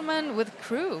Snellman with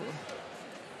Crew.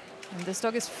 And this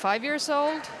dog is 5 years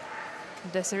old.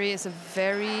 Desiree is a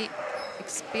very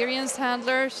experienced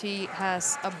handler. She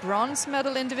has a bronze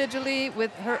medal individually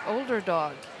with her older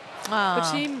dog.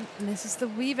 But she misses the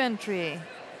weave entry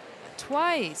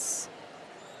twice.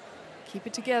 Keep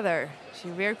it together. She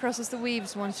rear crosses the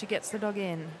weaves once she gets the dog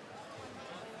in.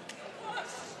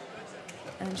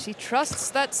 And she trusts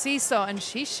that seesaw, and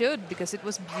she should, because it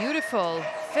was beautiful.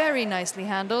 Very nicely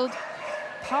handled.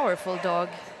 Powerful dog.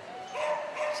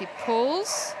 She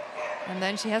pulls, and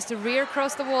then she has to rear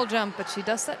cross the wall jump, but she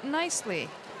does that nicely.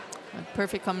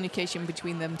 Perfect communication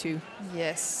between them two.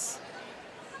 Yes.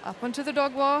 Up onto the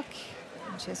dog walk.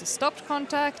 And she has a stopped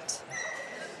contact.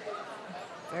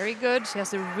 Very good. She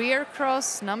has a rear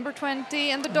cross, number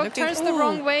 20, and the dog Looking- turns the ooh.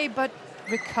 wrong way, but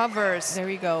recovers. There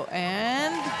we go.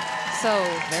 And So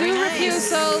Very 2 nice.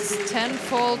 refusals, 10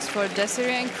 faults for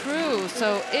Desiree and crew.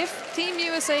 So if Team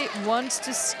USA wants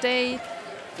to stay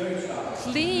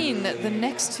clean, the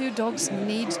next 2 dogs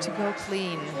need to go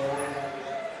clean.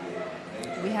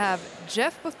 We have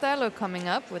Jeff Bothello coming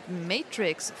up with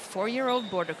Matrix, 4-year-old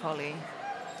Border Collie.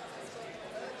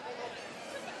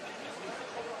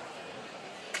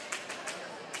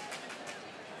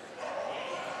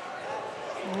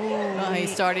 oh, he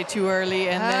started too early,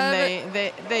 and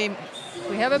then they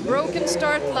We have a broken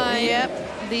start line, Yep.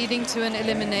 leading to an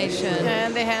elimination.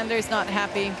 and the handler is not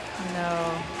happy.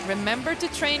 No. Remember to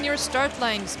train your start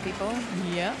lines, people.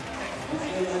 Yeah.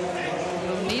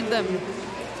 You'll need them.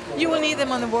 You will need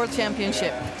them on the World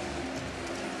Championship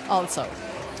also.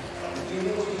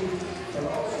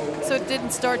 So it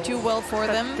didn't start too well for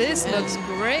them. This and looks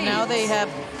great. Now they have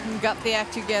got the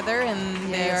act together, and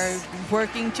they are Yes.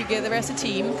 working together as a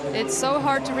team. It's so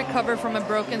hard to recover from a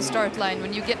broken start line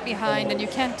when you get behind and you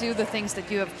can't do the things that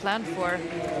you have planned for.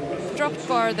 Dropped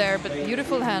bar there, but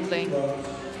beautiful handling.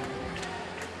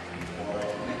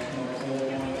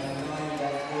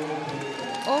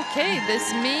 Okay,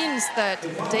 this means that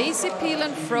Daisy, Peel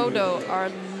and Frodo, our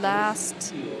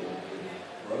last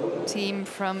team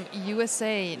from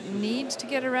USA, need to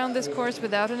get around this course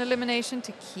without an elimination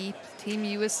to keep Team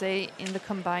USA in the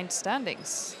combined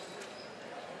standings.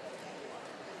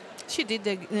 She did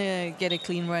get a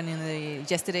clean run in the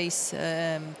yesterday's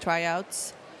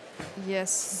tryouts.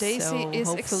 Yes, Daisy so is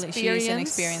hopefully experienced. she is an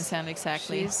experienced handler,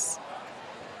 exactly. She's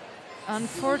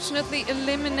unfortunately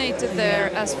eliminated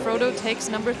there as Frodo takes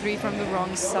number 3 from the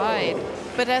wrong side.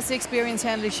 But as the experienced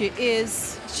handler she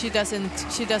is, she doesn't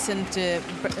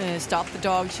stop the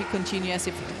dog. She continues as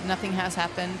if nothing has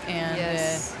happened, and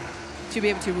Yes. to be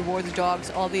able to reward the dogs,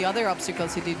 all the other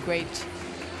obstacles, he did great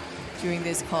during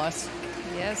this course.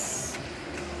 Yes.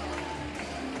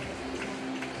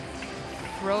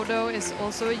 Frodo is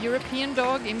also a European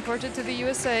dog imported to the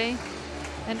USA.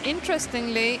 And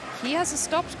interestingly, he has a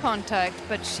stopped contact,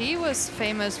 but she was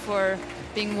famous for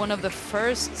being one of the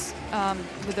first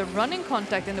with a running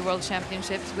contact in the World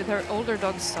Championships with her older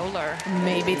dog Solar.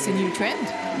 Maybe it's a new trend.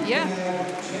 Yeah.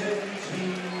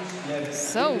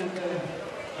 So.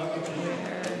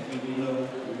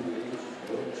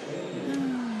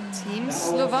 Team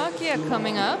Slovakia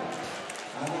coming up.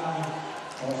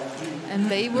 And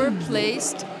they were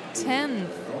placed 10th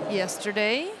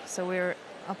yesterday. So we're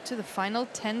up to the final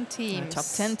 10 teams. Top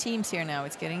 10 teams here now.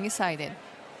 It's getting excited.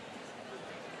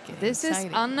 This is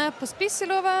Anna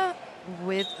Pospisilova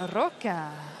with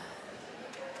Roca.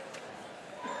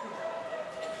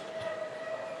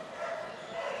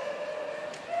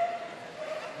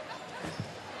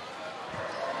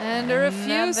 And a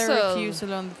refusal. Another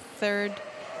refusal on the third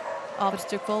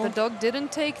obstacle. The dog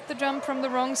didn't take the jump from the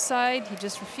wrong side. He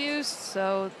just refused,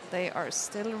 so they are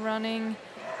still running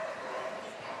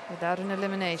without an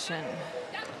elimination.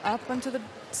 Up onto the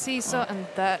seesaw, and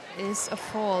that is a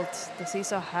fault. The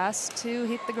seesaw has to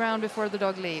hit the ground before the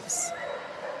dog leaves.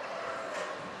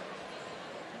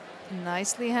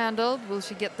 Nicely handled. Will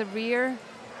she get the rear?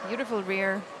 Beautiful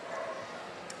rear.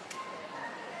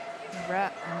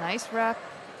 Nice wrap.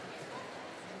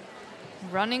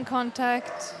 Running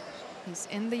contact. He's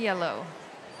in the yellow.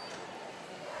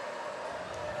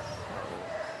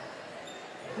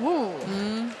 Woo!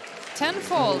 10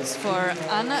 falls for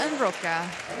Anna and Roca.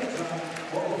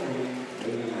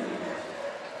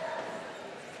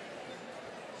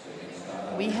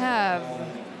 We have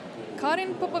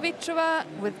Karin Popovichova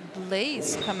with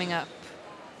Blaze coming up.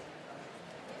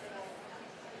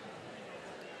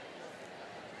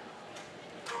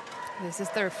 This is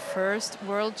their first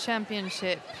World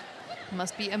Championship.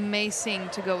 Must be amazing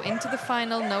to go into the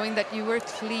final knowing that you were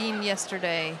clean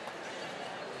yesterday.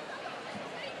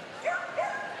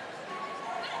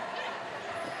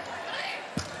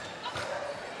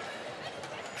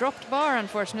 Dropped bar,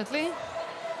 unfortunately.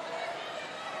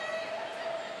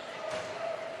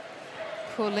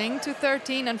 Pulling to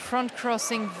 13 and front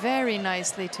crossing very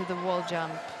nicely to the wall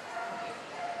jump.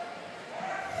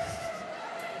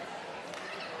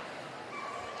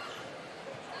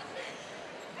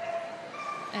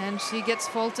 And she gets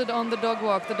faulted on the dog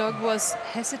walk. The dog was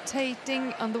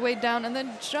hesitating on the way down and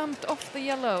then jumped off the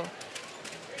yellow.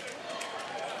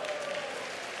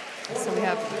 So we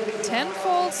have 10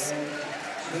 faults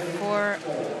for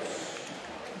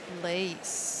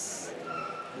Blaze.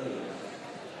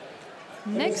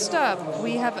 Next up,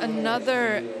 we have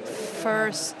another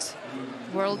first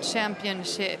World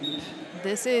Championship.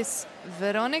 This is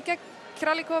Veronica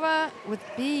Kralikova with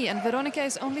B, and Veronica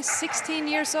is only 16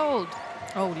 years old.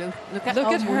 Oh, look at her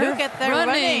look at their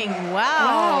running. Wow.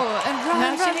 Wow. And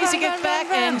Now she needs to get back,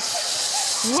 and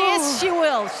yes, she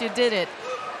will. She did it.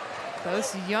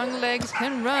 Those young legs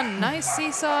can run. Nice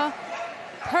seesaw.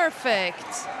 Perfect.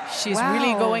 She's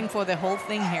really going for the whole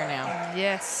thing here now.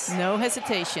 Yes. No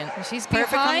hesitation. She's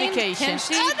perfect behind. communication. Can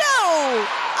she? Oh, no!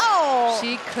 Oh!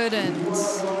 She couldn't.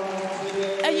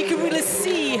 And you can really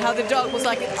see how the dog was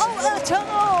like, oh, a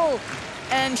tunnel!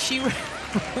 And she...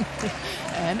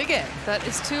 and again. That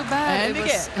is too bad. And it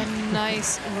again. was a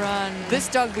nice run. This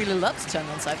dog really loves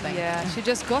tunnels, I think. Yeah, she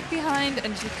just got behind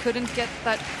and she couldn't get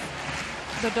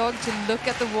the dog to look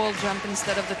at the wall jump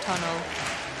instead of the tunnel.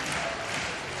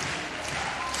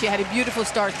 She had a beautiful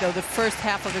start, though. The first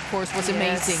half of the course was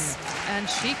amazing. And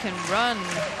she can run,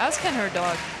 as can her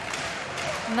dog.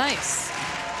 Nice.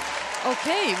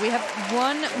 Okay, we have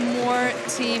one more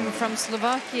team from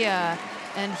Slovakia,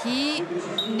 and he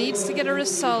needs to get a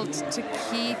result to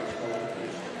keep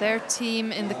their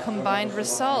team in the combined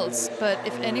results. But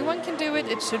if anyone can do it,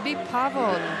 it should be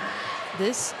Pavel.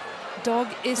 This dog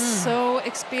is so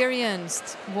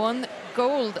experienced. Won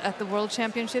gold at the World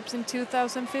Championships in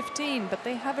 2015, but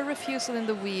they have a refusal in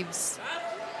the weaves.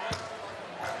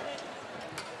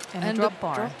 And a drop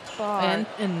bar. And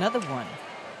another one.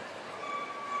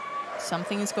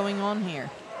 Something is going on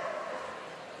here.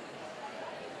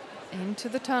 Into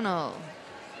the tunnel.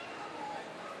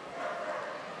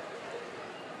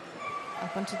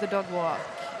 Up onto the dog walk.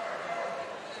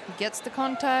 He gets the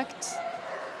contact.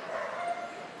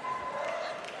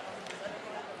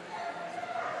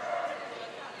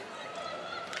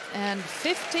 And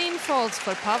 15 faults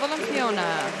for Pavel and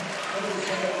Fiona.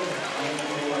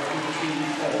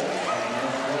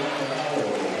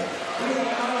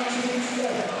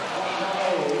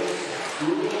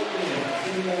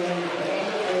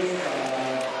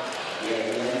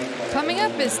 Coming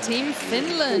up is Team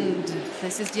Finland.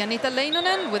 This is Janita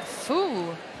Leinonen with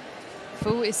Fu.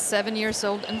 Fu is 7 years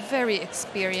old and very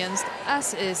experienced,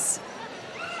 as is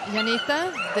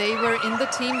Janita. They were in the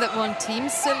team that won Team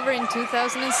Silver in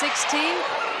 2016.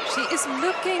 She is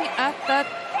looking at that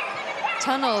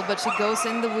tunnel, but she goes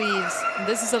in the weaves. And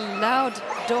this is a loud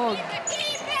dog.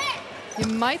 You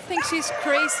might think she's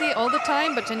crazy all the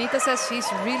time, but Janita says she's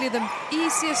really the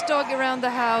easiest dog around the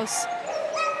house.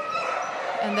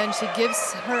 And then she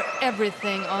gives her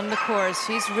everything on the course.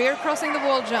 She's rear crossing the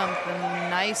wall jump, and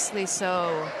nicely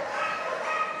so.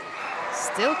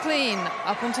 Still clean,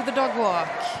 up onto the dog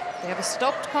walk. They have a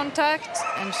stopped contact,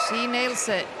 and she nails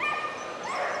it.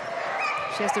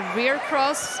 She has the rear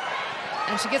cross,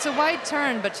 and she gets a wide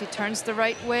turn, but she turns the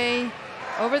right way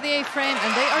over the A-frame,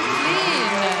 and they are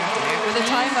clean with a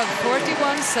time of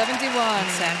 41.71.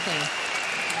 Exactly.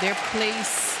 Their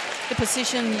place, the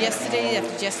position yesterday,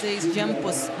 after yesterday's jump,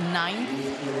 was 9th.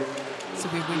 So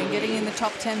we're really getting in the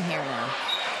top 10 here now.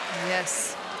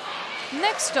 Yes.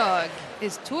 Next dog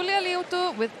is Tulia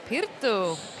Liutu with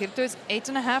Pirtu. Pirtu is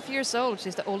 8.5 years old.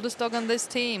 She's the oldest dog on this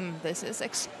team. This is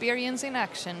experience in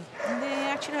action. And they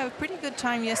actually have a pretty good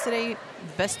time yesterday.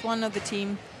 Best one of the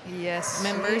team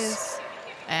members.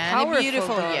 And powerful a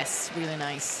beautiful, dog. yes, really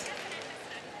nice.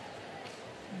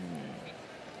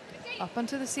 Up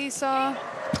onto the seesaw.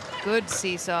 Good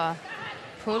seesaw.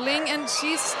 Pulling, and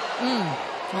she's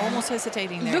almost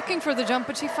hesitating there. looking for the jump,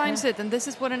 but she finds it. And this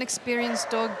is what an experienced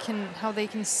dog can, how they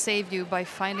can save you by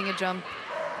finding a jump.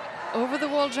 Over the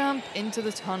wall jump, into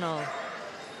the tunnel.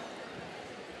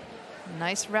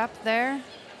 Nice wrap there.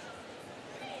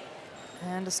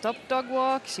 And a stop dog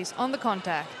walk. She's on the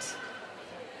contact.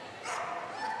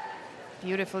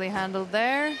 Beautifully handled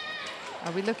there.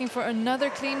 Are we looking for another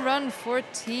clean run for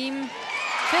Team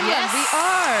Finland? Yes. We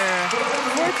are.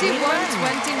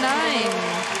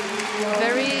 41.29.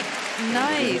 Very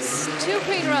nice. 2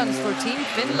 clean runs for Team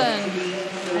Finland.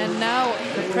 And now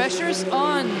the pressure's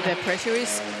on. The pressure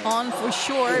is on for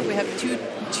sure. We have two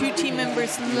team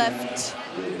members left.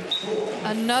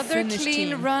 Another Finnish clean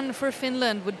team. run for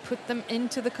Finland would put them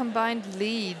into the combined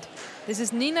lead. This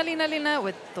is Nina Lina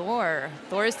with Thor.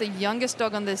 Thor is the youngest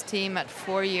dog on this team at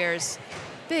 4 years.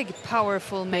 Big,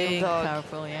 powerful male dog.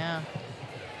 Powerful, yeah.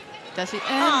 Does it?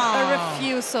 And a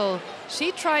refusal.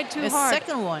 She tried too hard. A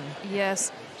second one.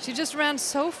 Yes. She just ran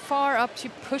so far up, she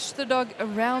pushed the dog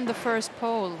around the first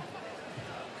pole.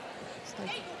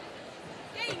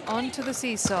 Onto the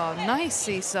seesaw. Nice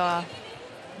seesaw.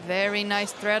 Very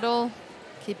nice treadle.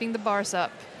 Keeping the bars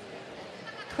up.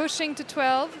 Pushing to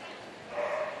 12.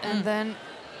 And then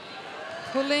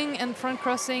pulling and front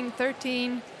crossing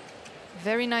 13.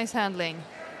 Very nice handling.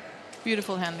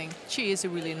 Beautiful handling. She is a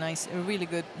really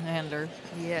good handler.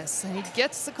 Yes, and he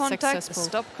gets the contact, the Successful.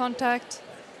 stop contact.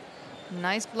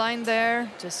 Nice blind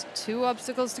there, just 2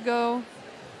 obstacles to go.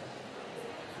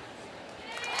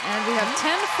 And we have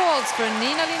 10 faults for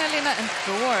Nina, Lina, and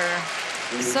Thor.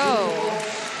 So,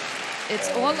 it's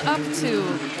all up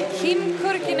to Kim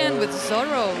Kurkinen with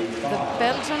Zorro, the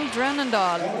Belgian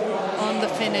Drenendal, on the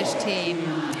Finnish team.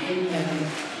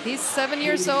 He's 7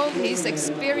 years old, he's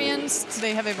experienced.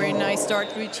 They have a very nice start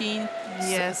routine.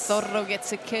 Yes. Zorro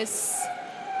gets a kiss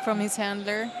from his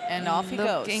handler, and off he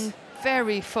goes. Looking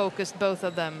very focused, both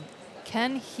of them.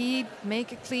 Can he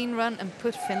make a clean run and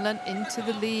put Finland into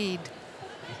the lead?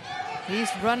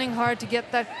 He's running hard to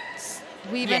get that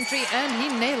weave entry, and he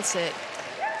nails it.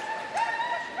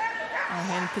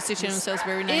 And position himself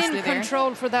very nicely in there.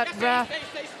 control for that wrap.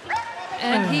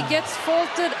 And he gets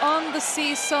faulted on the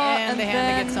seesaw, And the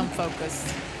handler gets some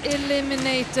focus.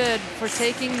 Eliminated for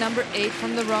taking number 8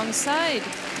 from the wrong side.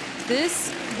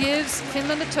 This gives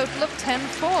Finland a total of 10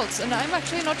 faults, and I'm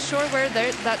actually not sure where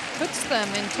that puts them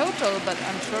in total, but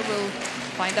I'm sure we'll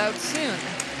find out soon.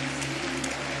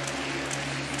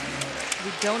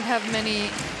 We don't have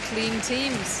many clean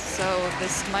teams, so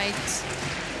this might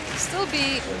still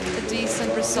be a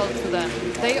decent result for them.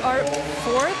 They are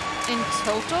 4th in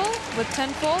total with 10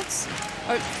 faults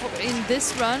in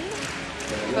this run,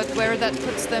 but where that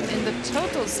puts them in the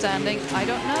total standing, I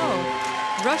don't know.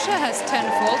 Russia has 10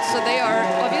 faults, so they are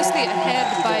obviously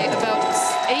ahead by about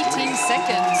 18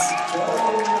 seconds.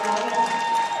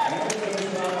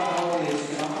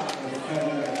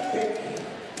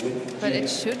 But it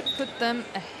should put them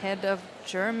ahead of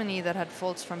Germany that had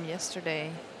faults from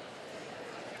yesterday.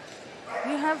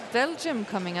 We have Belgium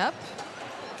coming up.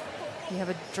 We have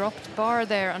a dropped bar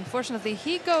there. Unfortunately,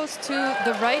 he goes to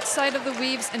the right side of the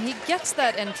weaves and he gets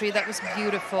that entry. That was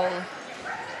beautiful.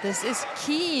 This is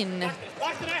Keen.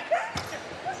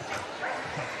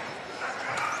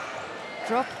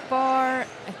 Dropped bar.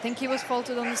 I think he was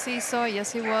faulted on the seesaw.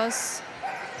 Yes, he was.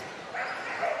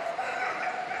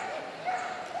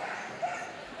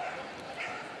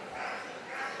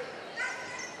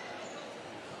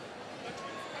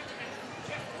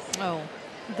 Oh.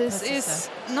 This is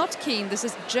not Keen, this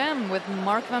is Gem with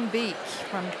Mark van Beek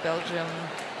from Belgium.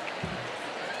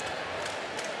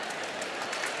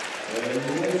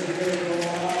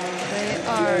 They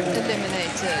are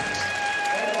eliminated.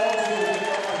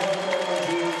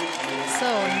 So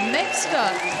next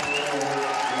up,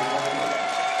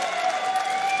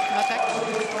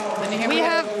 we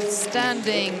have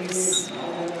standings.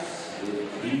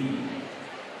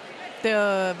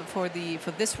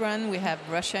 For this run, we have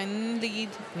Russia in lead.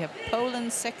 We have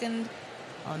Poland second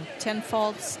on 10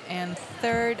 faults, and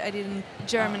third,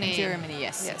 Germany. Germany,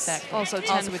 yes, exactly. Also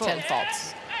 10 with 10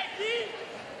 faults.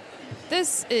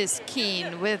 This is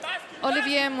Keen with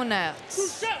Olivier Monert.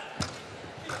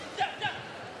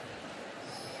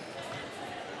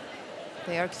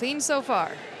 They are clean so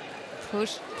far.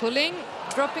 Pulling,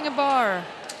 dropping a bar.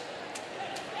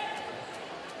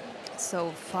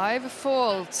 So 5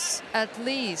 faults at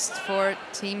least for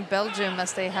Team Belgium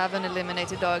as they have an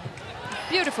eliminated dog.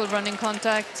 Beautiful running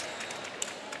contact.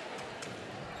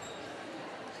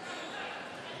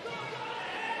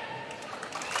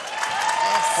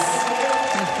 Yes.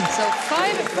 So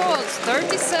 5 faults,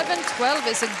 37-12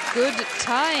 is a good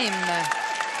time.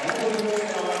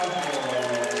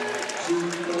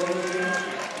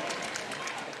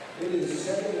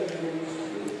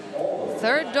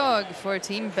 Third dog for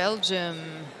Team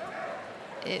Belgium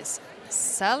is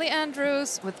Sally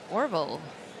Andrews with Orville.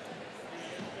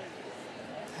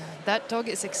 That dog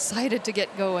is excited to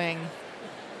get going.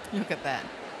 Look at that.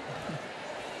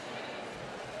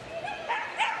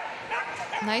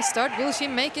 Nice start. Will she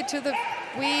make it to the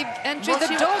weave entry?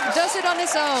 The dog does it on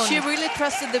his own. She really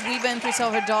trusted the weave entries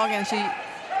of her dog, and she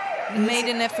made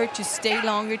an effort to stay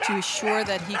longer to assure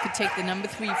that he could take the number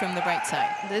 3 from the right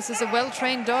side. This is a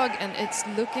well-trained dog, and it's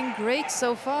looking great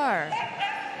so far.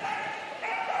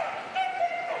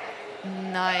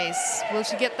 Nice. Will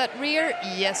she get that rear?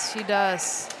 Yes, she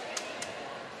does.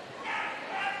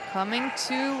 Coming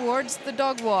towards the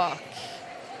dog walk.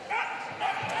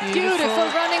 Beautiful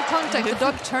running contact. The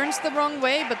dog turns the wrong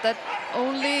way, but that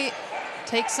only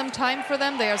takes some time for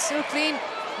them. They are still clean.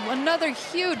 Another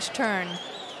huge turn.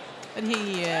 But he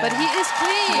is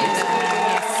clean.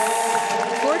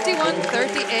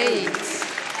 41-38.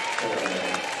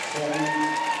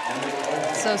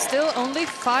 So still only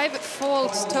 5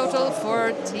 faults total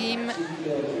for Team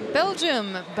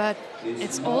Belgium, but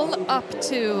it's all up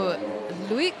to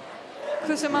Louis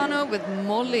Cusimano with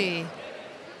Molly.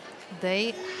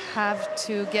 They have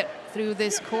to get through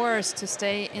this course to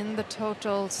stay in the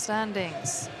total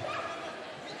standings.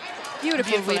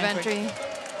 Beautiful weave entry.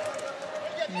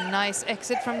 Nice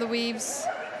exit from the weaves.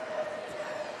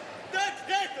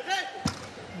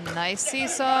 Nice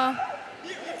seesaw.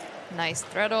 Nice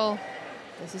treadle.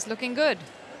 This is looking good.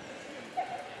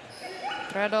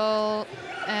 Treadle,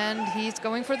 and he's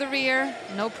going for the rear.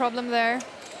 No problem there.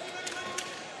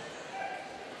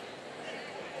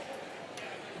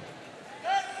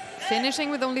 Finishing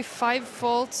with only 5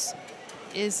 faults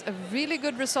is a really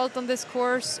good result on this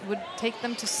course. Would take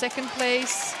them to 2nd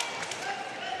place.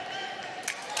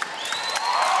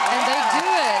 And they do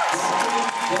it.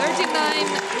 39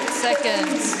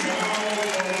 seconds.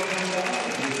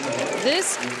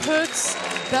 This puts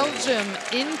Belgium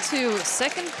into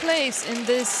 2nd place in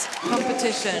this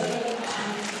competition.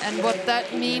 And what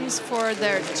that means for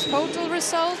their total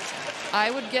result,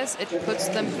 I would guess it puts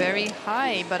them very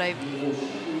high, but I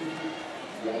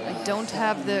don't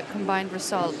have the combined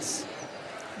results.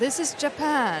 This is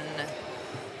Japan.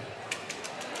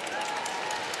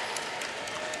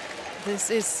 This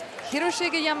is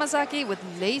Hiroshige Yamazaki with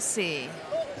Lacey.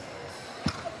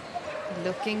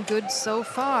 Looking good so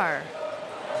far.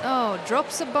 Oh,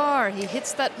 drops a bar. He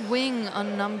hits that wing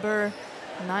on number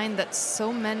 9 that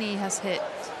so many has hit.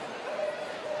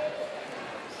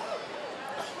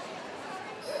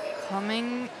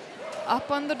 Coming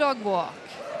up on the dog walk.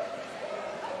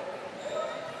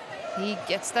 He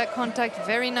gets that contact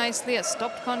very nicely, a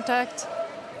stopped contact.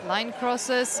 Line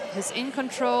crosses, he's in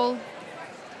control.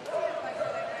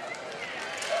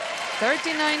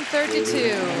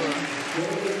 39-32.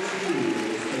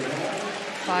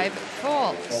 5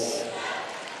 faults.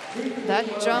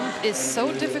 That jump is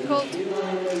so difficult.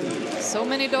 So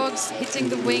many dogs hitting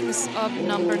the wings of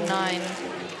number 9.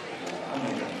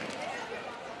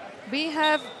 We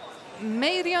have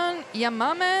Meirion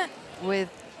Yamame with...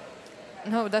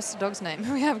 No, that's the dog's name.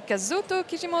 We have Kazuto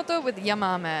Kishimoto with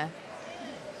Yamame.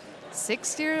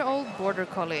 6-year-old border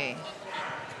collie.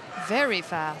 Very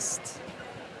fast.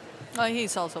 Oh,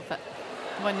 he's also fast.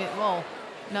 Well,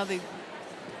 now they...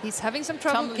 He's having some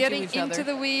trouble getting into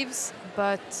the weaves,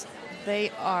 but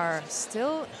they are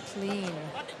still clean.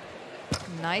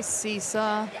 Nice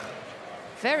seesaw.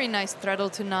 Very nice treadle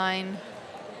to 9.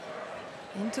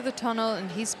 Into the tunnel,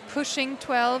 and he's pushing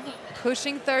 12,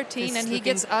 pushing 13, and he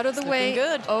gets out of the way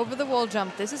over the wall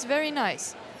jump. This is very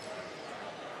nice.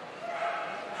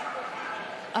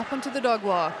 Up onto the dog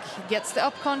walk. He gets the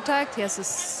up contact, he has a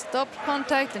stop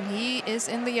contact, and he is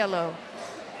in the yellow.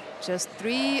 Just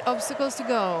 3 obstacles to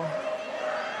go.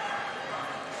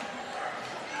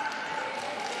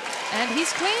 And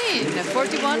he's clean,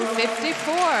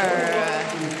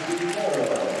 41-54.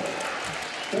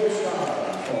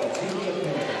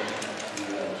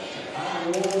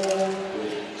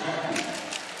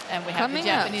 And we have the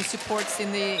Japanese supports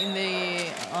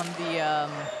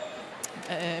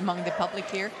among the public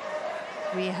here.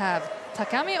 We have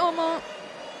Takami Omo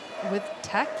with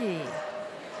Taki,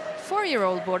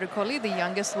 4-year-old border collie, the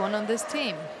youngest one on this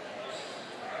team.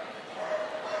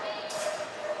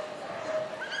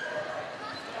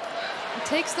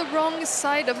 Takes the wrong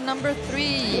side of number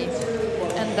 3,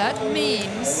 and that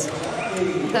means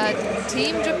that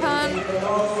Team Japan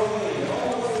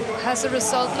has a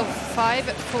result of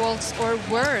 5 faults or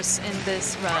worse in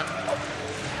this run.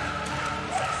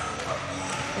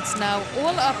 It's now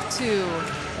all up to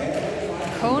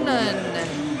Conan,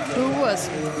 who was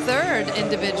 3rd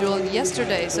individual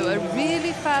yesterday, so a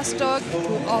really fast dog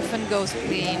who often goes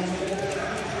clean.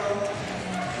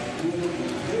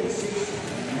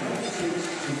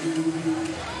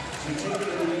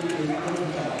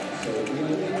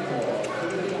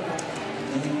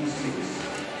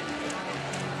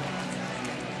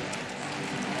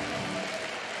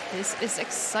 This is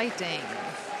exciting.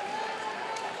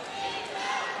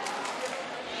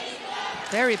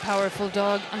 Very powerful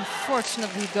dog.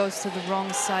 Unfortunately, goes to the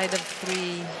wrong side of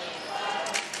 3.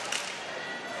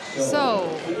 So,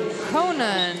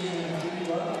 Conan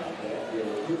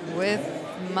with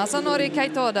Masanori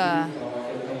Kaitoda,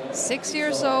 6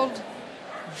 years old,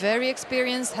 very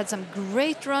experienced, had some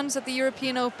great runs at the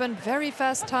European Open, very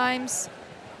fast times.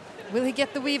 Will he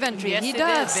get the weave entry? Yes, he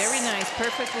does. Very nice,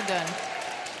 perfectly done.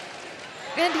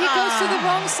 And he goes to the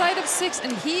wrong side of 6,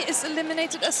 and he is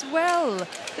eliminated as well.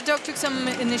 The dog took some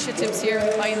initiatives here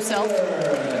by himself.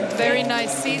 Very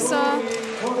nice seesaw.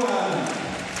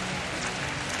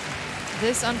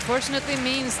 This unfortunately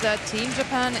means that Team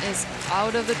Japan is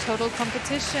out of the total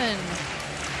competition.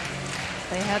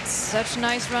 They had such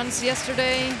nice runs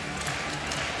yesterday.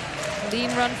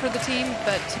 Clean run for the team,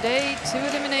 but today 2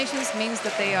 eliminations means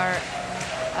that they are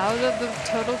out of the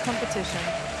total competition.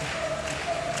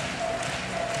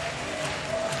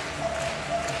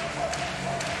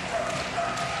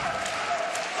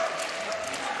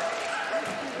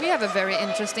 We have a very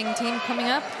interesting team coming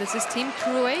up. This is Team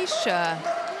Croatia,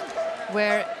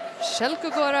 where Željko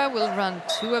Gora will run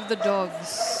 2 of the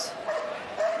dogs.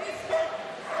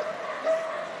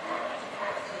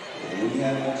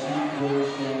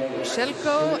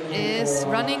 Željko is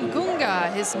running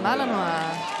Gunga, his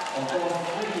Malinois.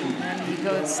 And he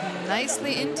goes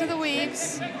nicely into the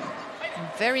weaves.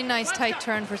 Very nice tight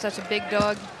turn for such a big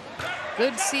dog.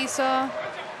 Good seesaw.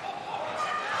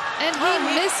 And he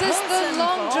misses the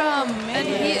long jump, and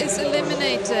he is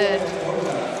eliminated.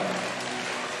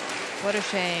 What a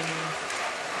shame.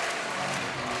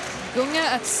 Gunga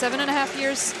at 7.5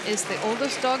 years is the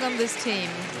oldest dog on this team.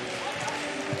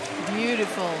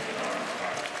 Beautiful.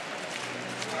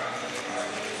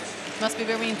 Must be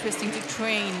very interesting to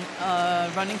train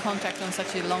running contact on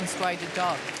such a long-strided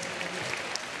dog.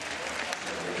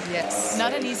 Yes.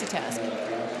 Not an easy task.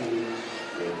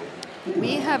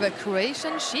 We have a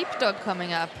Croatian sheepdog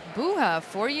coming up. Buha,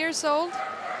 4 years old,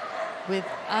 with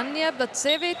Anja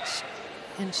Bacevic,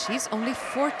 and she's only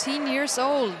 14 years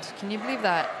old. Can you believe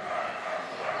that?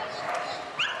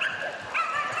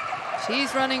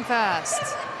 She's running fast.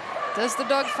 Does the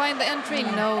dog find the entry?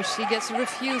 No, she gets a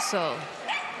refusal.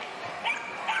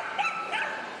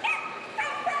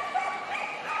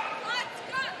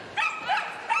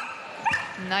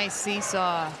 Nice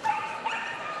seesaw.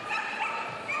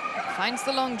 Finds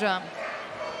the long jump.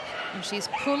 And she's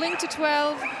pulling to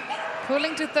 12,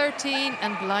 pulling to 13,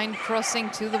 and blind crossing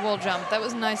to the wall jump. That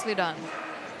was nicely done.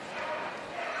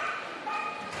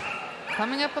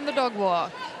 Coming up on the dog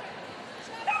walk.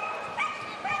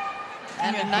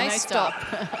 And a nice stop.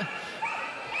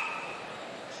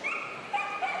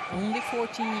 Only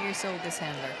 14 years old, this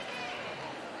handler.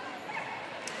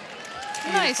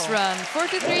 Nice run.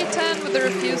 43-10 with the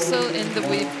refusal in the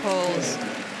weave poles.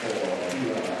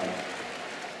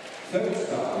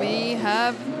 We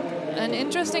have an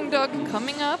interesting dog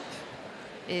coming up.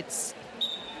 It's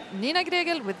Nina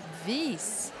Gregel with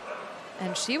Wies.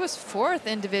 And she was 4th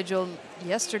individual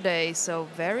yesterday, so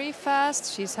very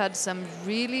fast. She's had some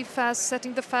really fast,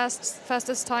 setting the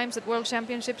fastest times at World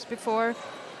Championships before.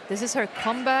 This is her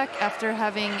comeback after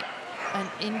having an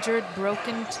injured,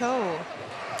 broken toe.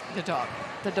 The dog.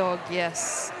 The dog,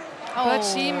 yes. Oh, but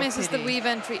she misses pity. the weave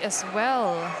entry as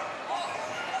well.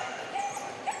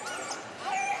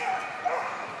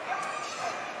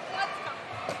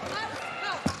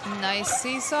 Nice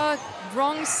seesaw,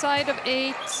 wrong side of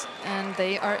 8, and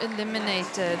they are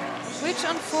eliminated, which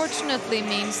unfortunately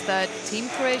means that Team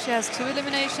Croatia has 2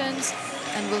 eliminations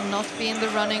and will not be in the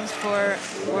runnings for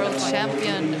World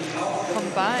Champion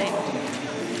combined.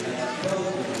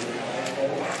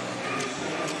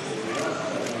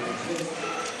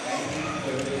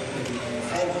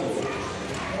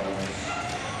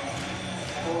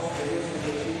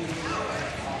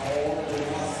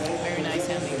 Very nice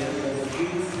handling there.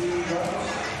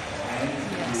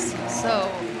 Yes, so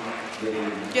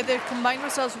yeah, the combined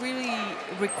results really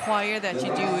require that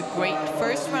you do a great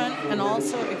first run and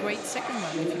also a great second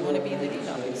run if you want to be in the lead,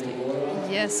 obviously.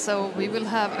 yes, so we will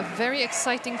have a very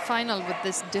exciting final with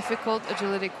this difficult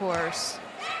agility course.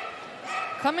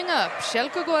 Coming up,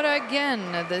 Željko Gora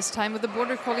again, this time with a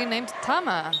border collie named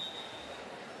Tama.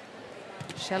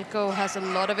 Željko has a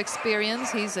lot of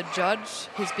experience. He's a judge.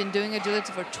 He's been doing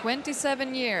agility for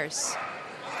 27 years.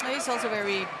 He's also a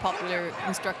very popular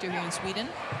instructor here in Sweden.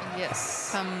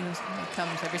 Yes.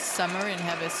 Comes every summer and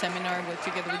have a seminar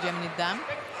together with Gemini Dam.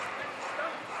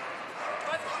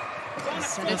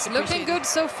 Yes, and it's looking good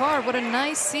so far. What a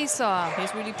nice seesaw.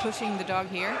 He's really pushing the dog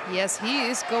here. Yes, he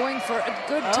is going for a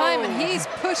good time, and he's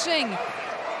pushing,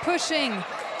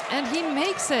 and he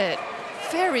makes it.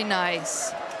 Very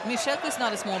nice. Željko is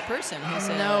not a small person. He's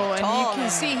no, and you can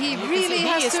see he really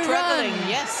has to struggling. run.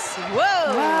 Yes.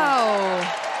 Whoa. Wow.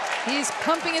 He's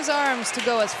pumping his arms to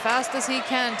go as fast as he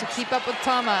can to keep up with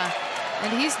Tama,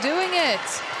 and he's doing it.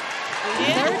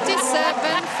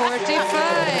 37-45.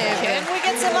 Can we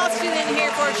get some oxygen in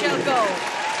here for Željko?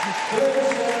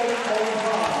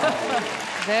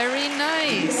 Very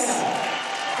nice.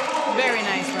 Very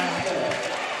nice run.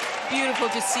 Beautiful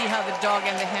to see how the dog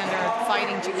and the handler are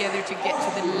fighting together to get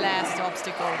to the last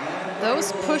obstacle.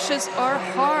 Those pushes are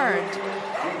hard.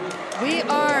 We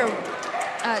are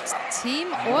at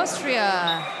Team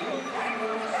Austria.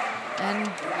 And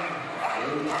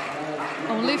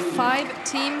only 5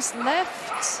 teams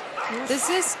left. This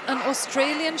is an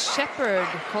Australian Shepherd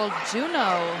called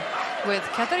Juno with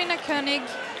Katharina König.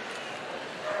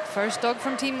 First dog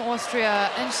from Team Austria,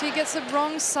 and she gets the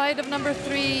wrong side of number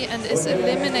 3 and is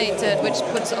eliminated, which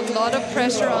puts a lot of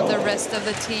pressure on the rest of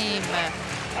the team.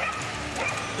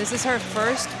 This is her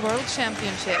first World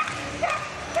Championship.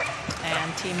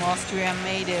 And Team Austria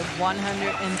made a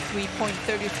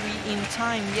 103.33 in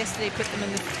time. Yesterday put them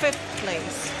in the 5th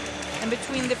place. And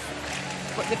between the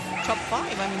top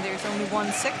 5, I mean, there's only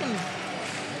 1 second.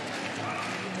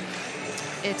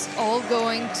 It's all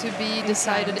going to be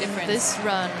decided in this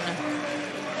run.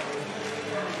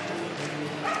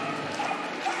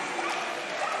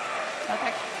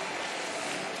 Okay.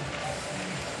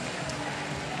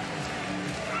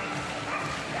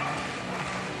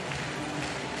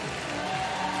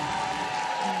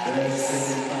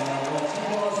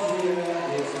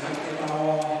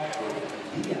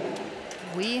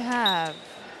 We have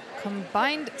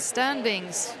combined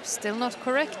standings, still not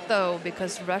correct though,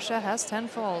 because Russia has 10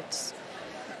 faults.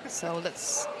 So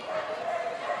let's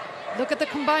look at the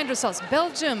combined results.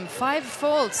 Belgium, 5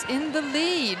 faults in the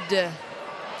lead.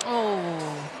 Oh,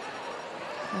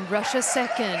 and Russia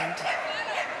second.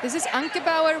 This is Anke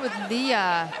Bauer with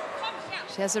Leah.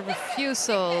 She has a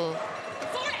refusal.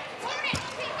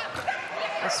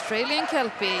 Australian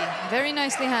Kelpie, very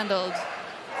nicely handled.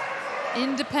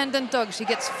 Independent dog, she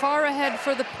gets far ahead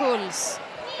for the pulls.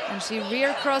 And she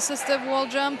rear crosses the wall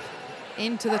jump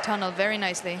into the tunnel very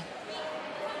nicely.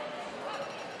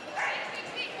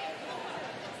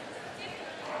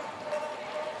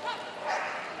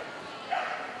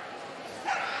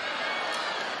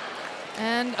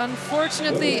 And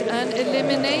unfortunately, an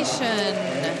elimination.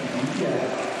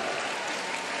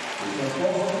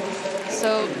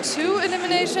 So 2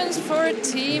 eliminations for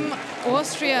Team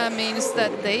Austria means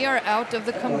that they are out of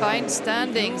the combined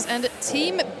standings, and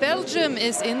Team Belgium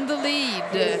is in the lead.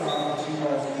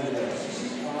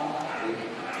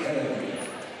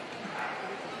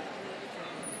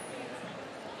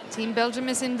 Team Belgium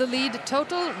is in the lead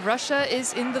total. Russia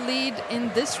is in the lead in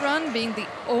this run, being the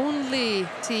only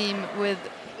team with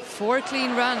 4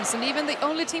 clean runs, and even the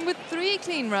only team with 3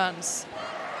 clean runs.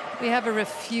 We have a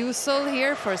refusal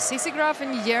here for Sissi Graf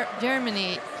and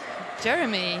Jeremy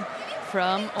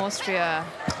from Austria.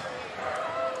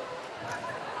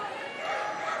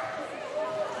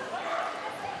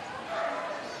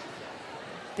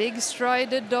 Big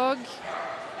strided dog.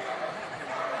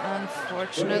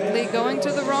 Unfortunately going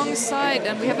to the wrong side,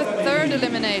 and we have a 3rd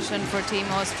elimination for Team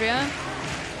Austria.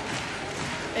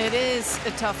 It is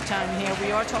a tough time here.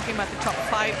 We are talking about the top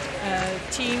 5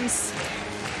 teams.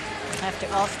 After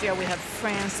Austria, we have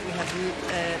France, we have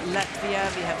Latvia,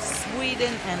 we have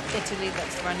Sweden and Italy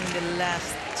that's running the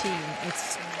last team.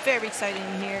 It's very exciting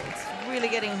here. It's really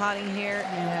getting hot in here.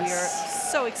 And we are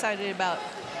so excited about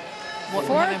what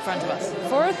we have in front of us.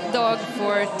 4th dog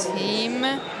for Team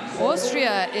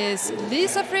Austria is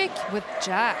Lisa Frick with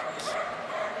Jack.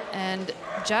 And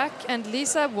Jack and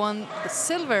Lisa won the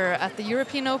silver at the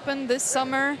European Open this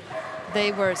summer.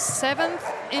 They were 7th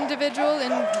individual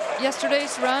in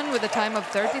yesterday's run with a time of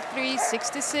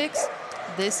 33.66.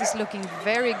 This is looking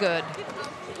very good.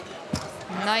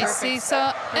 Nice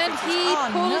seesaw, and he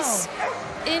pulls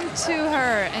into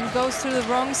her and goes through the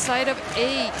wrong side of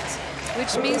 8,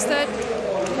 which means that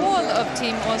all of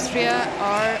Team Austria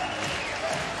are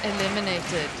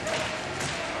eliminated.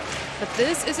 But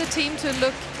this is a team to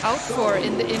look out for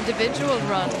in the individual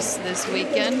runs this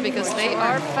weekend, because they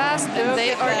are fast and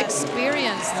they are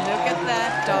experienced. Look at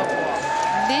that dog walk.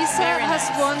 Lisa has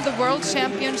won the World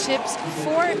Championships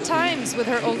 4 times with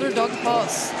her older dog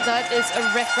Haas. That is a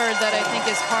record that I think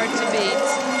is hard to beat.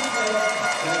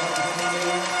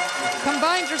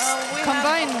 Combined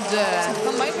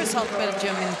result,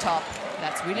 Belgium in top.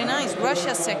 That's really nice.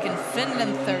 Russia 2nd,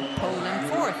 Finland 3rd, Poland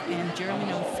 4th, and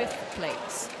Germany on 5th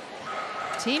place.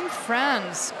 Team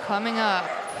France coming up.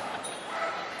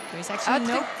 There's actually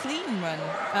no clean run,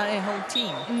 a whole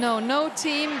team. No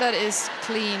team that is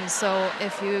clean. So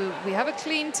if we have a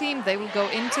clean team, they will go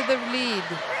into the lead.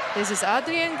 This is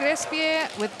Adrien Grespier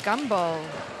with Gumball.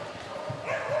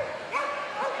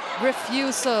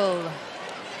 Refusal.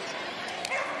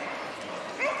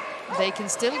 They can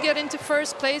still get into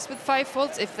 1st place with 5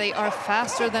 faults if they are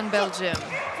faster than Belgium.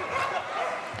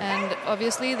 And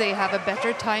obviously they have a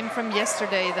better time from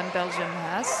yesterday than Belgium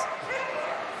has.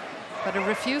 But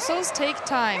refusals take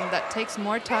time. That takes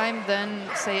more time than,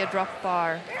 say, a drop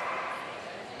bar.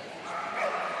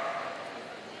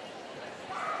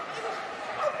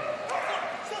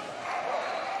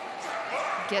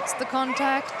 Gets the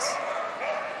contact.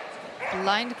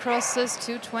 Blind crosses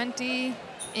 220.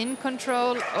 In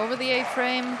control over the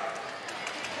A-frame.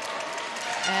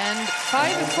 And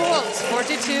 5 faults,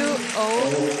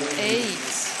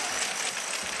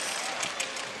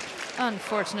 42.08.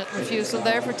 Unfortunate refusal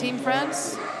there for Team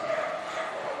France.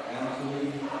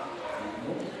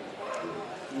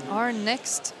 Our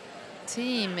next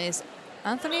team is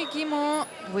Anthony Guimont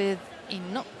with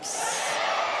Inox.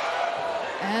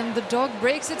 And the dog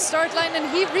breaks its start line, and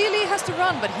he really has to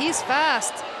run, but he's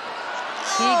fast.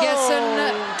 He gets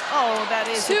that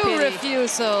is a 2 pity.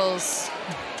 refusals.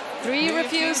 3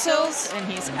 refusals. And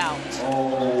he's out.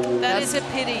 That is a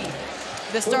pity.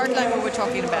 The start line we were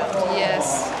talking about.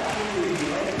 Yes.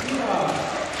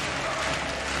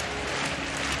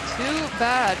 Too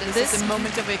bad. This is a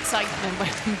moment of excitement by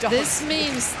dogs. This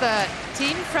means that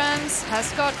Team France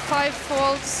has got 5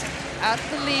 faults at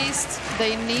the least.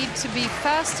 They need to be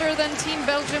faster than Team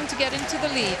Belgium to get into the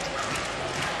lead.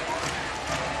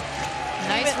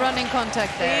 Nice running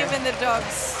contact there. Even the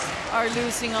dogs are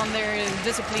losing on their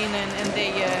discipline, and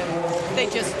they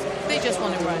just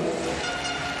want to run.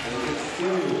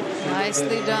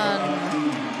 Nicely done.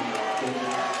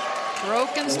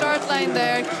 Broken start line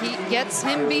there. He gets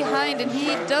him behind, and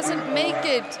he doesn't make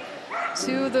it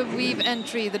to the weave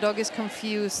entry. The dog is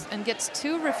confused and gets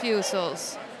 2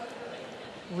 refusals.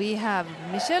 We have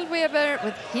Michelle Weber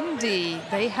with Hindi.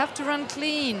 They have to run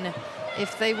clean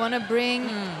if they want to bring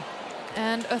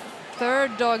and a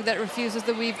 3rd dog that refuses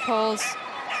the weave poles.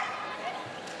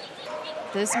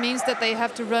 This means that they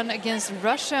have to run against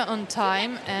Russia on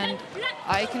time, and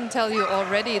I can tell you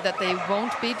already that they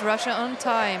won't beat Russia on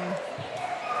time.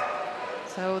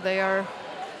 So they are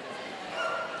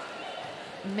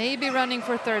maybe running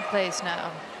for 3rd place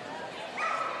now.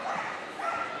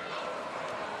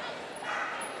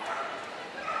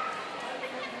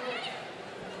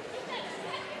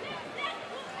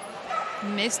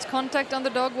 Missed contact on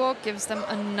the dog walk gives them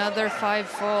another 5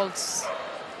 faults.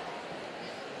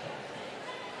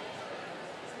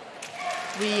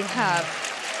 We have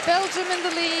Belgium in the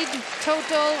lead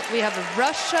total. We have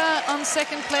Russia on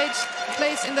 2nd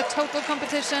place in the total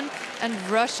competition. And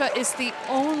Russia is the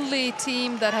only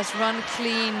team that has run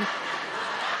clean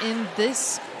in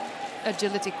this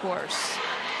agility course.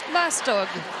 Last dog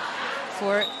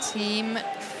for Team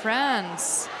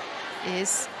France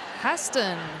is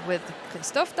Haston with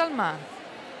Christophe Dalma.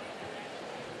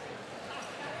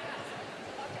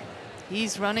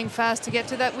 He's running fast to get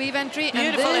to that weave entry.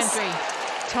 Beautiful and this entry.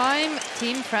 time,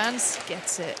 Team France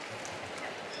gets it.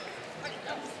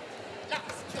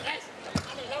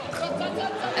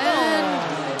 And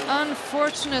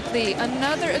unfortunately,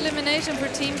 another elimination for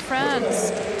Team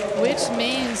France, which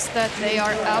means that they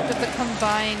are out of the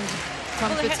combined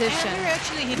competition. Well,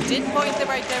 actually, he did point the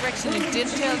right direction. He did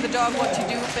tell the dog what to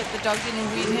do, but the dog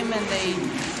didn't read him, and they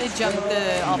jumped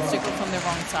the obstacle from the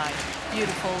wrong side.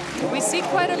 Beautiful. We see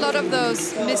quite a lot of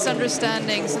those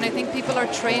misunderstandings, and I think people are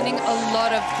training a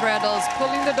lot of threadles,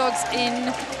 pulling the dogs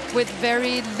in with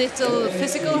very little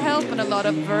physical help and a lot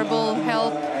of verbal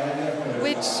help,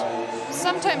 which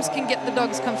sometimes can get the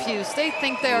dogs confused. They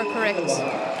think they are correct.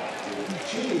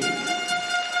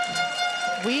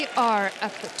 We are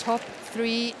at the top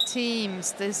 3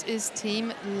 teams. This is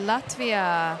Team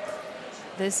Latvia.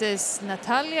 This is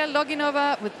Natalia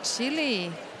Loginova with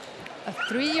Chile, a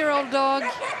 3-year-old dog.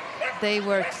 They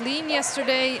were clean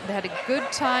yesterday. They had a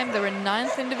good time. They were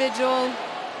 9th individual,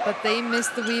 but they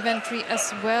missed the weave entry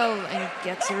as well and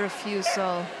gets a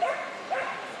refusal.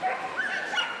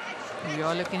 We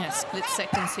are looking at split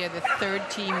seconds here. The 3rd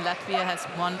team, Latvia, has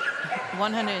won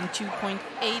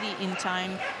 102.80 in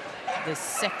time. The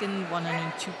 2nd,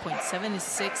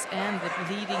 102.76, and the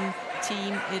leading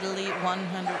team, Italy,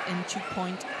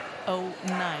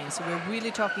 102.09. So we're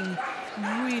really talking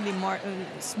really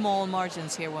small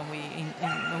margins here when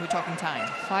we're talking time.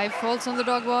 5 faults on the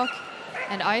dog walk,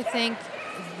 and I think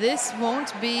this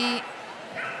won't be.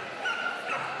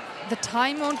 The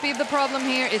time won't be the problem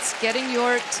here. It's getting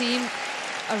your team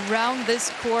around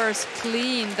this course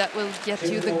clean that will get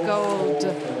you the gold.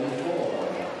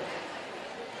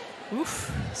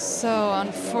 Oof. So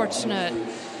unfortunate.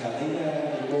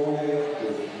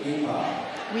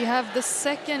 We have the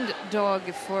 2nd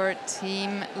dog for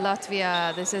Team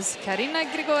Latvia. This is Karina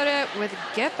Grigore with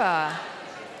Gepa.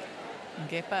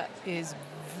 Gepa is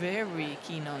very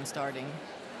keen on starting.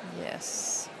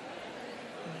 Yes.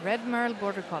 Red Merle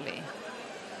Border Collie.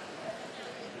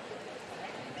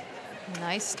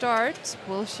 Nice start.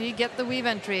 Will she get the weave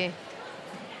entry?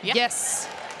 Yep. Yes.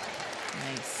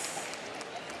 Nice.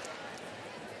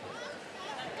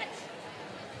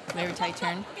 Very tight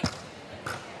turn.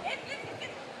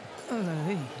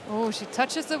 Oh, she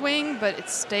touches the wing, but it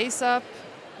stays up.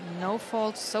 No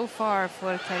fault so far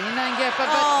for Karina and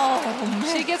Gepa, but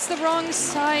she gets the wrong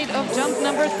side of jump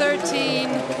number 13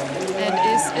 and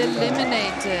is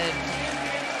eliminated.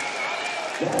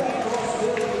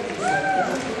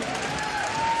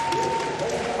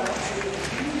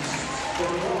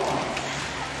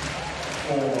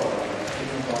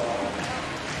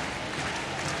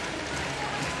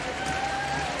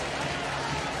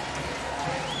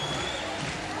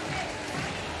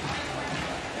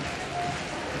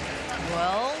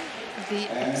 the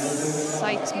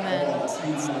excitement.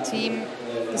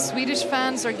 The Swedish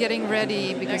fans are getting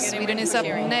ready because Sweden is up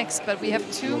next, but we have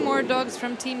 2 more dogs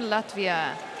from Team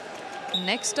Latvia.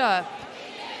 Next up,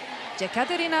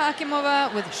 Yekaterina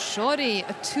Akimova with Shori,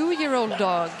 a 2-year-old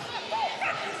dog.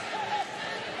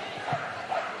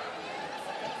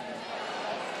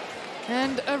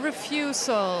 And a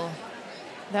refusal.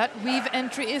 That weave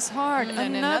entry is hard.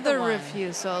 And another one.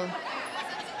 refusal.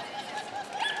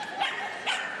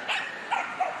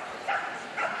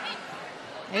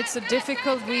 It's a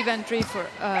difficult weave entry for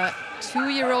a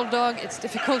 2-year-old dog. It's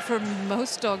difficult for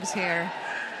most dogs here.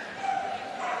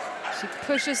 She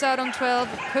pushes out on 12,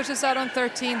 pushes out on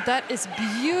 13. That is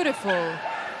beautiful.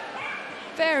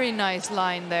 Very nice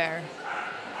line there.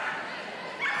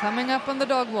 Coming up on the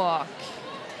dog walk.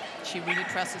 She really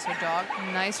trusts her dog.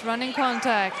 Nice running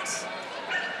contact.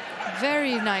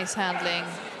 Very nice handling.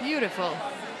 Beautiful.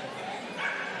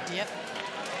 Yep.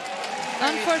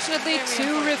 Unfortunately,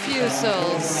 2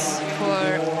 refusals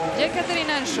for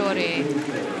Yekaterina and Shori.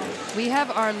 We have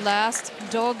our last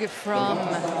dog from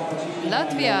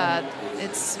Latvia.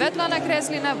 It's Svetlana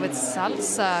Kreslina with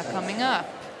Salsa coming up.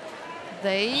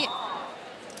 They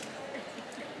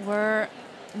were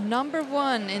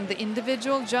 #1 in the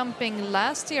individual jumping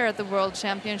last year at the World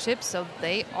Championship, so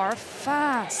they are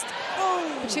fast.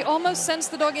 But she almost sends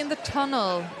the dog in the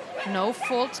tunnel. No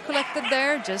fault collected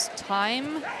there, just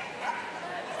time.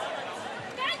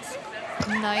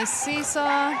 Nice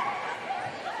seesaw.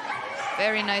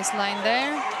 Very nice line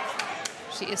there.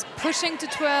 She is pushing to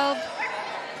 12,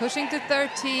 pushing to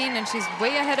 13, and she's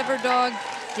way ahead of her dog,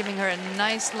 giving her a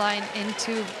nice line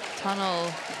into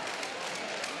tunnel.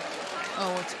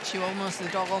 Oh, the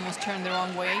dog almost turned the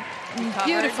wrong way.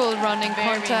 Beautiful running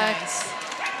contact. Nice.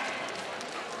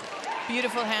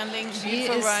 Beautiful handling, She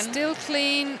beautiful is run. still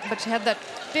clean, but she had that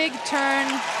big turn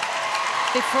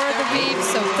before the weave,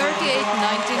 so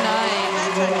 38.99.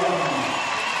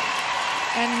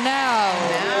 And now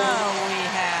we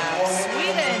have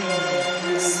Sweden.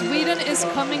 Sweden is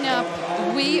coming up.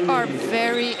 We are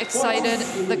very excited.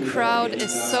 The crowd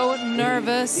is so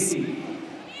nervous.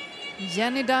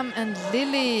 Jenny Dam and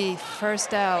Lily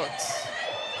first out.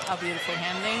 A beautiful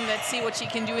handling. Let's see what she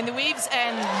can do in the weaves,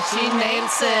 and She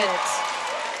nails it.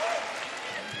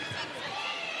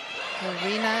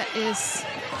 Marina is...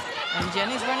 And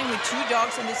Jenny's running with 2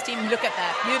 dogs on this team. Look at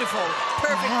that. Beautiful.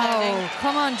 Perfect handling. Wow,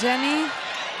 come on, Jenny.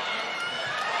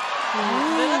 A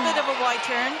little bit of a wide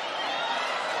turn.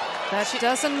 That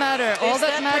doesn't matter. All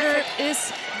that matters perfect?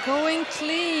 is going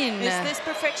clean. Is this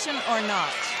perfection or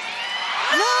not?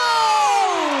 No!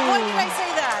 Why did I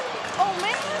say that? Oh,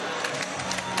 man.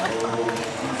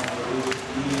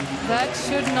 That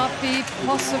should not be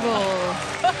possible.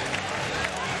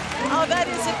 Oh, that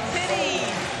is a pity.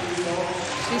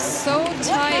 She's so What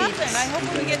tight. happened? I hope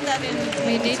we get that in.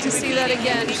 We need to see that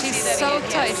again. We need to She's see that so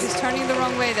again, tight. yes. She's turning the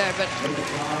wrong way there, but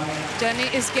Jenny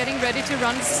is getting ready to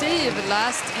run Siv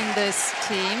last in this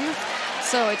team.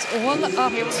 So it's all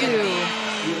up Here we to...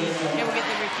 Here we get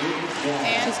the repeat.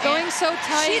 She's going so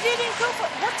tight. She didn't go for...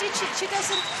 What did she... She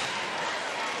doesn't...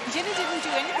 Jenny didn't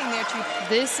do anything there to...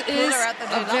 This is her out the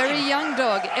a very young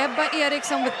dog. Ebba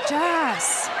Eriksson with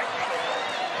Jazz.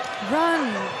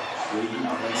 Run.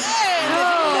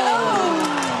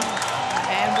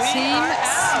 And we Team are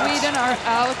out. Sweden are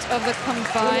out of the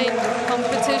combined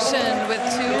competition with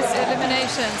 2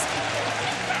 eliminations.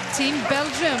 Team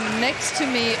Belgium next to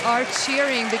me are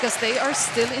cheering because they are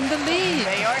still in the lead.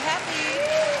 They are happy.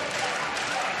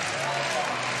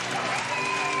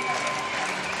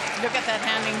 Look at that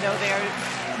handling, though. They are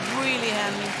really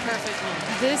handling perfectly.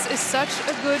 This is such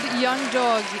a good young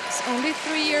dog. It's only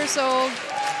 3 years old.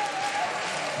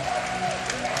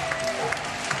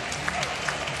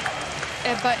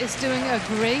 Ebba is doing a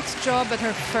great job at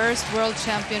her first World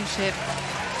Championship.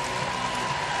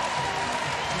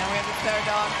 Now we have the third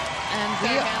dog. And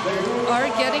we are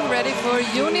getting ready for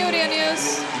Joni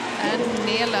Orenius and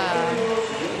Nela.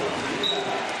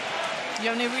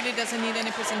 Joni really doesn't need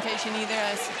any presentation either,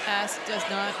 as does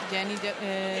not Jenny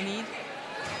need.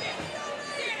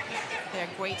 They're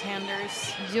great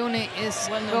handlers. Joni is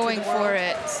going for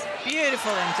it.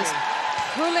 Beautiful entry. Just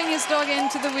pulling his dog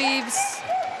into the weaves.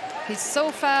 He's so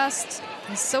fast.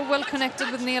 He's so well connected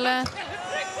with Nela.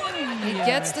 He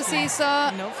gets the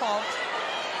seesaw. No fault.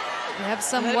 We have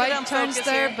some wide turns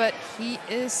there, but he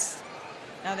is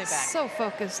now they're back. So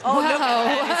focused. Oh, wow. Look at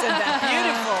that. Isn't that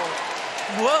beautiful?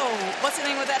 Whoa. What's the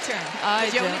name of that turn? I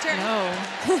don't know.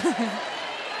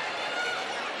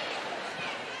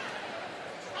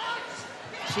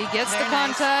 She gets the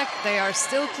contact. They are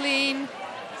still clean.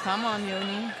 Come on,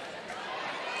 Joni.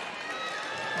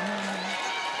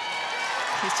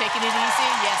 He's taking it easy,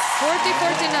 yes.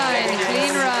 40-49,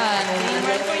 clean run. Clean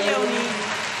run for Joni.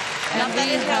 And Not that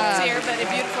we it helps have here, but a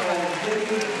beautiful run.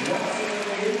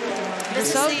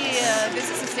 This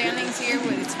is the standings here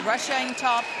with it's Russia in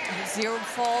top, 0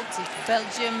 faults, it's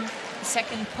Belgium,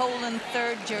 second Poland,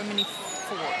 third Germany,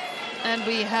 fourth. And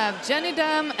we have Jenny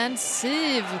Dam and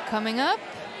Siv coming up.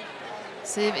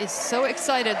 Siv is so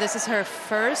excited. This is her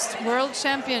first World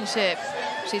Championship.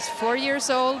 She's 4 years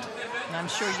old. And I'm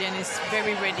sure Jen is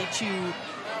very ready to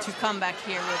come back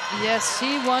here with. Yes,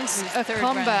 she wants a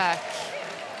comeback.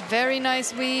 Very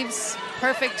nice weaves,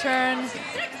 perfect turn.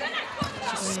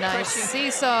 She's nice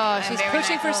seesaw. She's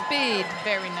pushing for speed.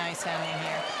 Very nice handling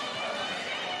here.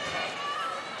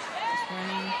 She's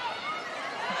running.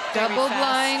 Double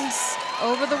blinds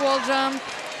over the wall jump.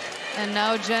 And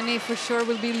now Jenny for sure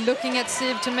will be looking at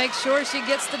Siv to make sure she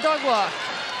gets the dog walk.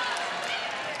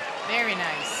 Very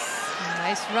nice.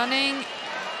 Nice running.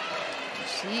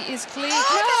 She is clean.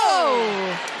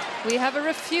 Oh, no! We have a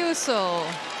refusal.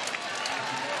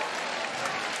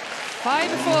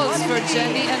 5 faults for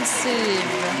Jenny and Siv.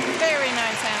 Very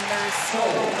nice handlers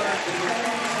over.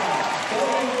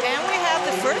 And we have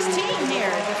the first team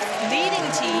here, the leading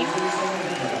team.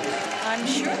 I'm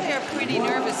sure they're pretty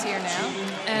nervous here now.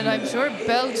 And I'm sure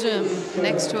Belgium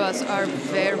next to us are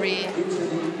very,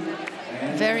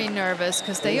 very nervous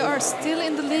because they are still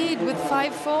in the lead with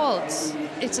 5 faults.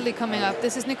 Italy coming up.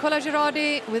 This is Nicola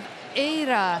Girardi with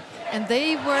Eira, and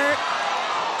they were...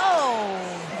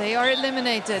 They are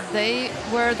eliminated. They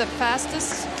were the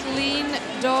fastest clean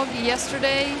dog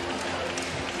yesterday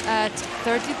at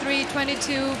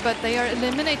 33.22, but they are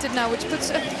eliminated now, which puts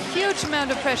a huge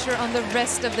amount of pressure on the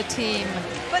rest of the team.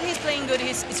 But he's playing good.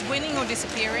 He's winning or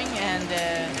disappearing, and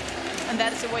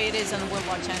that is the way it is on the World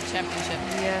Wide Championship.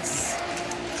 Yes,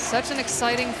 such an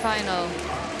exciting final.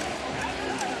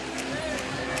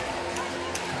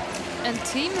 And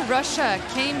Team Russia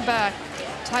came back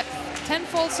 10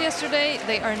 faults yesterday.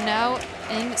 They are now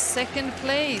in second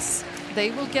place.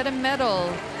 They will get a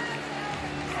medal.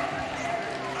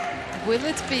 Will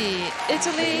it be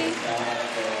Italy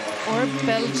or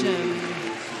Belgium?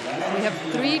 We have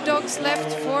 3 dogs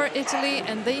left for Italy,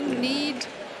 and they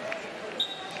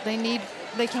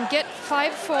can get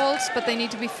 5 faults, but they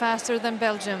need to be faster than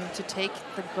Belgium to take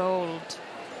the gold.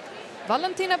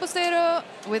 Valentina Bostero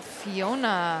with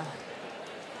Fiona.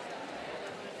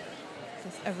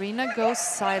 This arena goes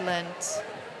silent.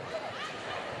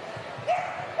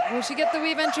 Will she get the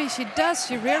weave entry? She does.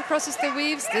 She rear crosses the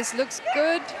weaves. This looks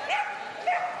good.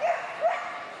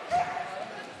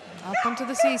 Up onto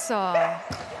the seesaw.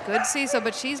 Good seesaw,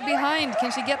 but she's behind.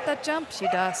 Can she get that jump? She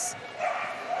does.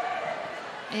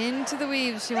 Into the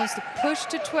weaves. She wants to push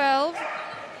to 12.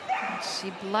 She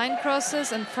blind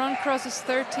crosses and front crosses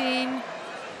 13.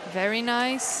 Very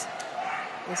nice.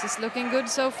 This is looking good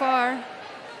so far.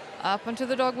 Up onto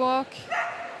the dog walk.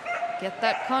 Get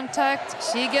that contact.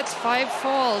 She gets 5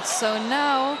 faults. So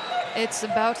now it's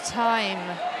about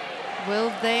time.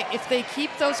 Will they, if they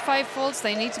keep those 5 faults,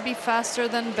 they need to be faster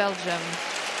than Belgium,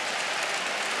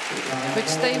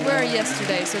 which they were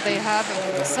yesterday, so they have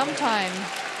some time.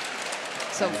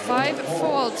 So 5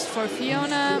 faults for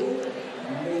Fiona.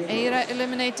 Eira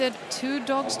eliminated, 2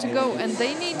 dogs to go, and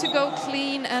they need to go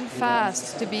clean and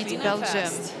fast to beat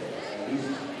Belgium.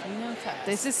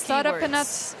 This is Sara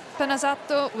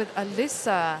Penazzato with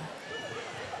Alyssa.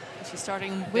 She's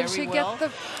starting Will she get the...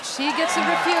 She gets a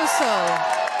refusal.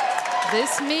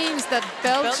 This means that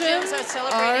Belgium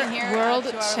are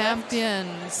world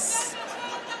champions.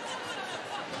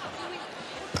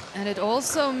 And it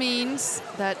also means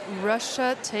that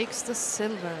Russia takes the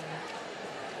silver.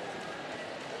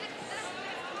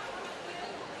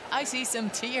 I see some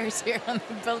tears here on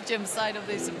the Belgium side of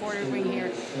the supporter wing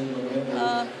here.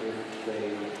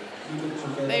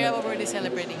 They are already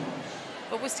celebrating.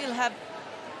 But we still have,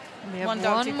 one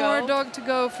more dog to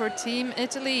go for Team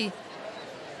Italy.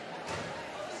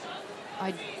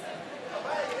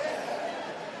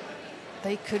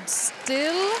 They could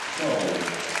still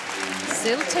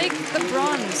take the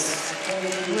bronze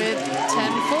with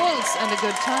 10 faults and a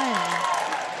good time.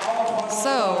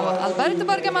 So Alberto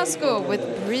Bergamasco with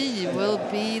Brie will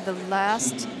be the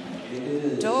last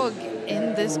dog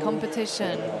in this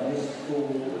competition.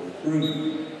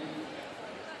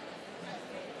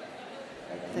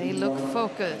 They look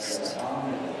focused,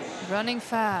 running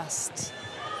fast.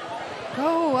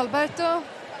 Go, Alberto.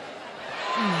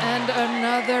 And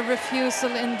another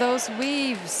refusal in those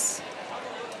weaves.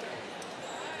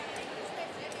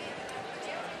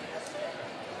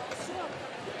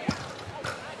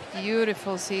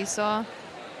 Beautiful seesaw.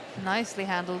 Nicely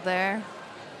handled there.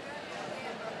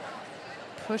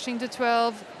 pushing to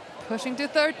 12, pushing to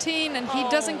 13, and he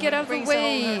doesn't get out of the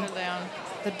way.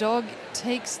 The dog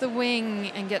takes the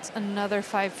wing and gets another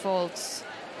 5 faults.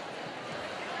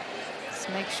 Let's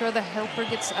make sure the helper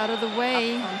gets out of the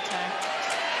way. Up contact.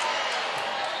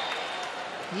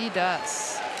 He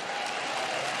does.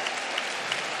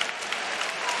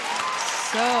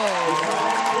 So,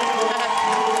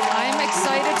 I'm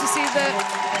excited to see the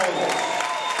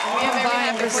We are very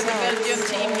happy for the results. Belgium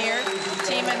team here,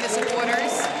 team and the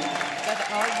supporters that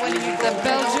are winning. The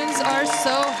Belgians are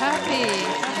so happy.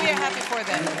 And we are happy for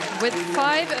them. With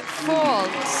 5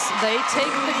 faults, they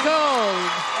take the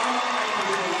gold.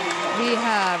 We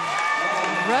have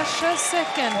Russia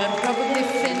second and probably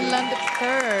Finland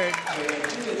third.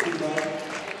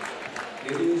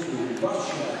 It is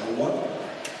Russia 1,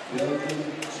 Belgium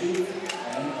 2,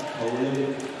 and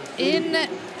Poland.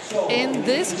 In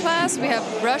this class, we have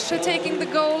Russia taking the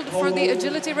gold for the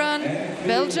agility run,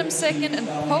 Belgium second, and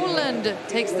Poland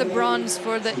takes the bronze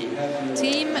for the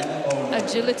team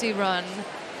agility run.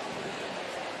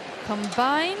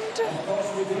 Combined,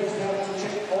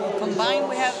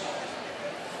 We have.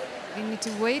 we need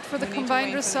to wait for the We need to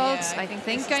combined wait for- results. yeah, I think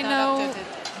think this I is not know,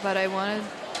 updated. but I want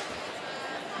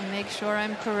to make sure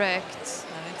I'm correct.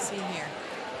 Let's see here.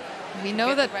 We know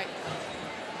Get that it right.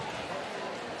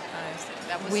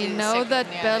 That was we the know second, that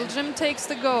yeah. Belgium takes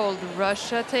the gold,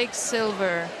 Russia takes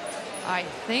silver. I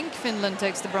think Finland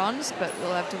takes the bronze, but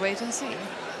we'll have to wait and see.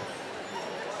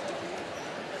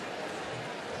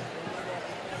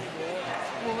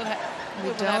 We will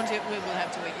have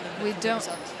to wait a little We bit for the don't.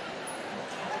 results.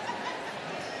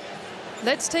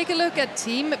 Let's take a look at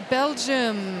Team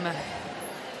Belgium.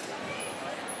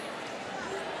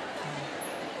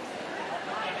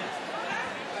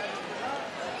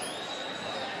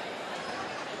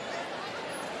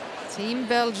 Team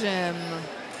Belgium.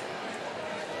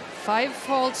 5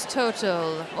 faults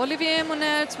total. Olivier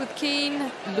Monert with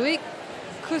Keen, Louis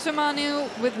Kusamanu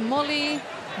with Molly,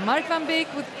 Mark van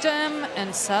Beek with Jem,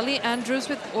 and Sally Andrews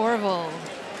with Orville.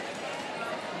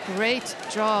 Great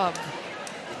job.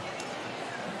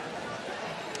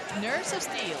 Nerves of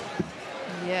steel.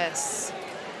 Yes.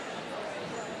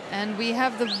 And we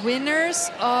have the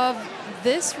winners of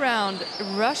this round,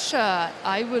 Russia.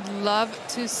 I would love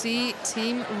to see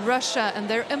Team Russia, and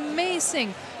they're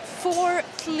amazing. 4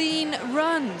 clean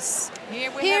runs.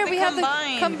 Here we have the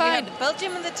combined. We have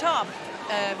Belgium in the top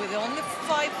with only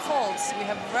 5 faults. We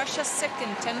have Russia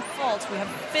second, 10 faults. We have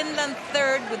Finland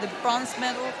third with the bronze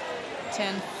medal,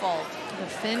 10 fault. The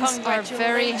Finns are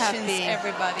very happy. Congratulations,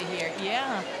 everybody here.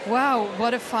 Yeah. Wow,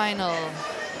 what a final.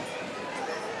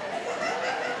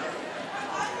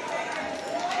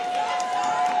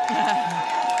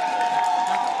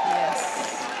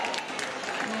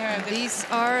 Here, These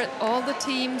are all the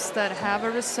teams that have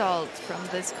a result from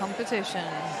this competition.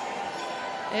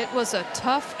 It was a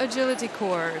tough agility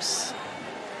course.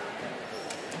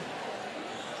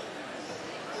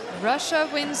 Russia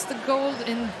wins the gold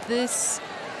in this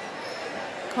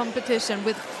competition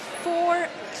with 4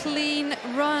 clean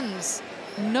runs.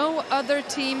 No other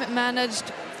team managed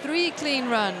 3 clean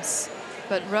runs,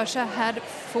 but Russia had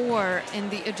 4 in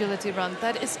the agility run.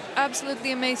 That is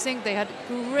absolutely amazing. They had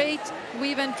great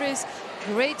weave entries,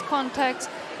 great contact,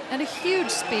 and a huge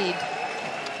speed.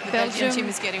 the Belgium team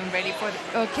is getting ready for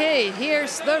the... Okay,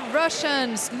 here's the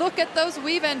Russians. Look at those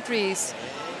weave entries.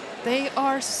 They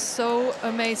are so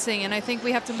amazing, and I think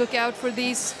we have to look out for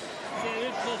these.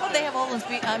 Well, they have always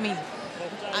been,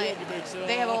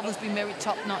 they have always been very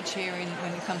top-notch here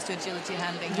when it comes to agility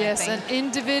handling. Yes, an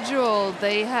individual.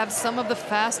 They have some of the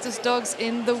fastest dogs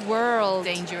in the world.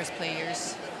 Dangerous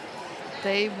players.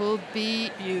 They will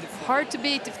be Beautiful. hard to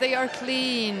beat if they are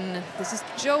clean. This is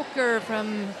Joker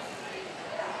from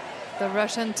the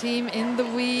Russian team in the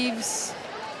weaves.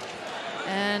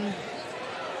 And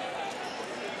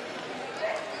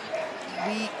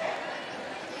we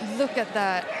look at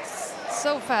that.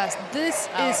 So fast. This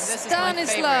is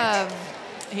Stanislav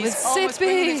with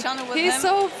Sippy. He's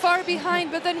so far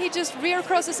behind, but then he just rear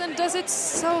crosses and does it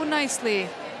so nicely.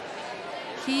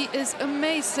 He is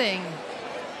amazing.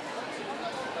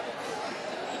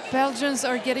 Belgians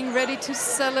are getting ready to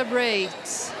celebrate.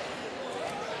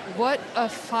 What a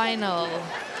final.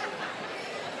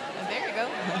 And there you go.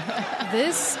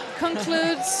 This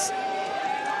concludes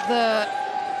the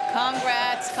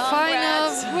Congrats.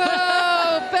 final.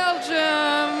 Whoa,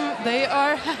 Belgium! They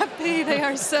are happy, they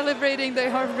are celebrating, they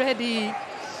are ready.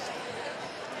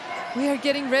 We are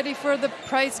getting ready for the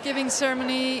prize-giving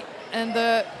ceremony and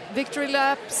the victory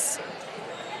laps.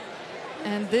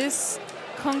 And this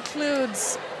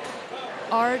concludes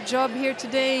our job here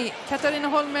today. Katarina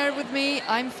Holmer with me,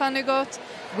 I'm Fanny Gott.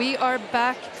 We are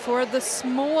back for the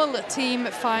small team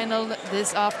final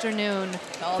this afternoon.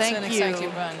 Also Thank an you.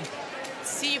 exciting run.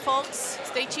 See you, folks.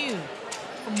 Stay tuned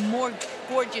for more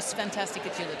gorgeous, fantastic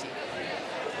agility.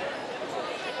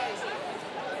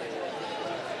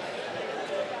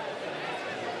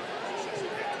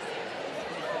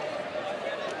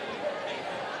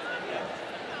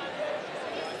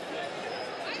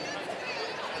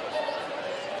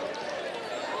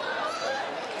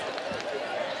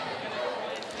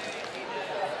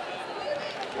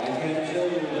 I can tell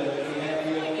you that we have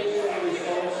the official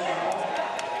results now.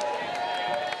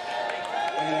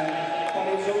 But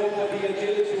it's all for the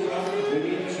agility round. We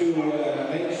need to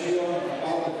make sure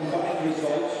about the combined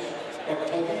results. But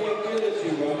for the agility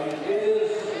round, it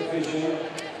is official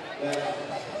that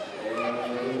the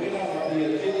winner of the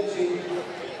agility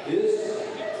is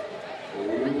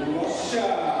Russia.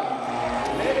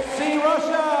 Let's see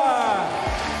Russia!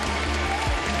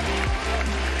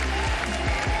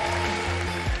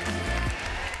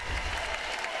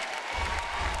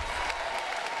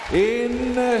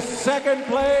 In second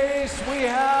place, we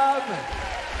have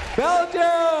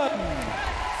Belgium.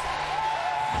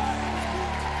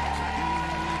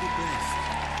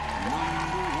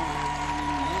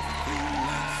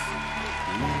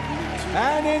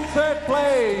 And in third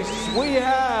place, we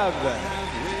have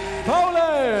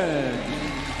Poland.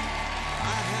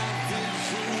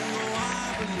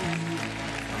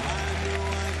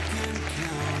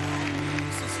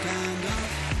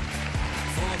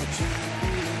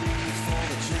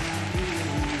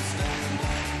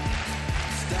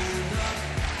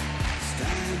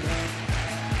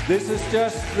 This is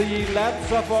just the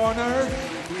laps of honor.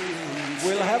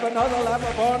 We'll have another lap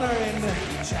of honor in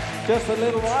just a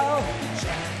little while.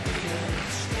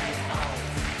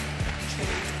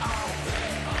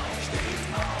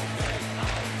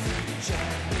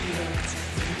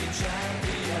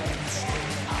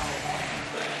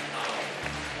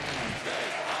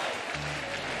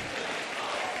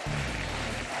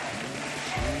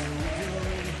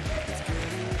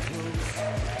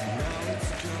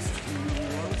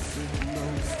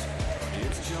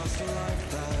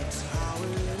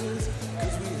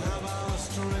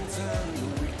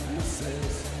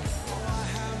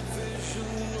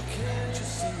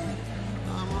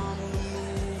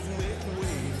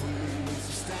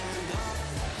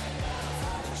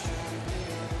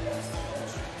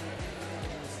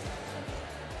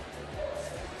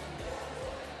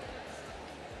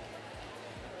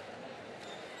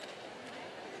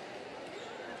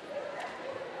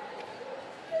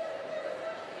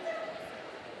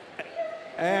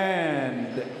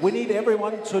 And we need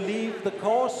everyone to leave the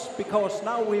course because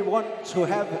now we want to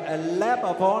have a lap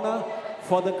of honor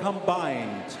for the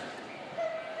combined.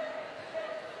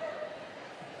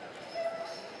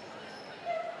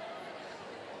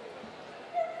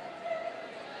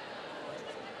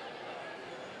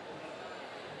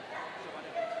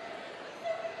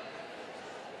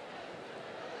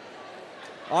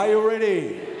 Are you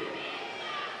ready?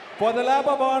 For the lap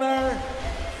of honor,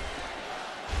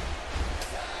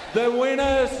 the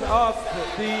winners of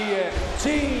the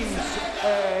teams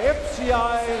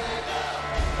FCI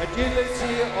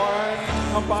agility or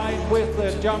combined with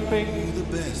the jumping,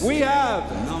 we have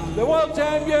the world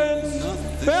champions,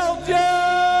 Belgium!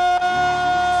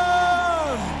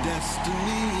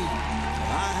 Destiny,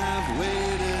 I have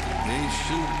waited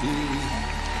patiently.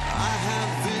 I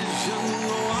have vision,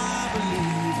 though I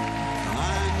believe.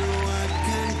 I know I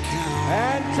can count.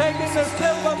 And taking the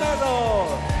silver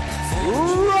medal,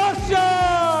 Russia!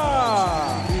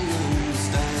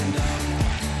 Stand up,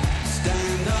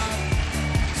 stand up,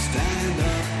 stand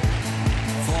up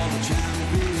for the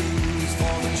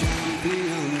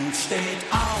champions, state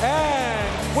out. And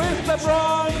with the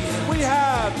bronze, we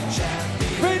have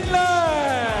Finland!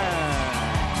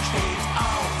 State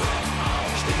out, for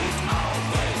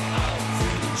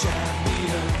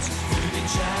the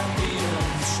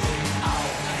champions, state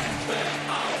out,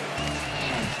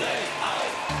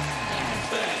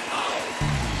 stay out.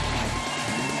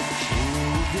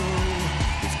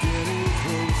 It's getting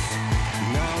close.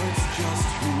 Now it's just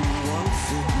who wants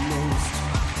it most.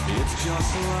 It's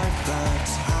just like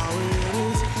that's how it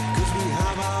is. 'Cause we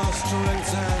have our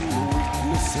strengths and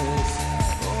weaknesses.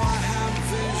 Oh, I have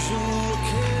vision,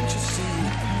 can't you see?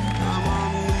 I'm on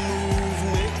the move,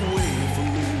 make way for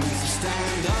me. So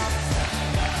stand up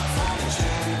for the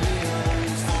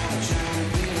champions,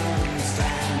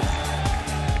 stand up,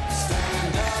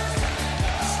 stand up,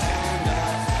 stand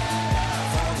up.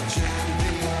 For the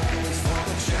champions,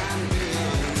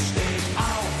 stay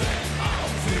out,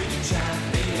 für die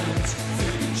champions,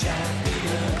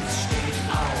 stay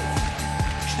out,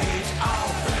 stay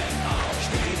out.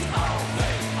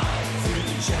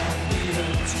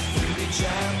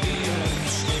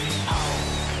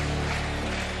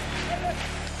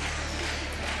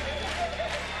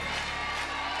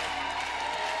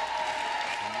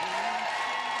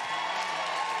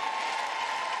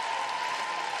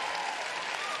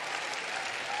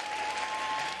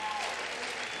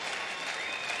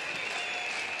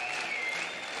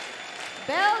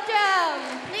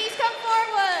 Belgium, please come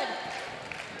forward.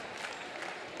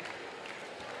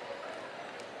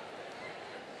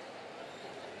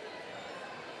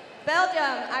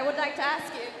 Belgium, I would like to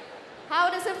ask you, how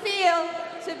does it feel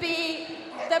to be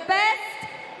the best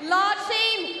large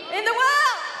team in the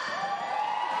world?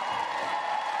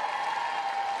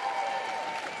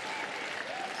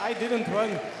 I didn't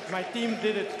run, my team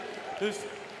did it.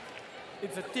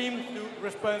 It's a team to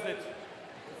respond it.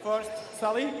 First,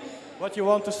 Sally, what you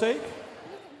want to say?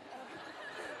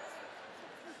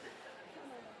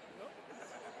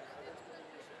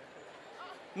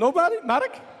 Nobody?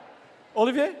 Mark?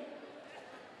 Olivier?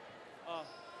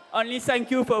 Only thank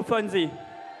you for Fonzie. It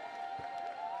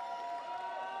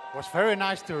was very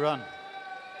nice to run.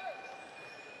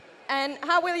 And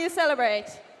how will you celebrate?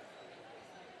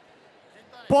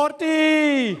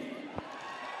 Party!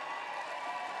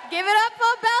 Give it up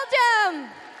for Belgium!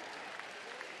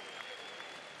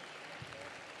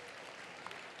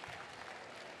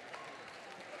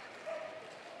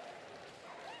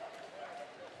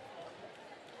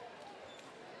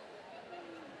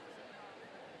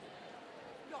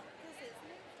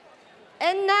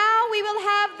 And now we will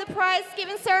have the prize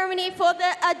giving ceremony for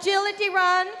the agility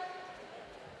run.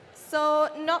 So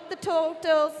not the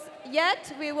totals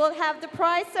yet. We will have the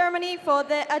prize ceremony for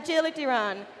the agility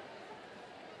run.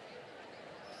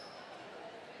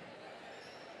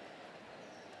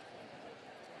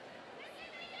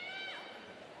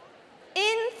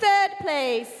 In third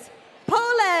place,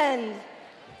 Poland.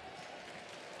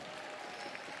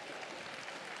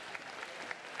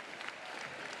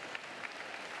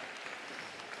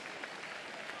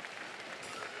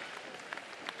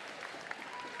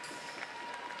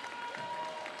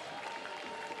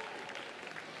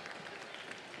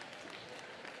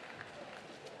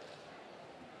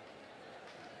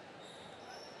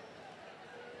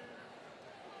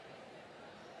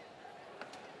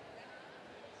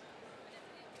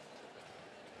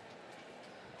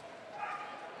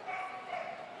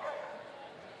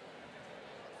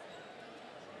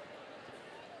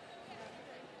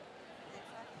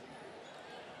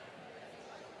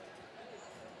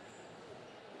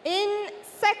 In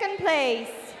second place,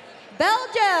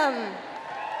 Belgium.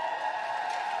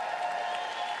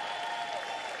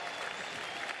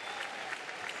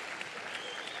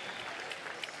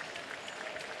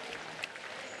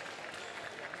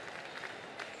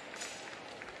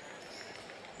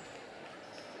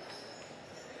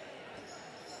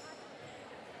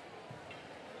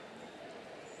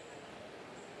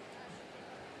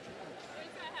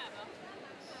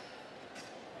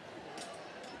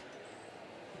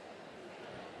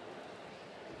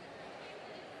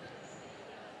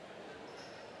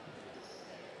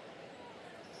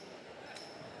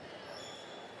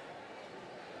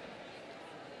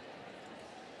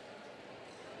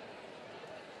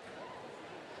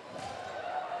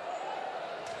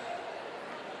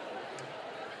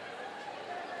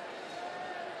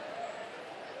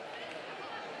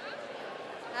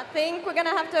 I think we're going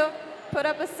to have to put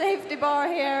up a safety bar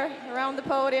here around the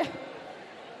podium.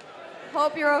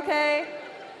 Hope you're okay.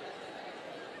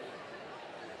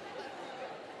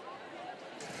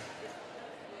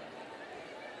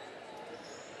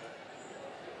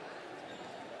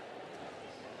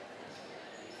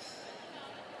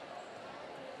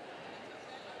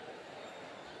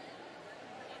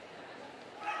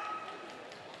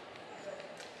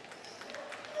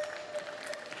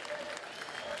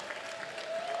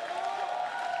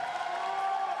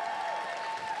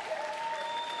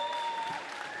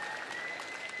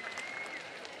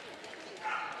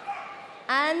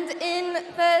 And in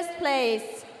first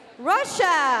place,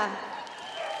 Russia.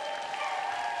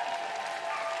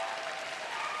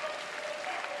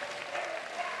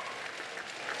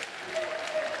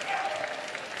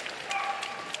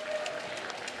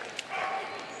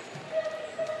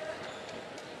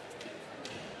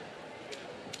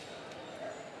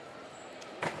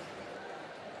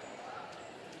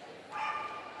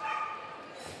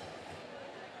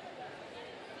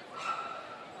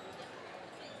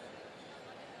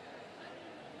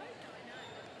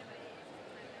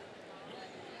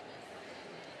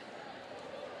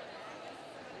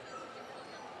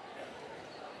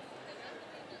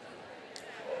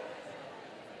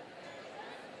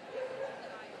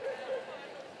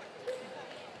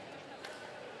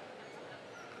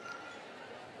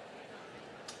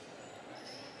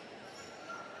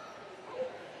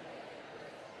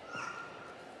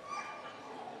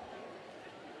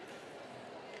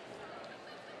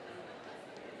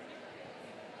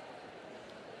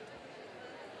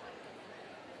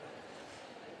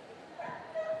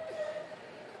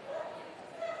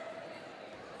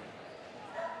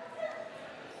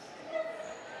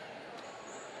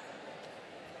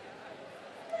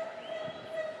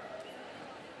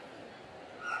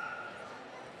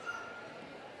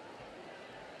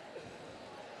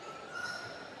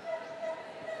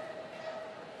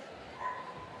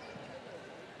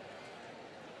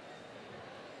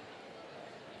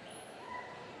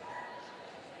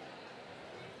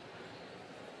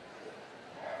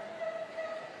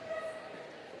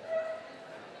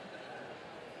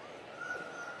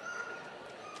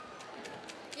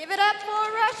 Give it up for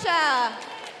Russia.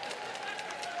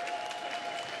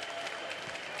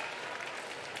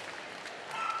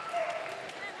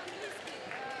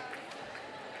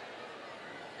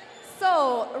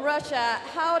 So, Russia,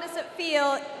 how does it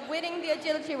feel winning the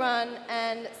agility run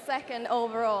and second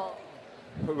overall?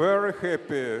 Very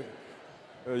happy.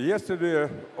 Yesterday,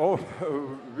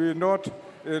 we not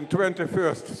in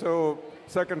 21st, so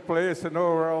second place in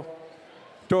overall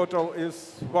total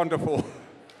is wonderful.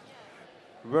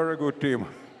 Very good team.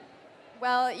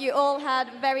 Well, you all had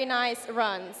very nice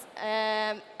runs.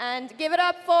 And give it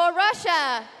up for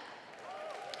Russia.